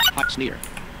 physical attack, Hot Sneer.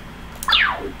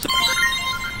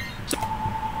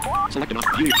 Select an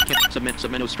option. View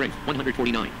Submeno strength,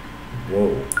 149.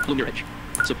 Whoa. Blue Mirage.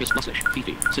 Subpist Lussish,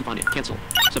 Fifi, Symphonic, cancel.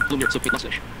 Blue Mirage, Subpist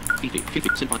Lussish, Fifi,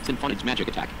 Symphonic's magic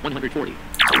attack, 140.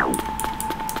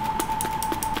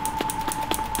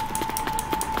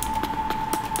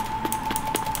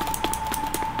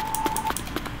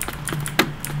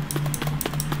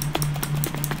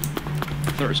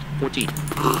 Thirst, 14.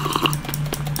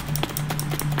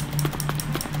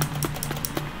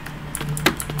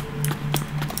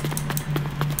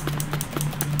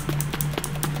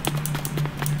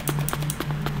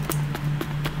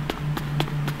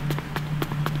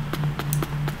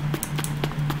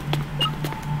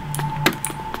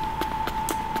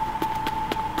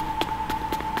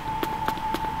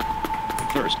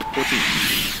 Thirst, 14.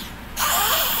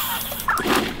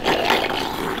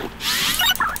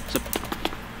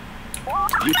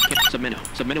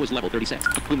 Submeno is level 36.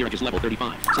 Blue Mirage is level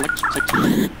 35. Select.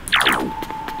 Go.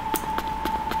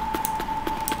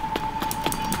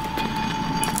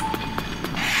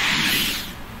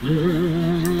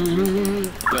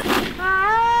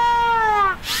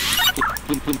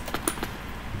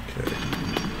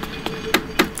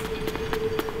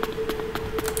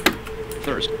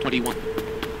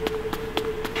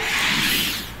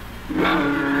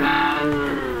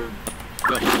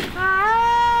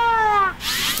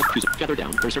 feather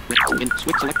down, cursor, in,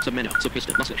 switch, select, submenu,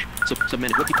 subpiston, lussish,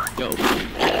 submenu, go.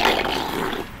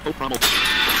 Oh, promo.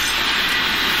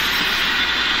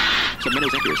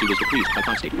 Submenu's accuracy was decreased by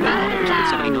 5 state. Resulted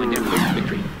 79 damage.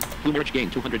 Victory. Blue Merge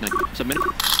gained 290. Submenu.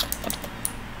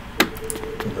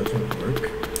 Well, that doesn't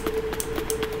work.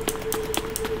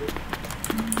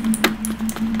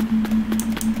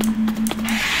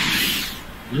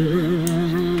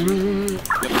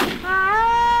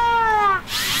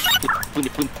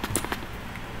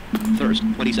 Thirst,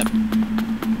 27.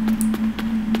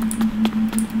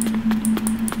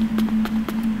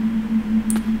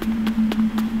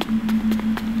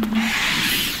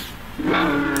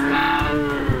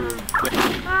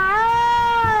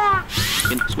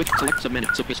 In switch, select submenu,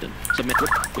 subpiston, submit, go.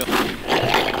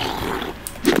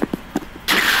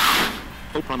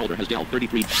 Opron holder has dealt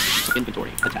 33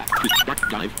 inventory, attack, dark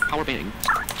dive, power bang.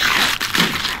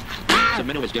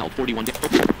 Submenu has dealt 41 damage.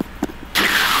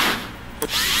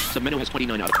 Submenu has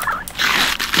 29 out of.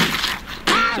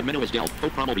 Submenu has dealt.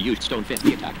 Opron holder used stone fist.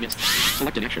 The attack missed.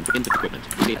 Select an action for input equipment.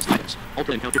 Status items.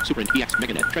 Ultra encounter super DX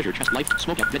Meganet treasure chest life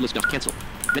smoke at midless dust cancel.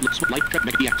 Midless smoke life trap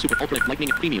mega DX super ultra lightning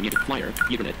premium unit flyer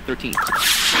Ethernet 13.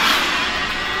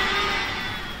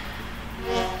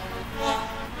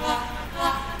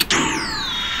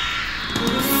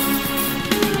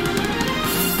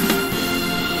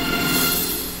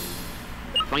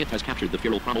 Bryant has captured the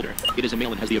feral Promolder. It is a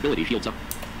male and has the ability shields up.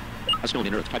 A stone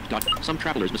in earth type dot. Some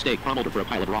travelers mistake Promolder for a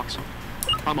pile of rocks.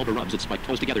 Promolder rubs its spiked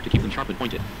toes together to keep them sharp and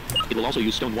pointed. It will also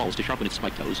use stone walls to sharpen its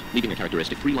spiked toes, leaving a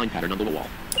characteristic 3-line pattern on the wall.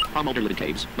 Promolder live in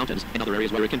caves, mountains, and other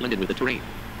areas where it can blend in with the terrain.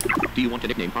 Do you want to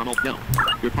nickname Promol? No.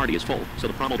 Your party is full, so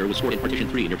the Promolder was stored in Partition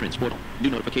 3 in your Prince portal. New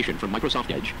notification from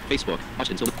Microsoft Edge, Facebook, us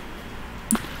until the...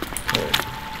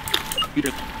 You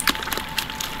drift.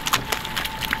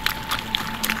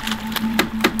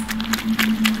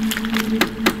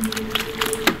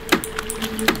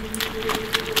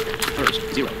 First,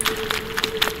 0.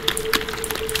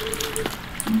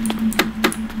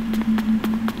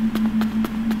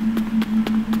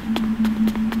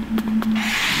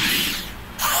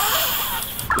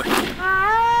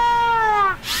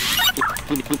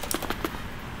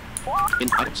 In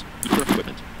items, your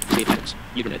equipment, save items,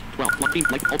 Ethernet, 12, floppy,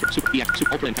 like ultra, super, EX,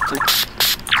 super, ultra, impact, select.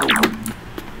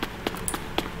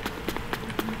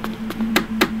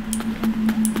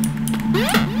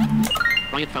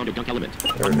 Bryant found a gunk element.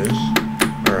 There it is.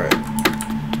 Alright.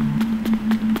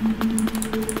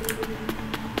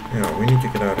 Yeah, we need to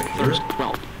get out of here. First,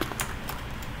 12.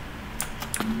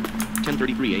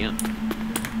 10:33 a.m.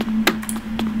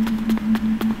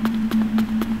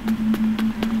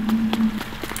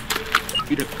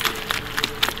 You drift.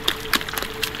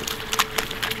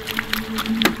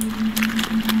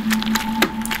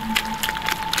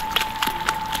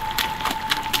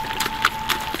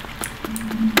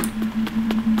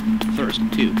 Thirst,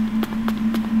 2.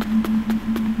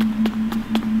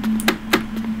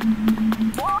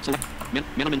 Select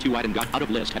manamon 2 item got out of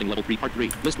list heading level 3 part 3.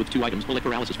 List with 2 items bullet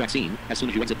paralysis vaccine. As soon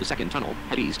as you exit the second tunnel,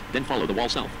 head east, then follow the wall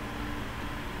south.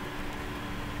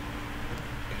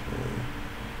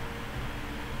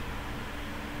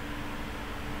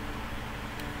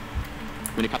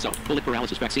 When it cuts out, bullet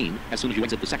paralysis vaccine. As soon as you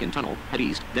exit the second tunnel, head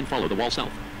east, then follow the wall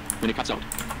south. When it cuts out.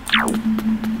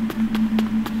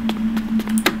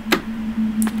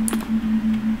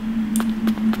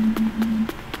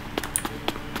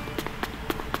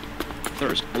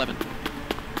 Thirst, 11.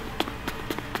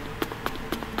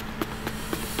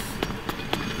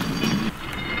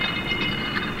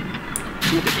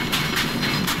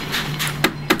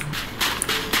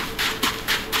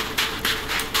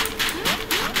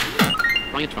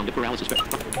 Bryant found the paralysis.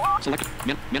 Select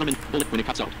manamon bullet when it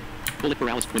cuts out. Bullet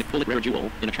paralysis when bullet rare jewel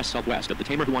in a chest southwest of the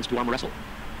tamer who wants to arm wrestle.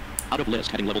 Out of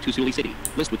list heading level 2 Sully City.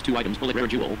 List with 2 items bullet rare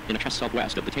jewel in a chest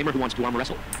southwest of the tamer who wants to arm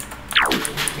wrestle.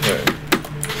 Okay.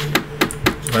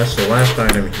 So that's the last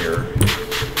item here.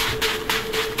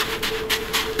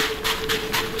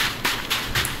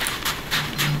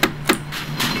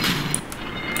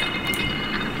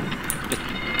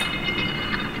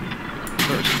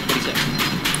 First, 26.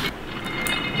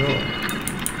 Oh.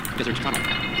 Gizzard's tunnel.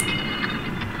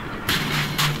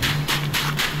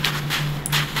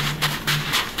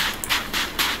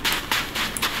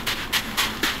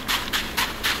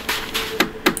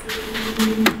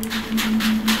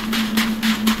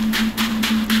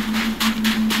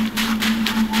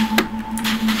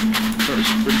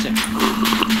 First, 36.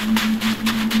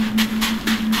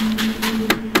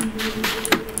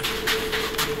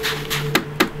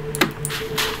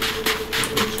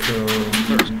 Let's go.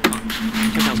 First,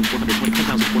 10,420,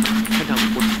 10,000.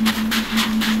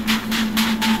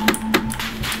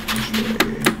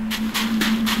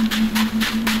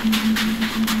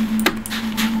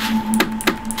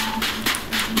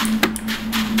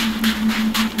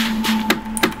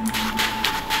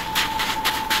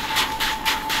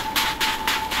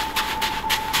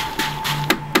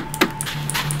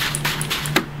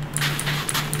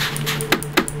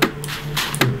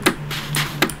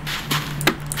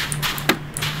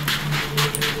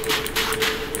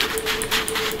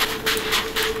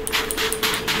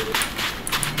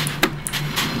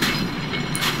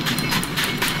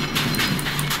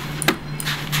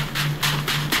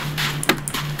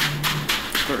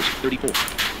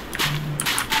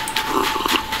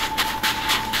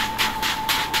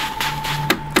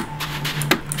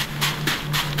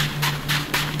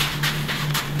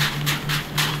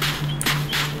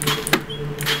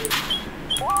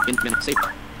 mana. Save.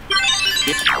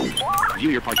 View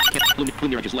your part.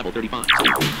 Plume Mirage is level 35.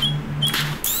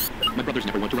 My brothers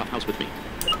never want to roughhouse with me.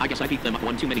 I guess I beat them up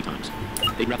one too many times.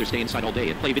 They'd rather stay inside all day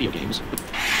and play video games.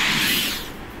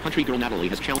 Country girl Natalie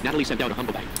has challenged. Natalie sent out a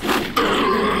humble bag.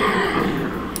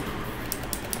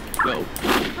 Go.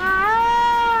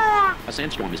 A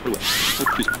sandstorm is brewing.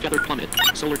 Feathered plummet.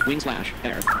 Solar wing slash.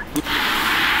 Air.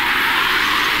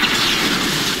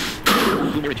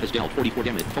 Blue Mirage has dealt 44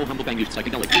 damage. Full humble bang used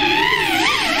psychedelic.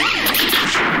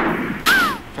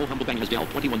 Full humble bang has dealt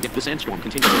 21 damage. The sandstorm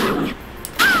continues to damage.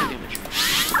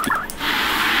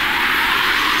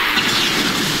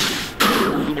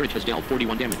 Blue Mirage has dealt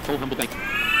 41 damage. Full humble bang.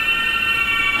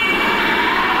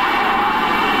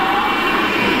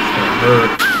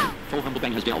 Full humble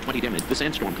bang has dealt 20 damage. The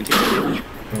sandstorm continues to damage.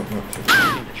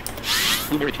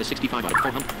 Blue Mirage has 65 out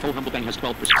of full humble bang has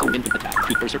 12% infant attack.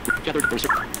 Shoot berserker. Feathered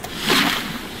berserker.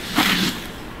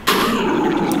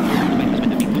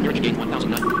 Blue Mirage gained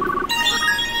 1,009.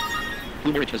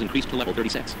 Blue Mirage has increased to level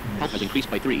 36. Health has increased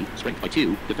by 3, strength by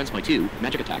 2, defense by 2,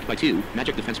 magic attack by 2,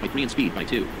 magic defense by 3, and speed by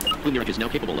 2. Blue Mirage is now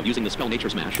capable of using the spell Nature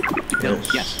Smash. No,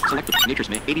 yes. Select the Nature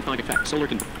Smash. 85 effect. Solar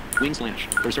con. Wing slash.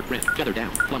 Berserk Rend. Feather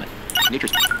down. Plummet.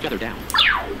 Nature's feather down.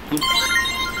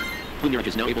 Blue Mirage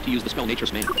is now able to use the spell Nature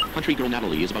Smash. Country girl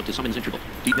Natalie is about to summon Integral.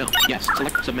 No, yes.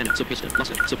 Select Submana. Subpiston. Plus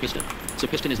it. Subpiston.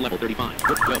 Subpiston is level 35.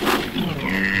 Go.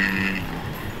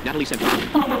 Natalie sent.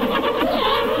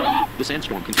 The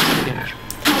sandstorm continues to damage.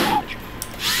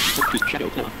 Shadow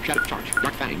Claw. Shadow Charge.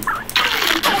 Dark Fang.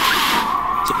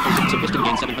 Subpiston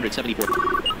gains 774.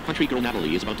 Country girl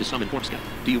Natalie is about to summon Corpse Scout.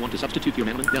 Do you want to substitute your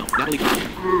manamon? No. Natalie.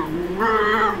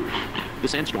 The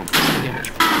sandstorm continues to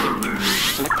damage.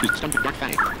 Select stun Dark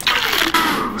Fang.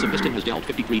 Subpiston has dealt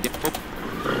 53 damage.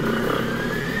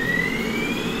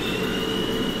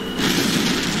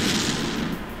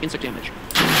 Insect damage.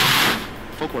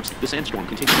 Full Corpse. The sandstorm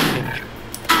continues to damage.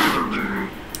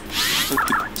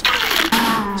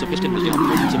 Subpiston has dealt.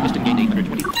 Subpiston gained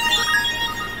 820.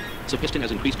 Subpiston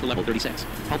has increased to level 36.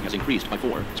 Health has increased by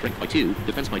 4, strength by 2,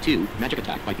 defense by 2, magic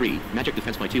attack by 3, magic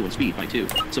defense by 2, and speed by 2.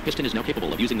 Subpiston is now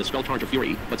capable of using the spell Charge of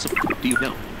Fury, but do you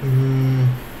know?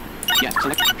 Yes,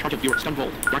 select Charge of Fury, Stun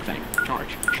Volt, Dark Fang,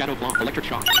 Charge, Shadow Claw, Electric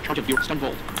Shock, Charge of Fury, Stun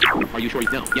Volt. Are you sure?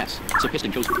 No. Yes.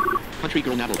 Subpiston chose Country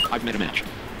girl Natalie. I've met a match.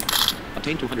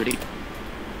 Obtain 280.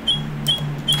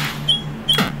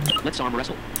 Let's arm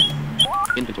wrestle.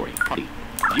 Inventory. Party.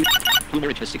 View. Blue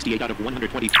Mirage has 68 out of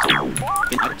 120.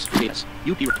 In items. Status.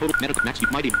 UP total medical max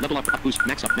mighty level up boost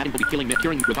max up matting killing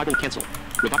curing revival cancel.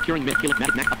 Revive curing killing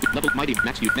matic max up level mighty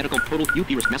max medical total UP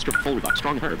risk master full revive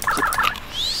strong herb.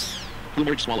 Blue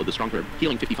Mirage swallowed the strong herb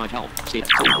healing 55 health. Status.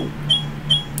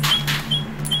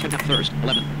 10 thirst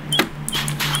 11.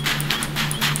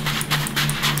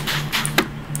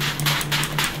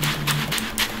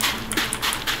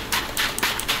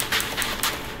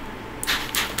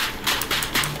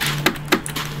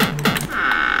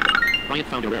 Bryant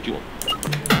found a rare jewel.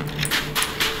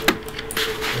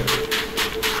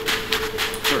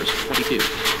 First, 22.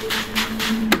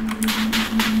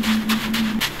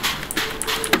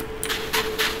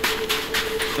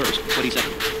 First,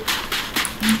 27.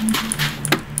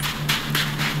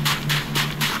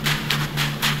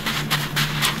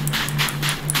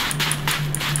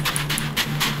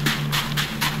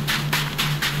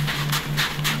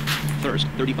 First,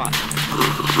 35.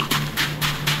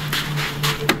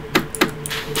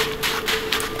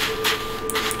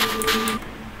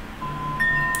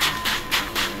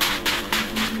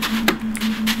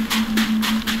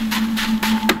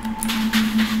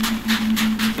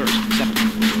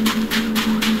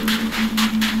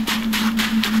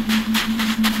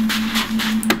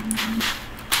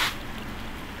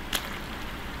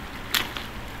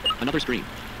 Another stream.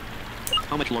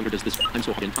 How much longer does this? I'm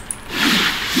so hot in.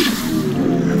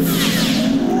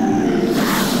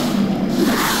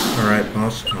 Alright,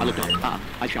 boss time. I looked up.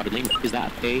 I shouted lame. Is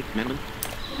that a manamon?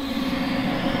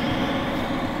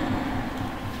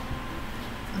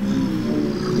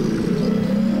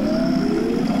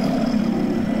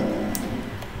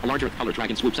 A larger color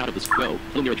dragon swoops out of the go.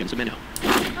 Blue Mirage and Semeno.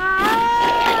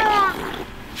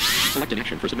 Select an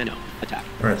action for Semeno. Attack.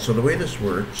 Alright, so the way this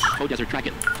works... Faux Desert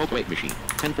Dragon. Faux Quake Machine.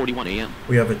 10:41 a.m.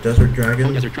 We have a Desert Dragon,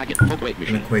 Faux Desert Dragon. Faux Quake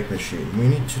Machine. and a Quake Machine. We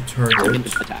need to target...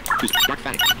 Attack. Choose Dark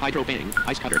Fang. Hydro Bang.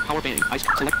 Ice Cutter. Power Bang. Ice...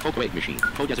 Select Faux Quake Machine.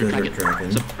 Faux Desert Dragon.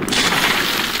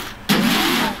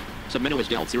 Semeno is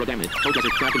dealt 0 damage. Faux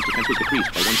Desert Dragon's defense was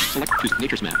decreased by 1. Select choose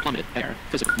Nature Smash. Plummet. Air.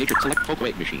 Physical. Nature. Select Faux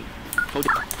Quake Machine.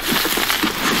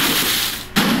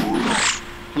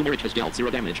 Blue Mirage has dealt 0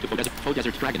 damage to Faux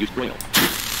Desert Dragon used Royal.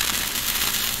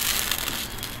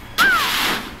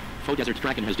 Faux Desert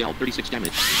Dragon has dealt 36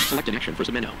 damage. Select an action for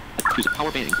Semeno. Choose a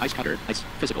power bang, ice cutter, ice,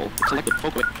 physical. Select the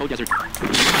Faux Desert.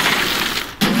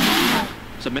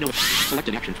 Semeno. Select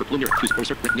an action for Plume Mirage. Choose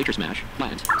Berserk, Nature Smash,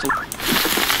 Plant.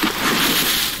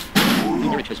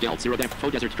 Plume Mirage has dealt 0 damage.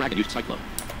 Faux Desert Dragon used Cyclone.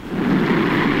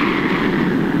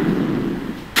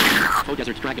 Faux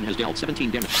Desert Dragon has dealt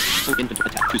 17 damage. Full infantry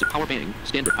attack. Choose a power bang,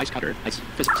 standard, ice cutter, ice,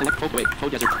 physical. Select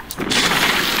Faux Desert.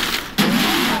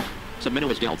 Semeno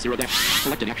has dealt 0 damage.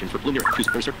 Select an action for Plume Mirage. Choose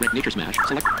Berserk, Nature Smash.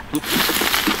 Select Plume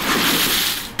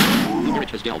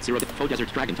Mirage has dealt 0 damage. Faux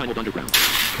Desert Dragon Tunneled Underground.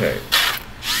 Okay.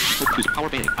 Choose power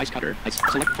bang, ice cutter, ice,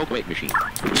 select Folk Machine.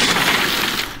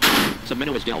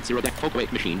 Semeno has dealt 0 damage. Folk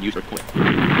Machine, use Earthquake.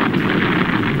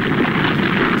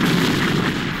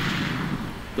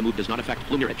 The move does not affect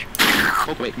Plume Mirage.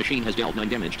 Folk Machine has dealt 9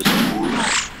 damage to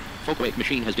Folk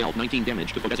Machine has dealt 19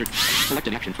 damage to Faux Desert. Select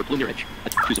an action for Plume Mirage.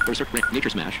 Choose a Berserk, Nature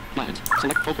Smash, Plant.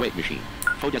 Select Folk Machine.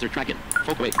 Faux Desert Dragon.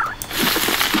 Folk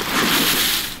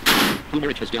Plume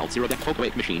Mirage has dealt 0 damage.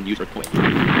 Folk Machine, use Earthquake.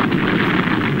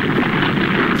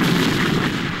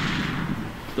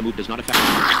 The move does not affect.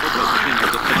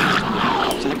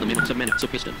 Select the minute, subminute, so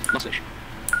piston, lussish.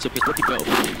 So piston, go.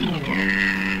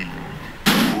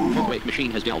 Folk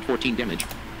Machine has dealt 14 damage.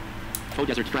 Faux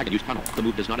Desert Dragon used tunnel. The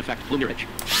move does not affect Plume Mirage.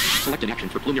 Select an action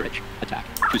for Plume Mirage. Attack.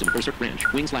 Choose a Berserk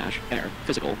Branch, Wing Slash, Air,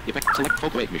 Physical, Effect. Select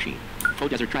Folk Machine. Faux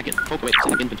Desert Dragon. Folk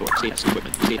select inventory. Status.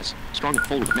 Equipment. Status. Strong.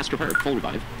 Full. Master Herb. Full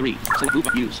revive. 3. Select move.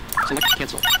 Use. Select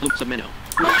cancel. Plume Submeno.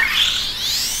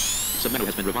 Submeno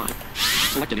has been revived.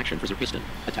 Select an action for Piston.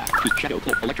 Attack. Choose Shadow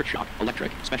Cloak. Electric Shock.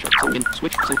 Electric. Special. In.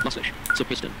 Switch. Select Lussish.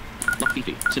 Piston. Luck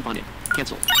Fifi. Symphonic.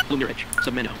 Cancel. Plume Mirage.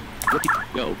 Submeno. Rookie.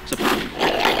 Go.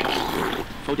 Submeno.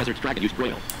 Faux Desert Dragon used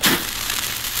Royal.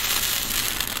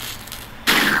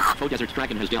 Faux Desert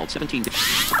Dragon has dealt 17 damage.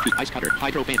 Choose Ice Cutter.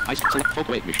 Hydro Band. Ice. Select Folk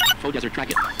Machine. Faux Desert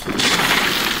Dragon.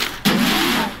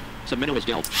 Submeno is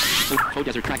dealt. Faux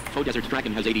Desert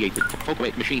Dragon has 88. Folk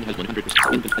Machine has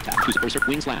 100%. Infant attack. Choose Berserk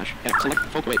Wing Slash. Select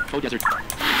Faux Desert.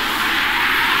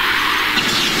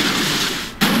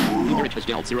 Plume Mirage has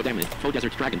dealt 0 damage. Faux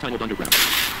Desert Dragon tunneled underground.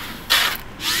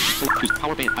 Choose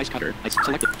Power Band. Ice Cutter. Ice.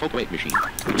 Select Folk Machine.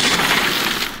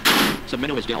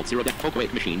 Submeno is dealt 0 damage. Folk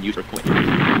Machine. Use Earthquake.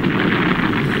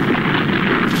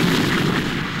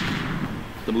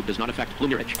 The move does not affect Plume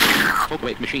Mirage. Folk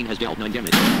Machine has dealt 9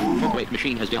 damage. Folk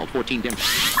Machine has dealt 14 damage.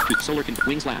 Choose Solar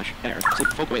Wing Slash, Air,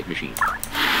 select Folk Machine.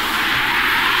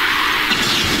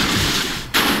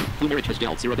 Plume Mirage has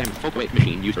dealt 0 damage. Folk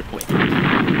Machine, use Earthquake.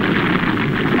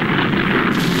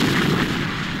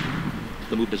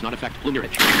 The move does not affect Plume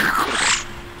Mirage.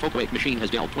 Folk Machine has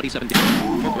dealt 27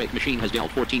 damage. Folk Machine has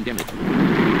dealt 14 damage.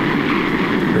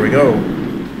 Here we go.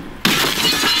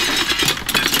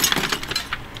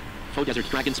 Faux Desert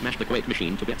Dragon smash the Quake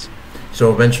Machine to bits.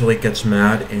 So eventually it gets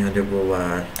mad and it will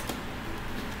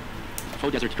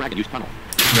Faux Desert Dragon use tunnel.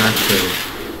 smash the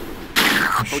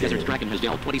Faux Desert Dragon has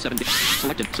dealt 27 damage.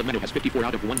 Selected. Submeno has 54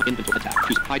 out of 1 inventory attack.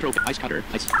 Choose Hydro, Ice Cutter,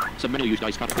 Ice. Submeno used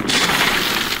Ice Cutter.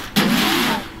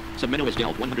 Submeno has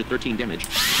dealt 113 damage.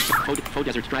 Faux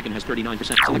Desert Dragon has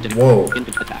 39%. Selected. Whoa.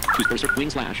 Infant attack. Choose Berserk Wing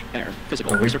Slash, Air,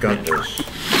 Physical, Oh, we've Berserk got Range.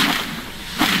 this.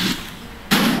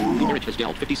 Plume Mirage has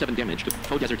dealt 57 damage to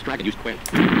Faux Desert Dragon used Quake.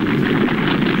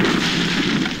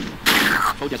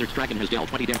 Faux Desert Dragon has dealt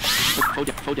 20 damage.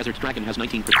 Faux Desert Dragon has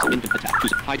 19% infant attack.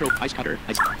 Choose Hydro, Ice Cutter,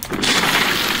 Ice.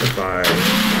 Goodbye.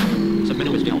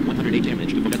 Submeno has dealt 108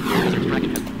 damage to Faux Desert Dragon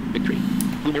has victory.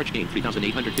 Plume Mirage gained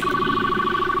 3,850.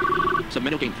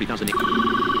 Submeno gained 3,008.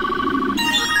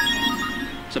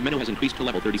 Submeno has increased to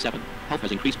level 37. Health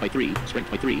has increased by 3,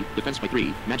 strength by 3, defense by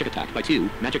 3, magic attack by 2,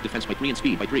 magic defense by 3, and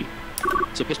speed by 3.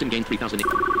 So Piston gained 3,008.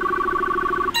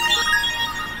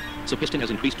 So Piston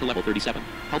has increased to level 37.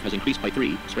 Health has increased by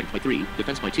 3, strength by 3,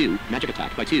 defense by 2, magic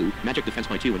attack by 2, magic defense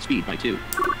by 2, and speed by 2.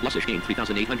 Lussish gained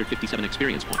 3,857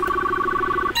 experience points.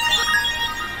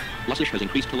 Lussish has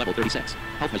increased to level 36.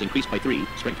 Health has increased by 3,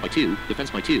 strength by 2,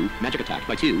 defense by 2, magic attack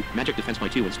by 2, magic defense by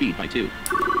 2, and speed by 2.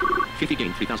 Fifi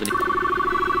gained 3,000.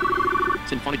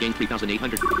 Symphonic gained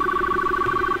 3,800.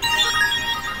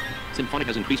 Symphonic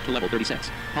has increased to level 36.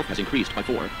 Health has increased by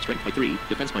 4, strength by 3,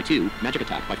 defense by 2, magic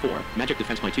attack by 4, magic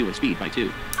defense by 2, and speed by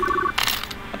 2.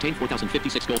 Obtained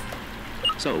 4,056 gold.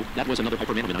 So, that was another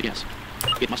Hyper Manamon, I guess.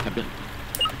 It must have been.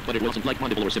 But it wasn't like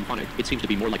Mandible or Symphonic, it seems to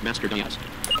be more like Master Diaz.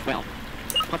 Well,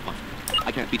 puff puff.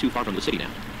 I can't be too far from the city now.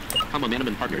 Come on,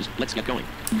 Manamon partners, let's get going.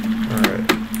 Alright.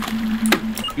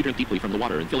 You drink deeply from the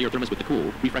water and fill your thermos with the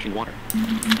cool, refreshing water.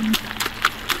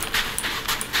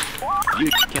 You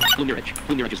can't. Plume Mirage.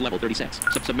 Plume Mirage is level 36.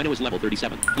 Submeno is level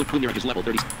 37. Plume Mirage is level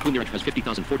 30. Plume Mirage has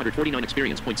 50,449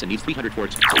 experience points and needs 304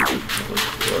 experience. Of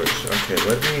course. Okay,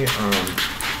 let me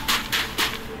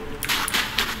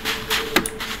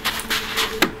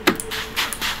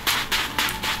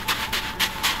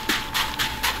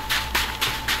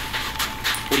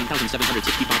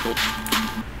 14,765 gold.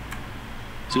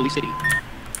 Sully City.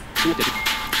 Cool ticket.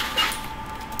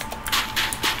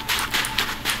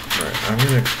 Alright, I'm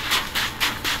gonna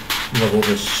level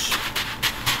this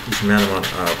manamon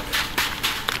up.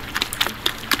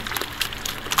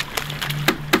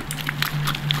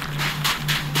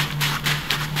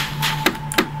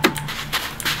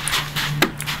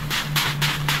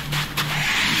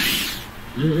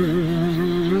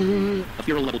 A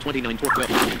Feral level 29 torque whip.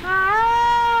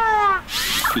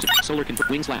 Use it. Solar can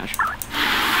wing slash.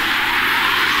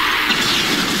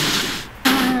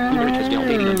 Blue Marich has dealt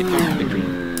 80 on declared victory.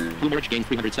 Blue Marich gained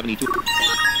 372.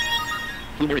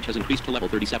 Blue Marich has increased to level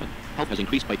 37. Health has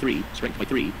increased by 3, strength by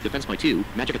 3, defense by 2,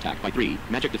 magic attack by 3,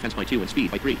 magic defense by 2, and speed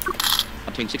by 3.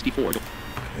 Obtain 64. Okay.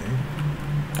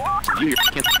 View your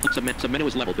Submeno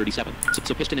is level 37.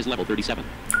 So Piston is level 37.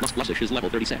 Lussish is level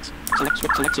 36. Select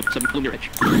Blue Marich.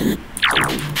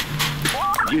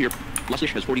 View your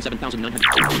Lussish has 47,900.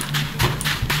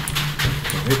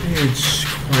 It needs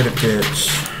quite a bit.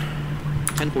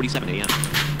 10:47 a.m.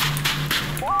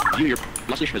 View your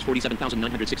Lussish has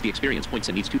 47,960 experience points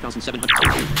and needs 2,700.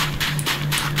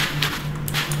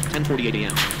 10:48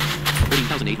 a.m.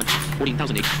 14,800.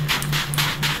 14,800.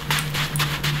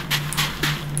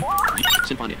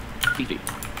 Symphonic. Fifi.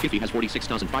 Fifi has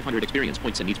 46,500 experience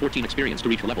points and needs 14 experience to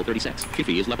reach level 36.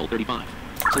 Fifi is level 35.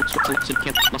 Select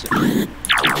Lussish.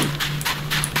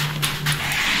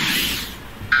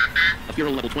 A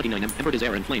Feral level 29 Ember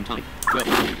Desire and Flame Tide. Go.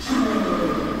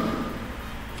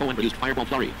 Foe Ember used Fireball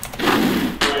Flurry. 2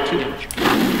 damage. 2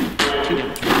 damage. 2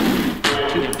 damage.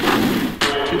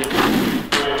 2 damage.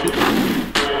 2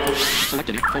 damage. Select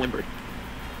an Foe Ember.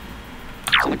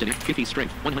 Select an Fifi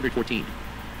Strength 114.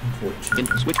 In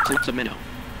switch, select Submeno.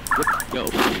 Go.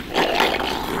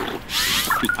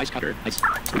 Choose Ice Cutter. Ice.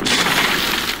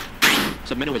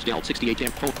 Submeno is dealt 68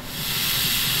 damage.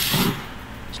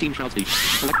 Steam Shroud's Leash.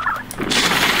 Select.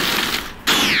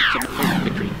 Submeno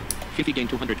victory. Fifi gained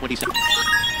 227.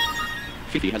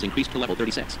 Fifi has increased to level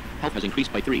 36. Health has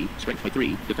increased by 3, strength by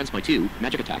 3, defense by 2,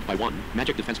 magic attack by 1,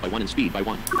 magic defense by 1, and speed by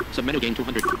 1. Submeno gained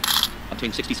 200.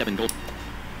 Obtain 67 gold.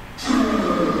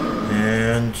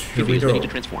 And here Fifi we is go. ready to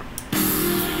transform.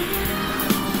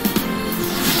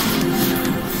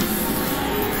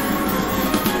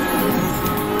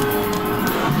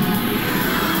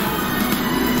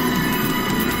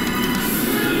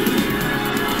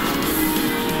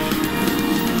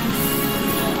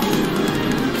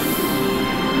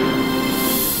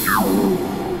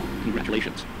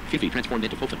 Congratulations. Fifi transformed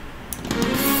into Fofin.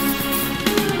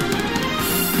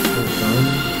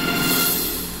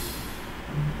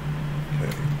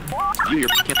 View your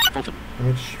Fofin. How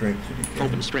much strength did he get?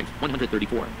 Fofin strength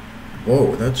 134.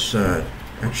 Whoa, that's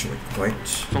actually quite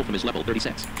Fofin is level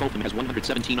 36. Fofin has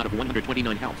 117 out of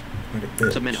 129 health. quite a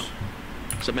bit. Submeno.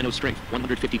 Submeno's strength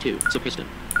 152. Piston.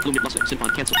 Blue Lussic. Symphon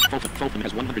cancel. Fofin. Fofin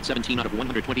has 117 out of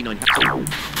 129 health.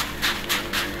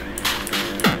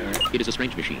 It is a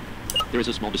strange machine. There is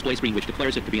a small display screen which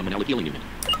declares it to be a Manila healing unit.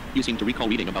 You seem to recall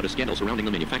reading about a scandal surrounding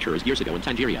the manufacturers years ago in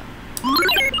Tangiria.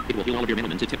 It will heal all of your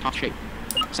manamon to tip-top shape.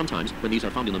 Sometimes, when these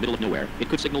are found in the middle of nowhere, it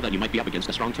could signal that you might be up against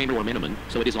a strong tamer or manamon,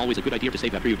 so it is always a good idea to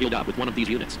save after you've healed up with one of these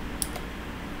units.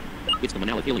 It's the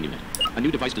Manila healing unit. A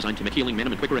new device designed to make healing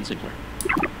manamon quicker and simpler.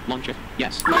 Launch it.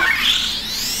 Yes.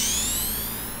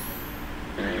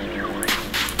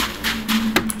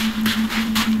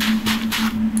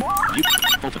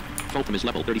 Fofin. Fofin is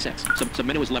level 36.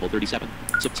 Submeno is level 37.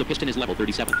 Piston is level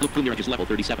 37. Blue Mirage is level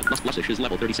 37. Lussish is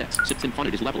level 36.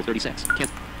 Symphonid is level 36.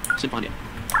 Symphonid.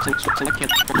 Select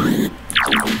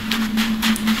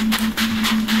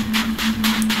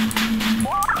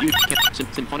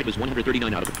Symphonic is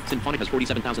 139 out of it. Symphonic has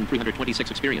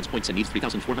 47,326 experience points and needs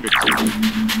 3,400.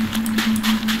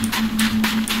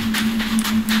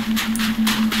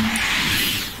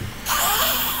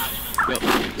 Go.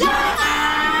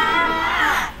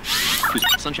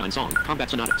 Sunshine Song, Combat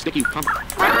Sonata, Sticky,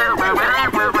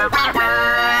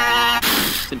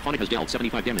 Symphonic has dealt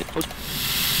 75 damage. Post.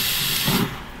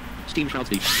 Steam Shroud's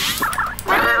Deep.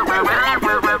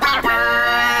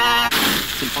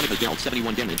 Symphonic has dealt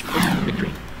 71 damage. Post.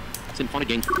 Victory. Symphonic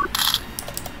gained.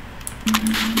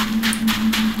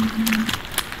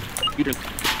 You drink.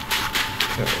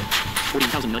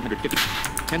 14,950.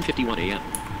 10:51 a.m.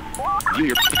 View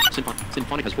your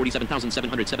Symphonic has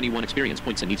 47,771 experience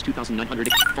points and needs 2,900.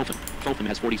 Fultham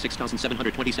has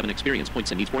 46,727 experience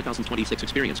points and needs 4,026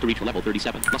 experience to reach level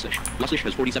 37. Lussish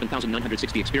has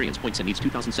 47,960 experience points and needs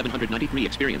 2,793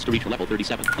 experience to reach level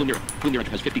 37. Plumira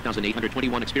has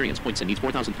 50,821 experience points and needs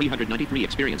 4,393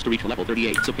 experience to reach level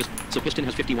 38. So Piston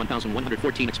has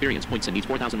 51,114 experience points and needs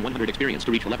 4,100 experience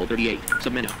to reach level 38.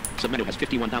 Submeadow has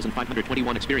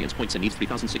 51,521 experience points and needs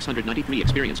 3,693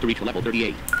 experience to reach level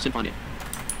 38. Symphonic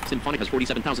has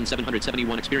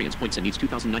 47,771 experience points and needs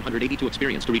 2,982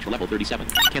 experience to reach level 37.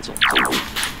 Cancel.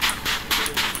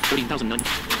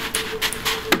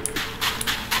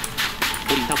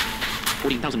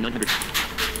 14,900.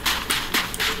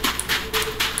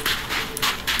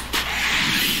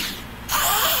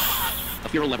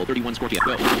 Hero level 31 Scorpio.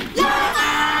 Go.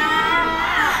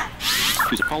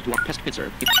 Choose a call to our pest pincer.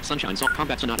 Sunshine Salt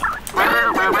Combat Sonata.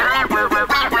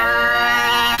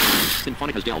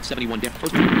 Symphonic has dealt 71 damage.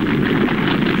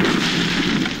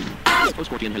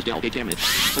 Scorpion has dealt 8 damage.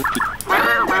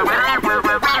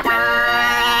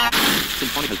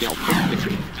 Symphonic has dealt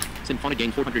victory. Symphonic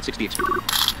gained 460 XP.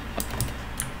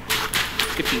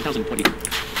 15,020.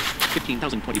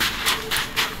 15,020.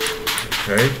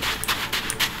 Okay.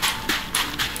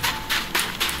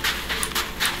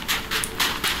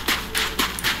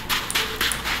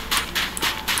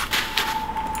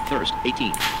 Thirst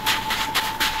 18.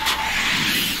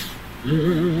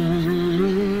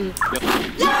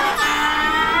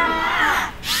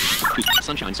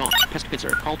 Sunshine Song, Pest Pincer,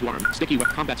 Call to Arm, Sticky Web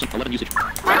Combat Zone, 11 usage.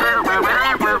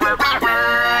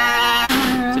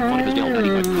 Symphonic has dealt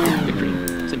 95.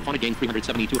 Victory. Symphonic gained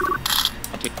 372.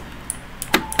 Uptake.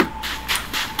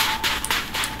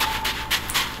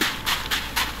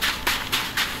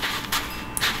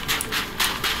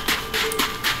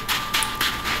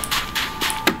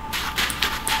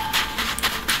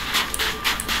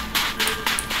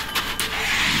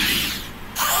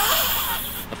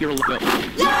 Hero go.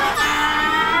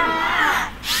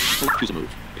 Choose a move.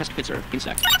 Pest Pincer,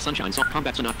 Insect, Sunshine Salt,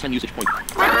 Combat Sonata, 10 usage point.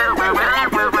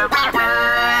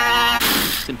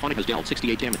 Symphonic has dealt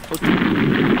 68 damage.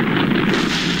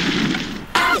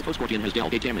 Scorpion has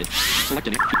dealt 8 damage. Select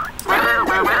an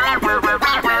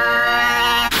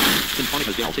Symphonic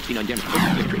has dealt 69 damage.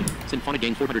 Victory. Symphonic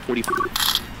gained 440.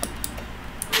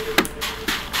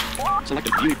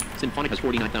 Selected view. Symphonic has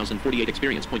 49,048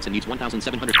 experience points and needs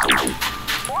 1,700.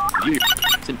 View.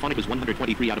 Symphonic was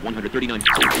 123 out of 139.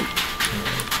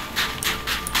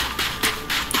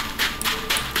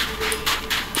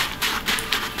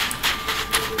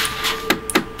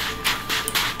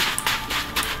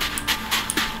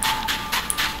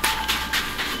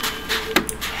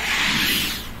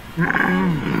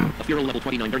 A Hero level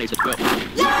 29 Bernays at go.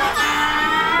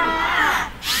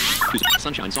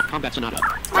 Sunshine Salt Combat Sonata.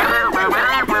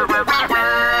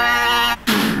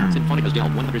 Symphonic has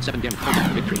dealt 107 damage.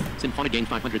 Victory. Symphonic gained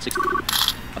 560.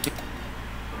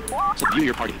 Subdue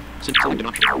your party. Select an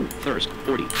option. Thirst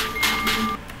 40.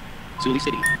 Zuli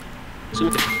City.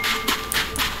 Zuli.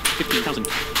 15,000.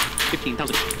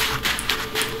 15,000.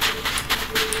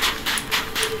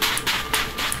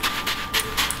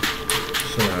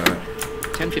 So,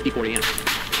 10:54 a.m.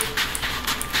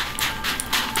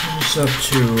 it's up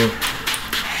to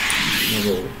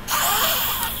level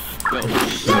Go. 7.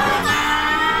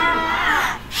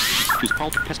 Choose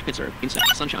Call to Pest Pincer,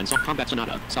 Insect, Sunshine Salt Combat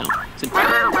Sonata, Sound.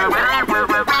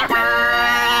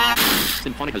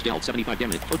 Symphonic has dealt 75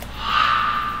 damage. Scorpion's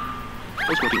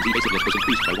evasiveness was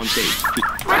increased by 1 stage.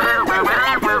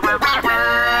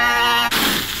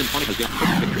 Symphonic has dealt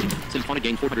victory. Symphonic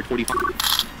gained 445.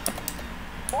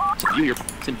 View your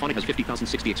Symphonic has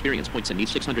 50,060 experience points and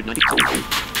needs 690.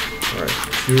 Alright,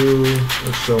 2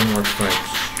 or so more fights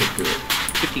should do it.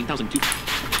 15,002.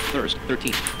 Thirst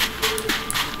 13.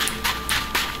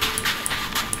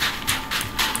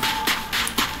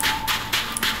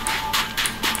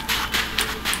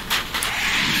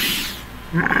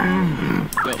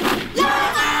 Go.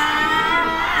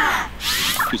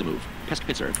 Choose a move. Pest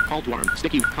Pincer, Call to Arm,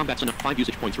 Sticky, Combat Sonata, 5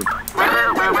 usage points room.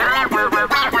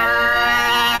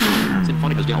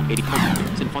 Symphonic has dealt 80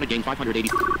 points. Symphonic gained 580.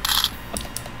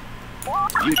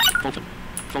 View.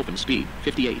 Fulton speed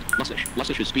 58.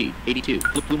 Lussish's speed 82.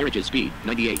 Plumerage's speed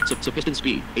 98. Piston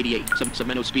speed 88.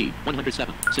 Submeadow speed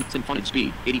 107. Symphonic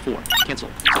speed 84. Cancel.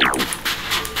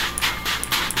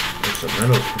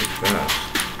 Submeadow's pretty fast.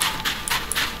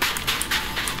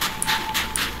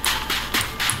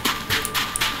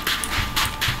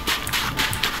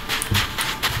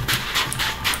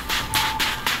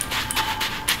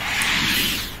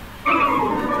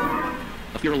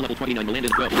 Hero level 29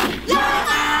 landed go.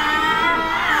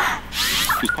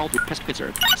 Who's called with Pest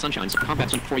Pincer. Sunshine's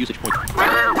combat sun 4 usage point.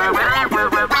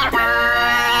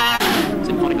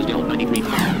 Symphonic has dealt 93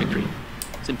 victory.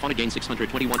 Symphonic gained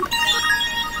 621.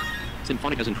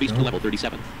 Symphonic has increased to level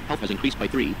 37. Health has increased by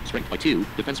 3, strength by 2,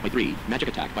 defense by 3, magic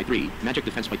attack by 3, magic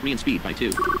defense by 3, and speed by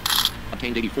 2.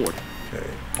 Obtained 84. Okay.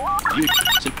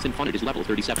 Symphonic is level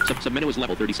 37. Submeno is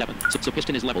level 37.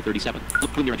 Piston is level 37.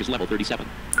 Plumurage is level 37.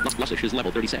 Lussish is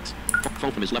level 36.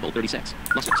 Fultham is level 36.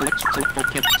 Select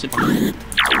Fultham. Symphonic.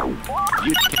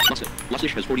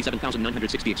 Lussish has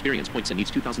 47,960 experience points and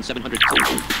needs 2,700.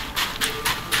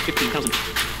 15,000.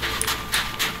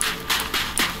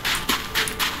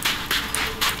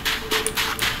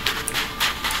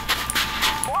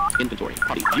 Inventory.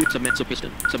 Party. View. Submit.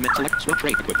 Piston. Submit. Select. Swap.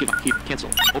 Trade. Equip. Give up. Keep.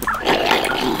 Cancel. Over.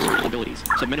 Moves. Abilities.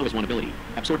 Submeno is one ability.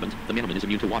 Absorbent. The manamon is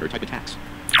immune to water type attacks.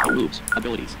 Moves.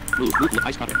 Abilities. Move.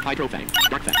 Ice cutter. Hydro fang.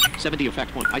 Dark fang. 70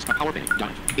 effect point. Ice cutter. Power bang.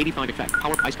 Dive. 85 effect.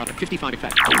 Power. Ice cutter. 55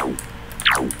 effect.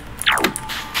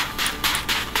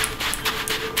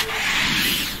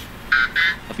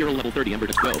 A Feral level 30 Ember.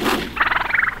 Let's go.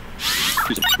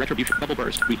 Choose a Retribution. Double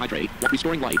burst. Rehydrate.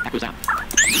 Restoring light. Aquazap.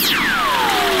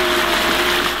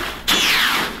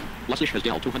 Lussish has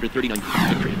dealt 239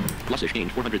 victory. Lussish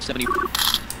gained 470.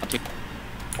 Uptake.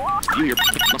 View your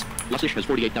Lussish has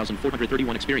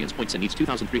 48,431 experience points and needs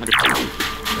 2,300.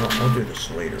 I'll do this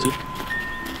later.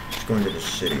 Just going to the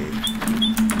city.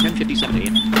 10:57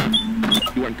 a.m.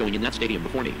 You aren't going in that stadium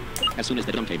before me. As soon as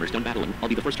the Dumb Tamer's done battling, I'll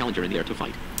be the first challenger in there to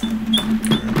fight.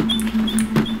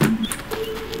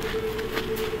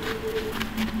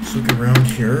 Let's look around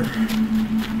here.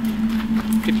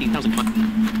 15,000.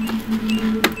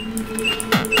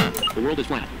 The world is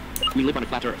flat. We live on a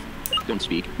flat Earth. Don't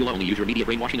speak. You'll only use your immediate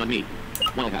brainwashing on me.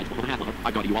 Well,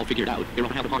 I got you all figured out.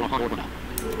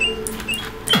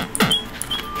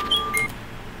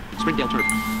 Springdale Turf.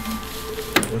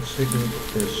 Let's take a look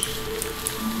at this.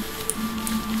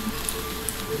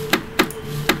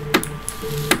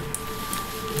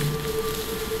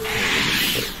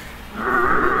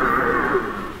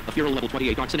 A Feral level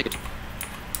 28 Dark Syndicate.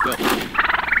 Go.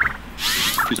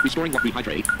 Choose restoring what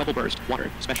rehydrate, bubble burst, water,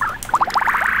 special.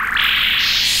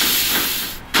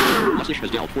 Lussish has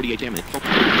dealt 48 damage.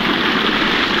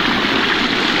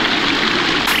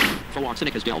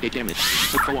 Fooxinic has dealt 8 damage.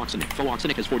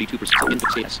 Fooxinic has 42%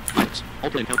 infant status. Items.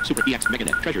 Ultra Encounter Super EX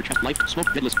Meganet. Treasure Chest Life. Smoke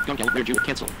Headless Gunk L. Rare Jewel.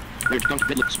 Cancel. Rare Gunk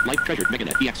Headless Life Treasure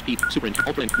Meganet. EXP. Super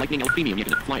Ultra Lightning L. Premium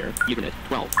Meganet. Flyer. Meganet.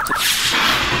 12. 6.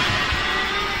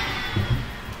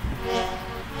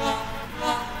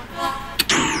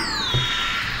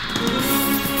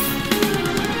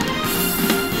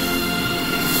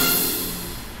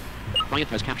 Bryant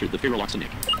has captured the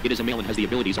Fooxinic. It is a male and has the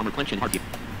abilities Armor Clench and Heart.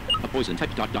 A poison type ...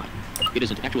 It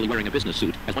isn't actually wearing a business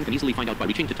suit, as one can easily find out by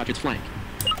reaching to touch its flank.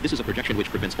 This is a projection which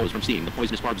prevents foes from seeing the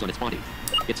poisonous barbs on its body.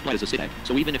 Its blood is acidic,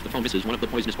 so even if the foe misses one of the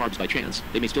poisonous barbs by chance,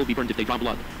 they may still be burned if they draw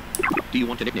blood. Do you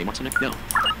want to nickname Oxinic? No.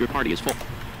 Your party is full.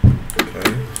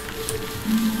 Okay.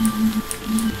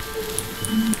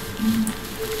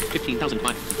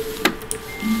 15,005.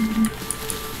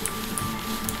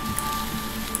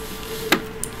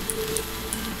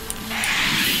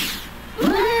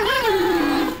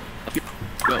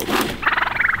 Go.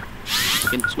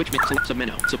 In switch mix select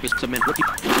submeno. Submeno.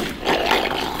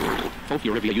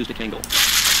 Fofurivia used a tangle.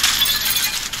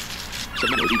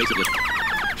 Submeno is evasive.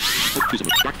 Choose a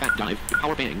dark fat dive.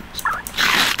 Power bang.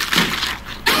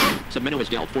 Submeno has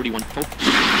dealt 41.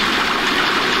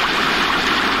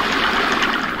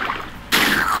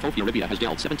 Fofurivia has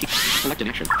dealt 17. Select an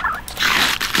action.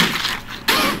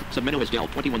 Submeno has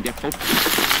dealt 21 death.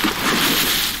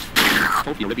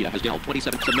 Fofurivia has dealt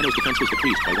 27. Submeno's defense was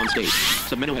decreased by 1 stage.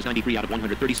 Submeno has 93 out of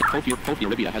 136.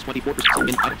 Fofurivia has 24%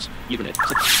 in items. Unit.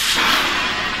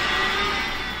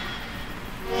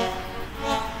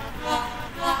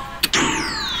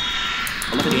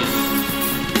 11 a.m.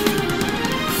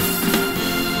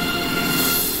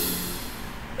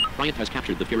 Bryant has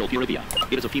captured the Feral Furivia.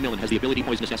 It is a female and has the ability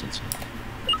Poisonous Essence.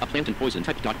 A plant and poison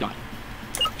type ...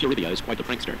 Furivia is quite a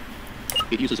prankster.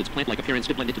 It uses its plant-like appearance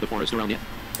to blend into the forest around it.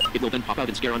 It will then pop out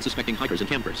and scare unsuspecting hikers and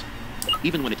campers.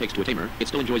 Even when it takes to a tamer, it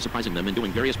still enjoys surprising them and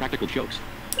doing various practical jokes.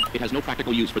 It has no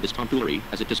practical use for this tomfoolery,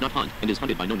 as it does not hunt and is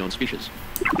hunted by no known species.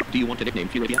 Do you want to nickname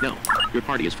Furivia? No. Your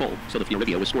party is full, so the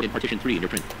Furivia was stored in partition 3 in your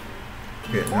print.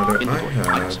 Okay, now that I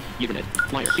have... Ethernet,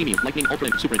 Flyer, Premium, Lightning, Ultra,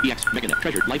 Super, EX, Meganet,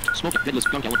 Treasure, Life, Smoke, Headless,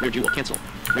 Gunk, Rare Jewel, Cancel.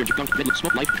 Rare Gunk, Headless,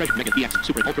 Smoke, Life, Treasure, Mega, EX,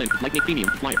 Super, Ultra, Lightning, Premium,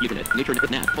 Flyer, Ethernet, Nature,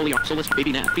 Nat, Foliar, Solus,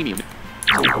 Baby, Nat, Premium.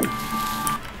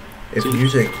 If you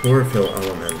use a chlorophyll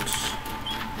element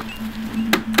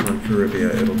on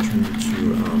Furivia, it'll turn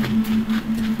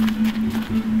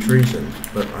to treason,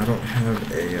 but I don't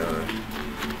have a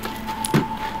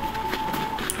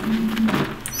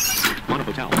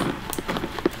tell.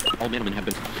 All manamon have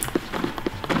been...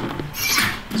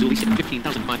 Zuli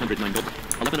 15,509 gold.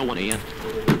 11:01 a.m.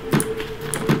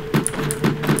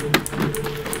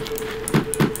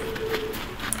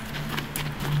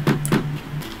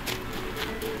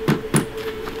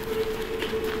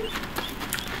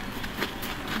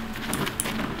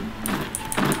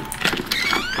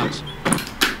 House.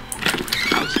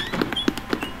 House.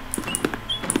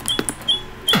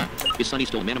 Is Sunny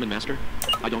still a manamon master?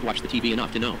 I don't watch the TV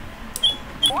enough to know.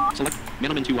 Select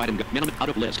manamon 2 item. Manamon out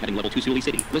of list heading level 2 Zuli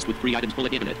City. List with 3 items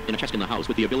bullet in it. In a chest in the house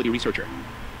with the ability researcher.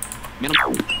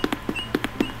 Manamon.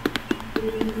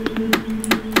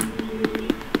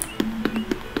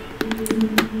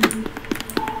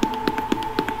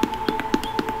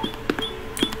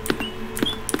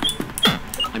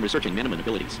 I'm researching manamon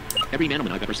abilities. Every manamon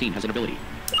I've ever seen has an ability.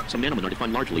 Some manamon are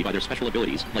defined largely by their special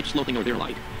abilities, like slowing or their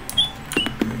light.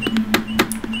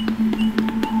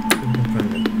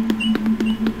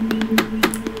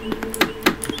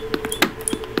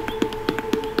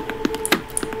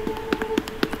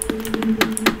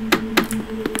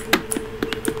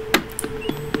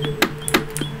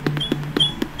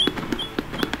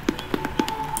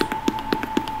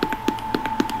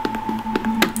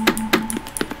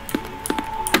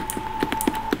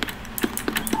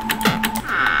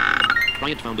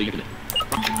 Bryant found the unit.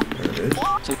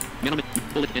 So, manamon,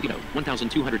 bullet antidote,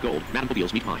 1,200 gold, Madame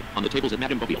Boviel's meat pie, on the tables at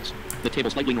Madame Boviel's. The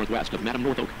table slightly northwest of Madame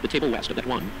North Oak, the table west of that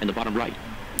one, and the bottom right.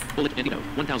 Bullet antidote,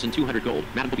 1,200 gold,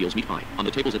 Madame Boviel's meat pie, on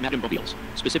the tables at Madame Boviel's,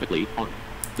 specifically, on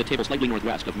the table slightly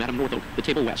northwest of Madame North Oak, the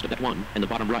table west of that one, and the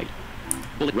bottom right.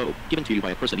 Bullet robe, given to you by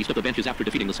a person east of the benches after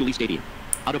defeating the Zuli Stadium.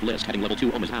 Out of list, heading level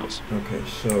 2 Oma's house. Okay,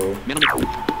 so... Manamon.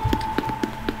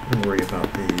 Don't worry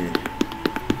about the...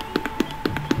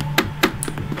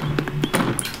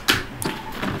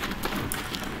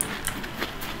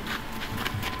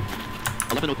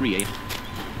 11:03 a.m.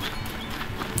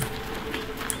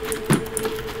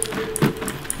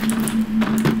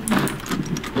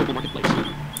 Local marketplace.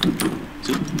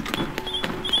 Soup.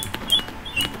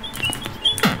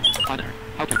 Hi there.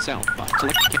 How can sell?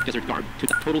 Select desert garb to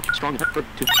total strong herb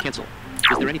to cancel.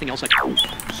 Is there anything else I can...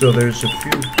 So there's a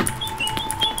few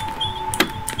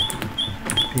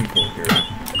people here.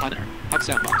 Hi there. How can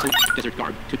sell? Select desert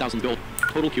garb 2,000 gold.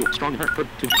 Total cure strong herb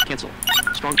to cancel.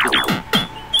 Strong.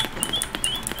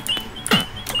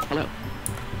 Hello.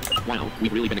 Wow,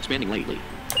 we've really been expanding lately.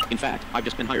 In fact, I've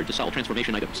just been hired to sell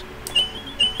transformation items.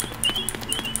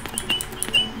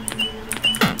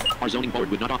 Our zoning board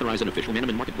would not authorize an official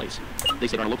manamon marketplace. They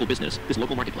said our local business, this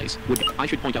local marketplace, would be... I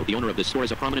should point out the owner of this store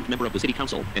is a prominent member of the city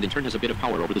council, and in turn has a bit of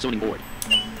power over the zoning board.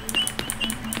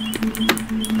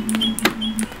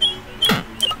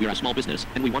 We are a small business,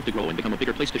 and we want to grow and become a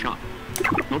bigger place to shop.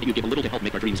 Won't you give a little to help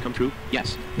make our dreams come true?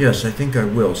 Yes. Yes, I think I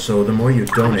will. So the more you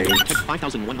donate,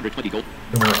 5,120 gold.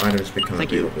 the more items become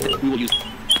Thank available. You. We will use...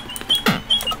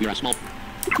 We are a small...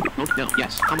 No,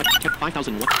 yes. How much?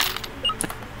 5,000 what?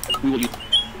 We will use...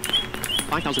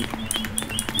 5,000...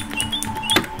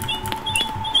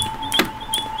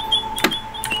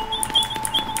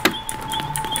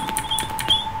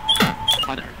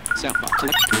 Hi there.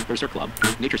 Select Berserk Club,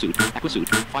 Nature Suit, Aqua Suit,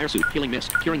 Fire Suit, Healing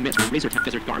Mist, Curing Mist, Razor Tech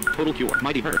Desert Garb, Total Cure,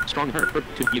 Mighty Herb, Strong Herb,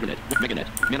 2 Unit, Meganet,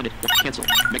 Manamit, Cancel,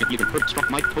 Mega Unit, Herb,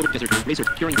 Strong, Might, Total Desert, Razor,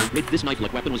 Curing, this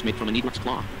knife-like weapon was made from a Needler's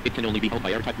Claw. It can only be held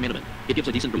by air-type Manamon. It gives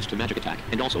a decent boost to magic attack,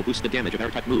 and also boosts the damage of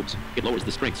air-type moves. It lowers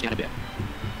the strength stat a bit.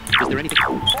 Is there anything... I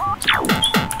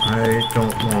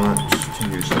don't want to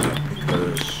use that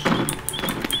because...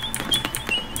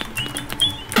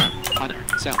 Hi there.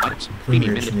 Sell items. Baby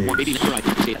minute. 1 baby net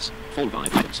item. CS. Full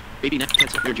 5 items. Baby net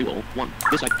cancel. Your jewel. 1.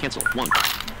 This item cancel. 1. Is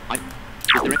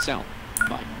there Excel?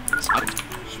 5. Items.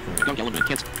 Gunk element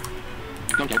cancel.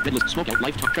 Gunk out. Midless. Smoke out.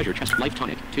 Life treasure chest. Life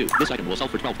tonic. 2. This item will sell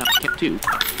for 12,000. 2.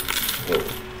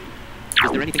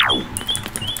 Is there anything?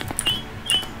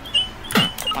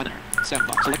 Hi there.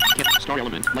 Select star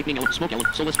element, lightning element, smoke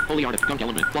element, soulless, holy artifact, gunk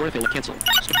element, chlorophyll, cancel.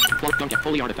 Gunk,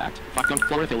 holy artifact, gunk,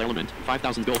 chlorophyll element,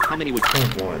 5,000 gold. How many would...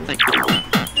 Thank you.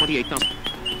 28,000.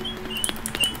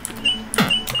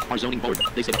 Our zoning board,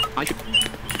 they said I should...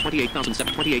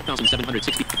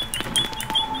 28,760.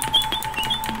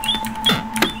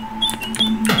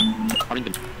 Our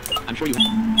inventory. I'm sure you...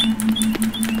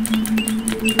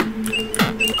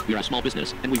 We are a small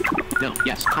business, and we... No,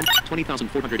 yes,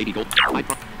 20,480 gold.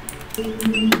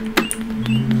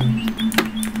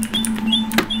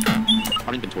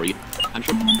 Our inventory. I'm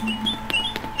sure.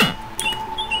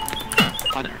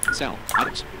 Hi there. Sell.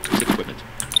 Items. Specific equipment.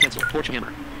 Cancel. Torch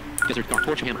hammer. Desert guard.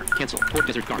 Torch hammer. Cancel. Torch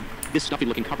desert guard. This stuffy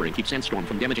looking covering keeps sandstorm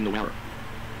from damaging the wearer.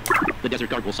 The desert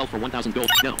guard will sell for 1,000 gold.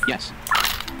 No. Yes.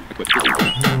 Equip. No,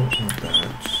 not that.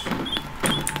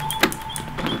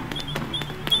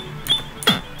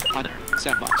 Planner.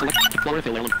 Set box. Select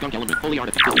chlorophyll element. Gunk element. Holy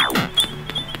artifact.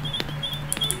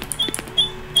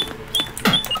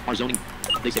 Our zoning.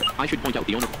 They say I should point out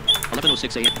the owner.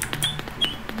 11:06 a.m.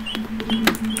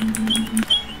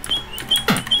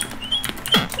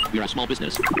 We are a small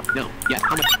business. No. Yeah.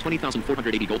 How much?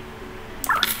 20,480 gold.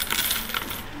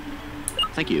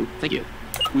 Thank you. Thank you.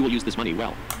 We will use this money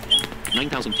well.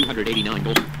 9,289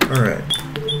 gold. Alright.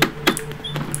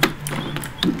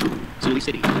 Zuli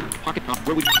City. Pocket top.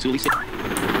 Where would Zuli City?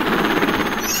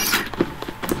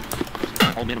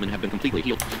 All manamon have been completely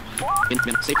healed.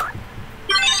 Safe.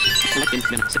 Select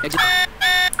manamon. Exit.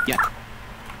 Yeah.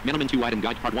 Manamon 2 item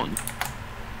guide part 1.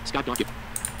 Scout docu.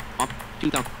 Off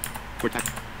 2000.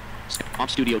 Protect. Off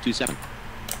studio 27.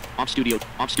 Off studio.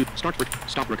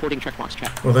 Stop recording checkbox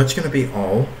check. Well, that's going to be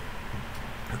all.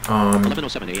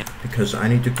 11:07 a.m. Because I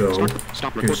need to go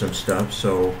Stop do some stuff,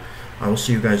 so I will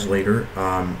see you guys later.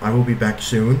 I will be back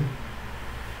soon.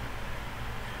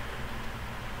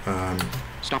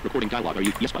 Stop recording dialogue. Are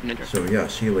you yes button enter? So yeah,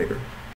 see you later.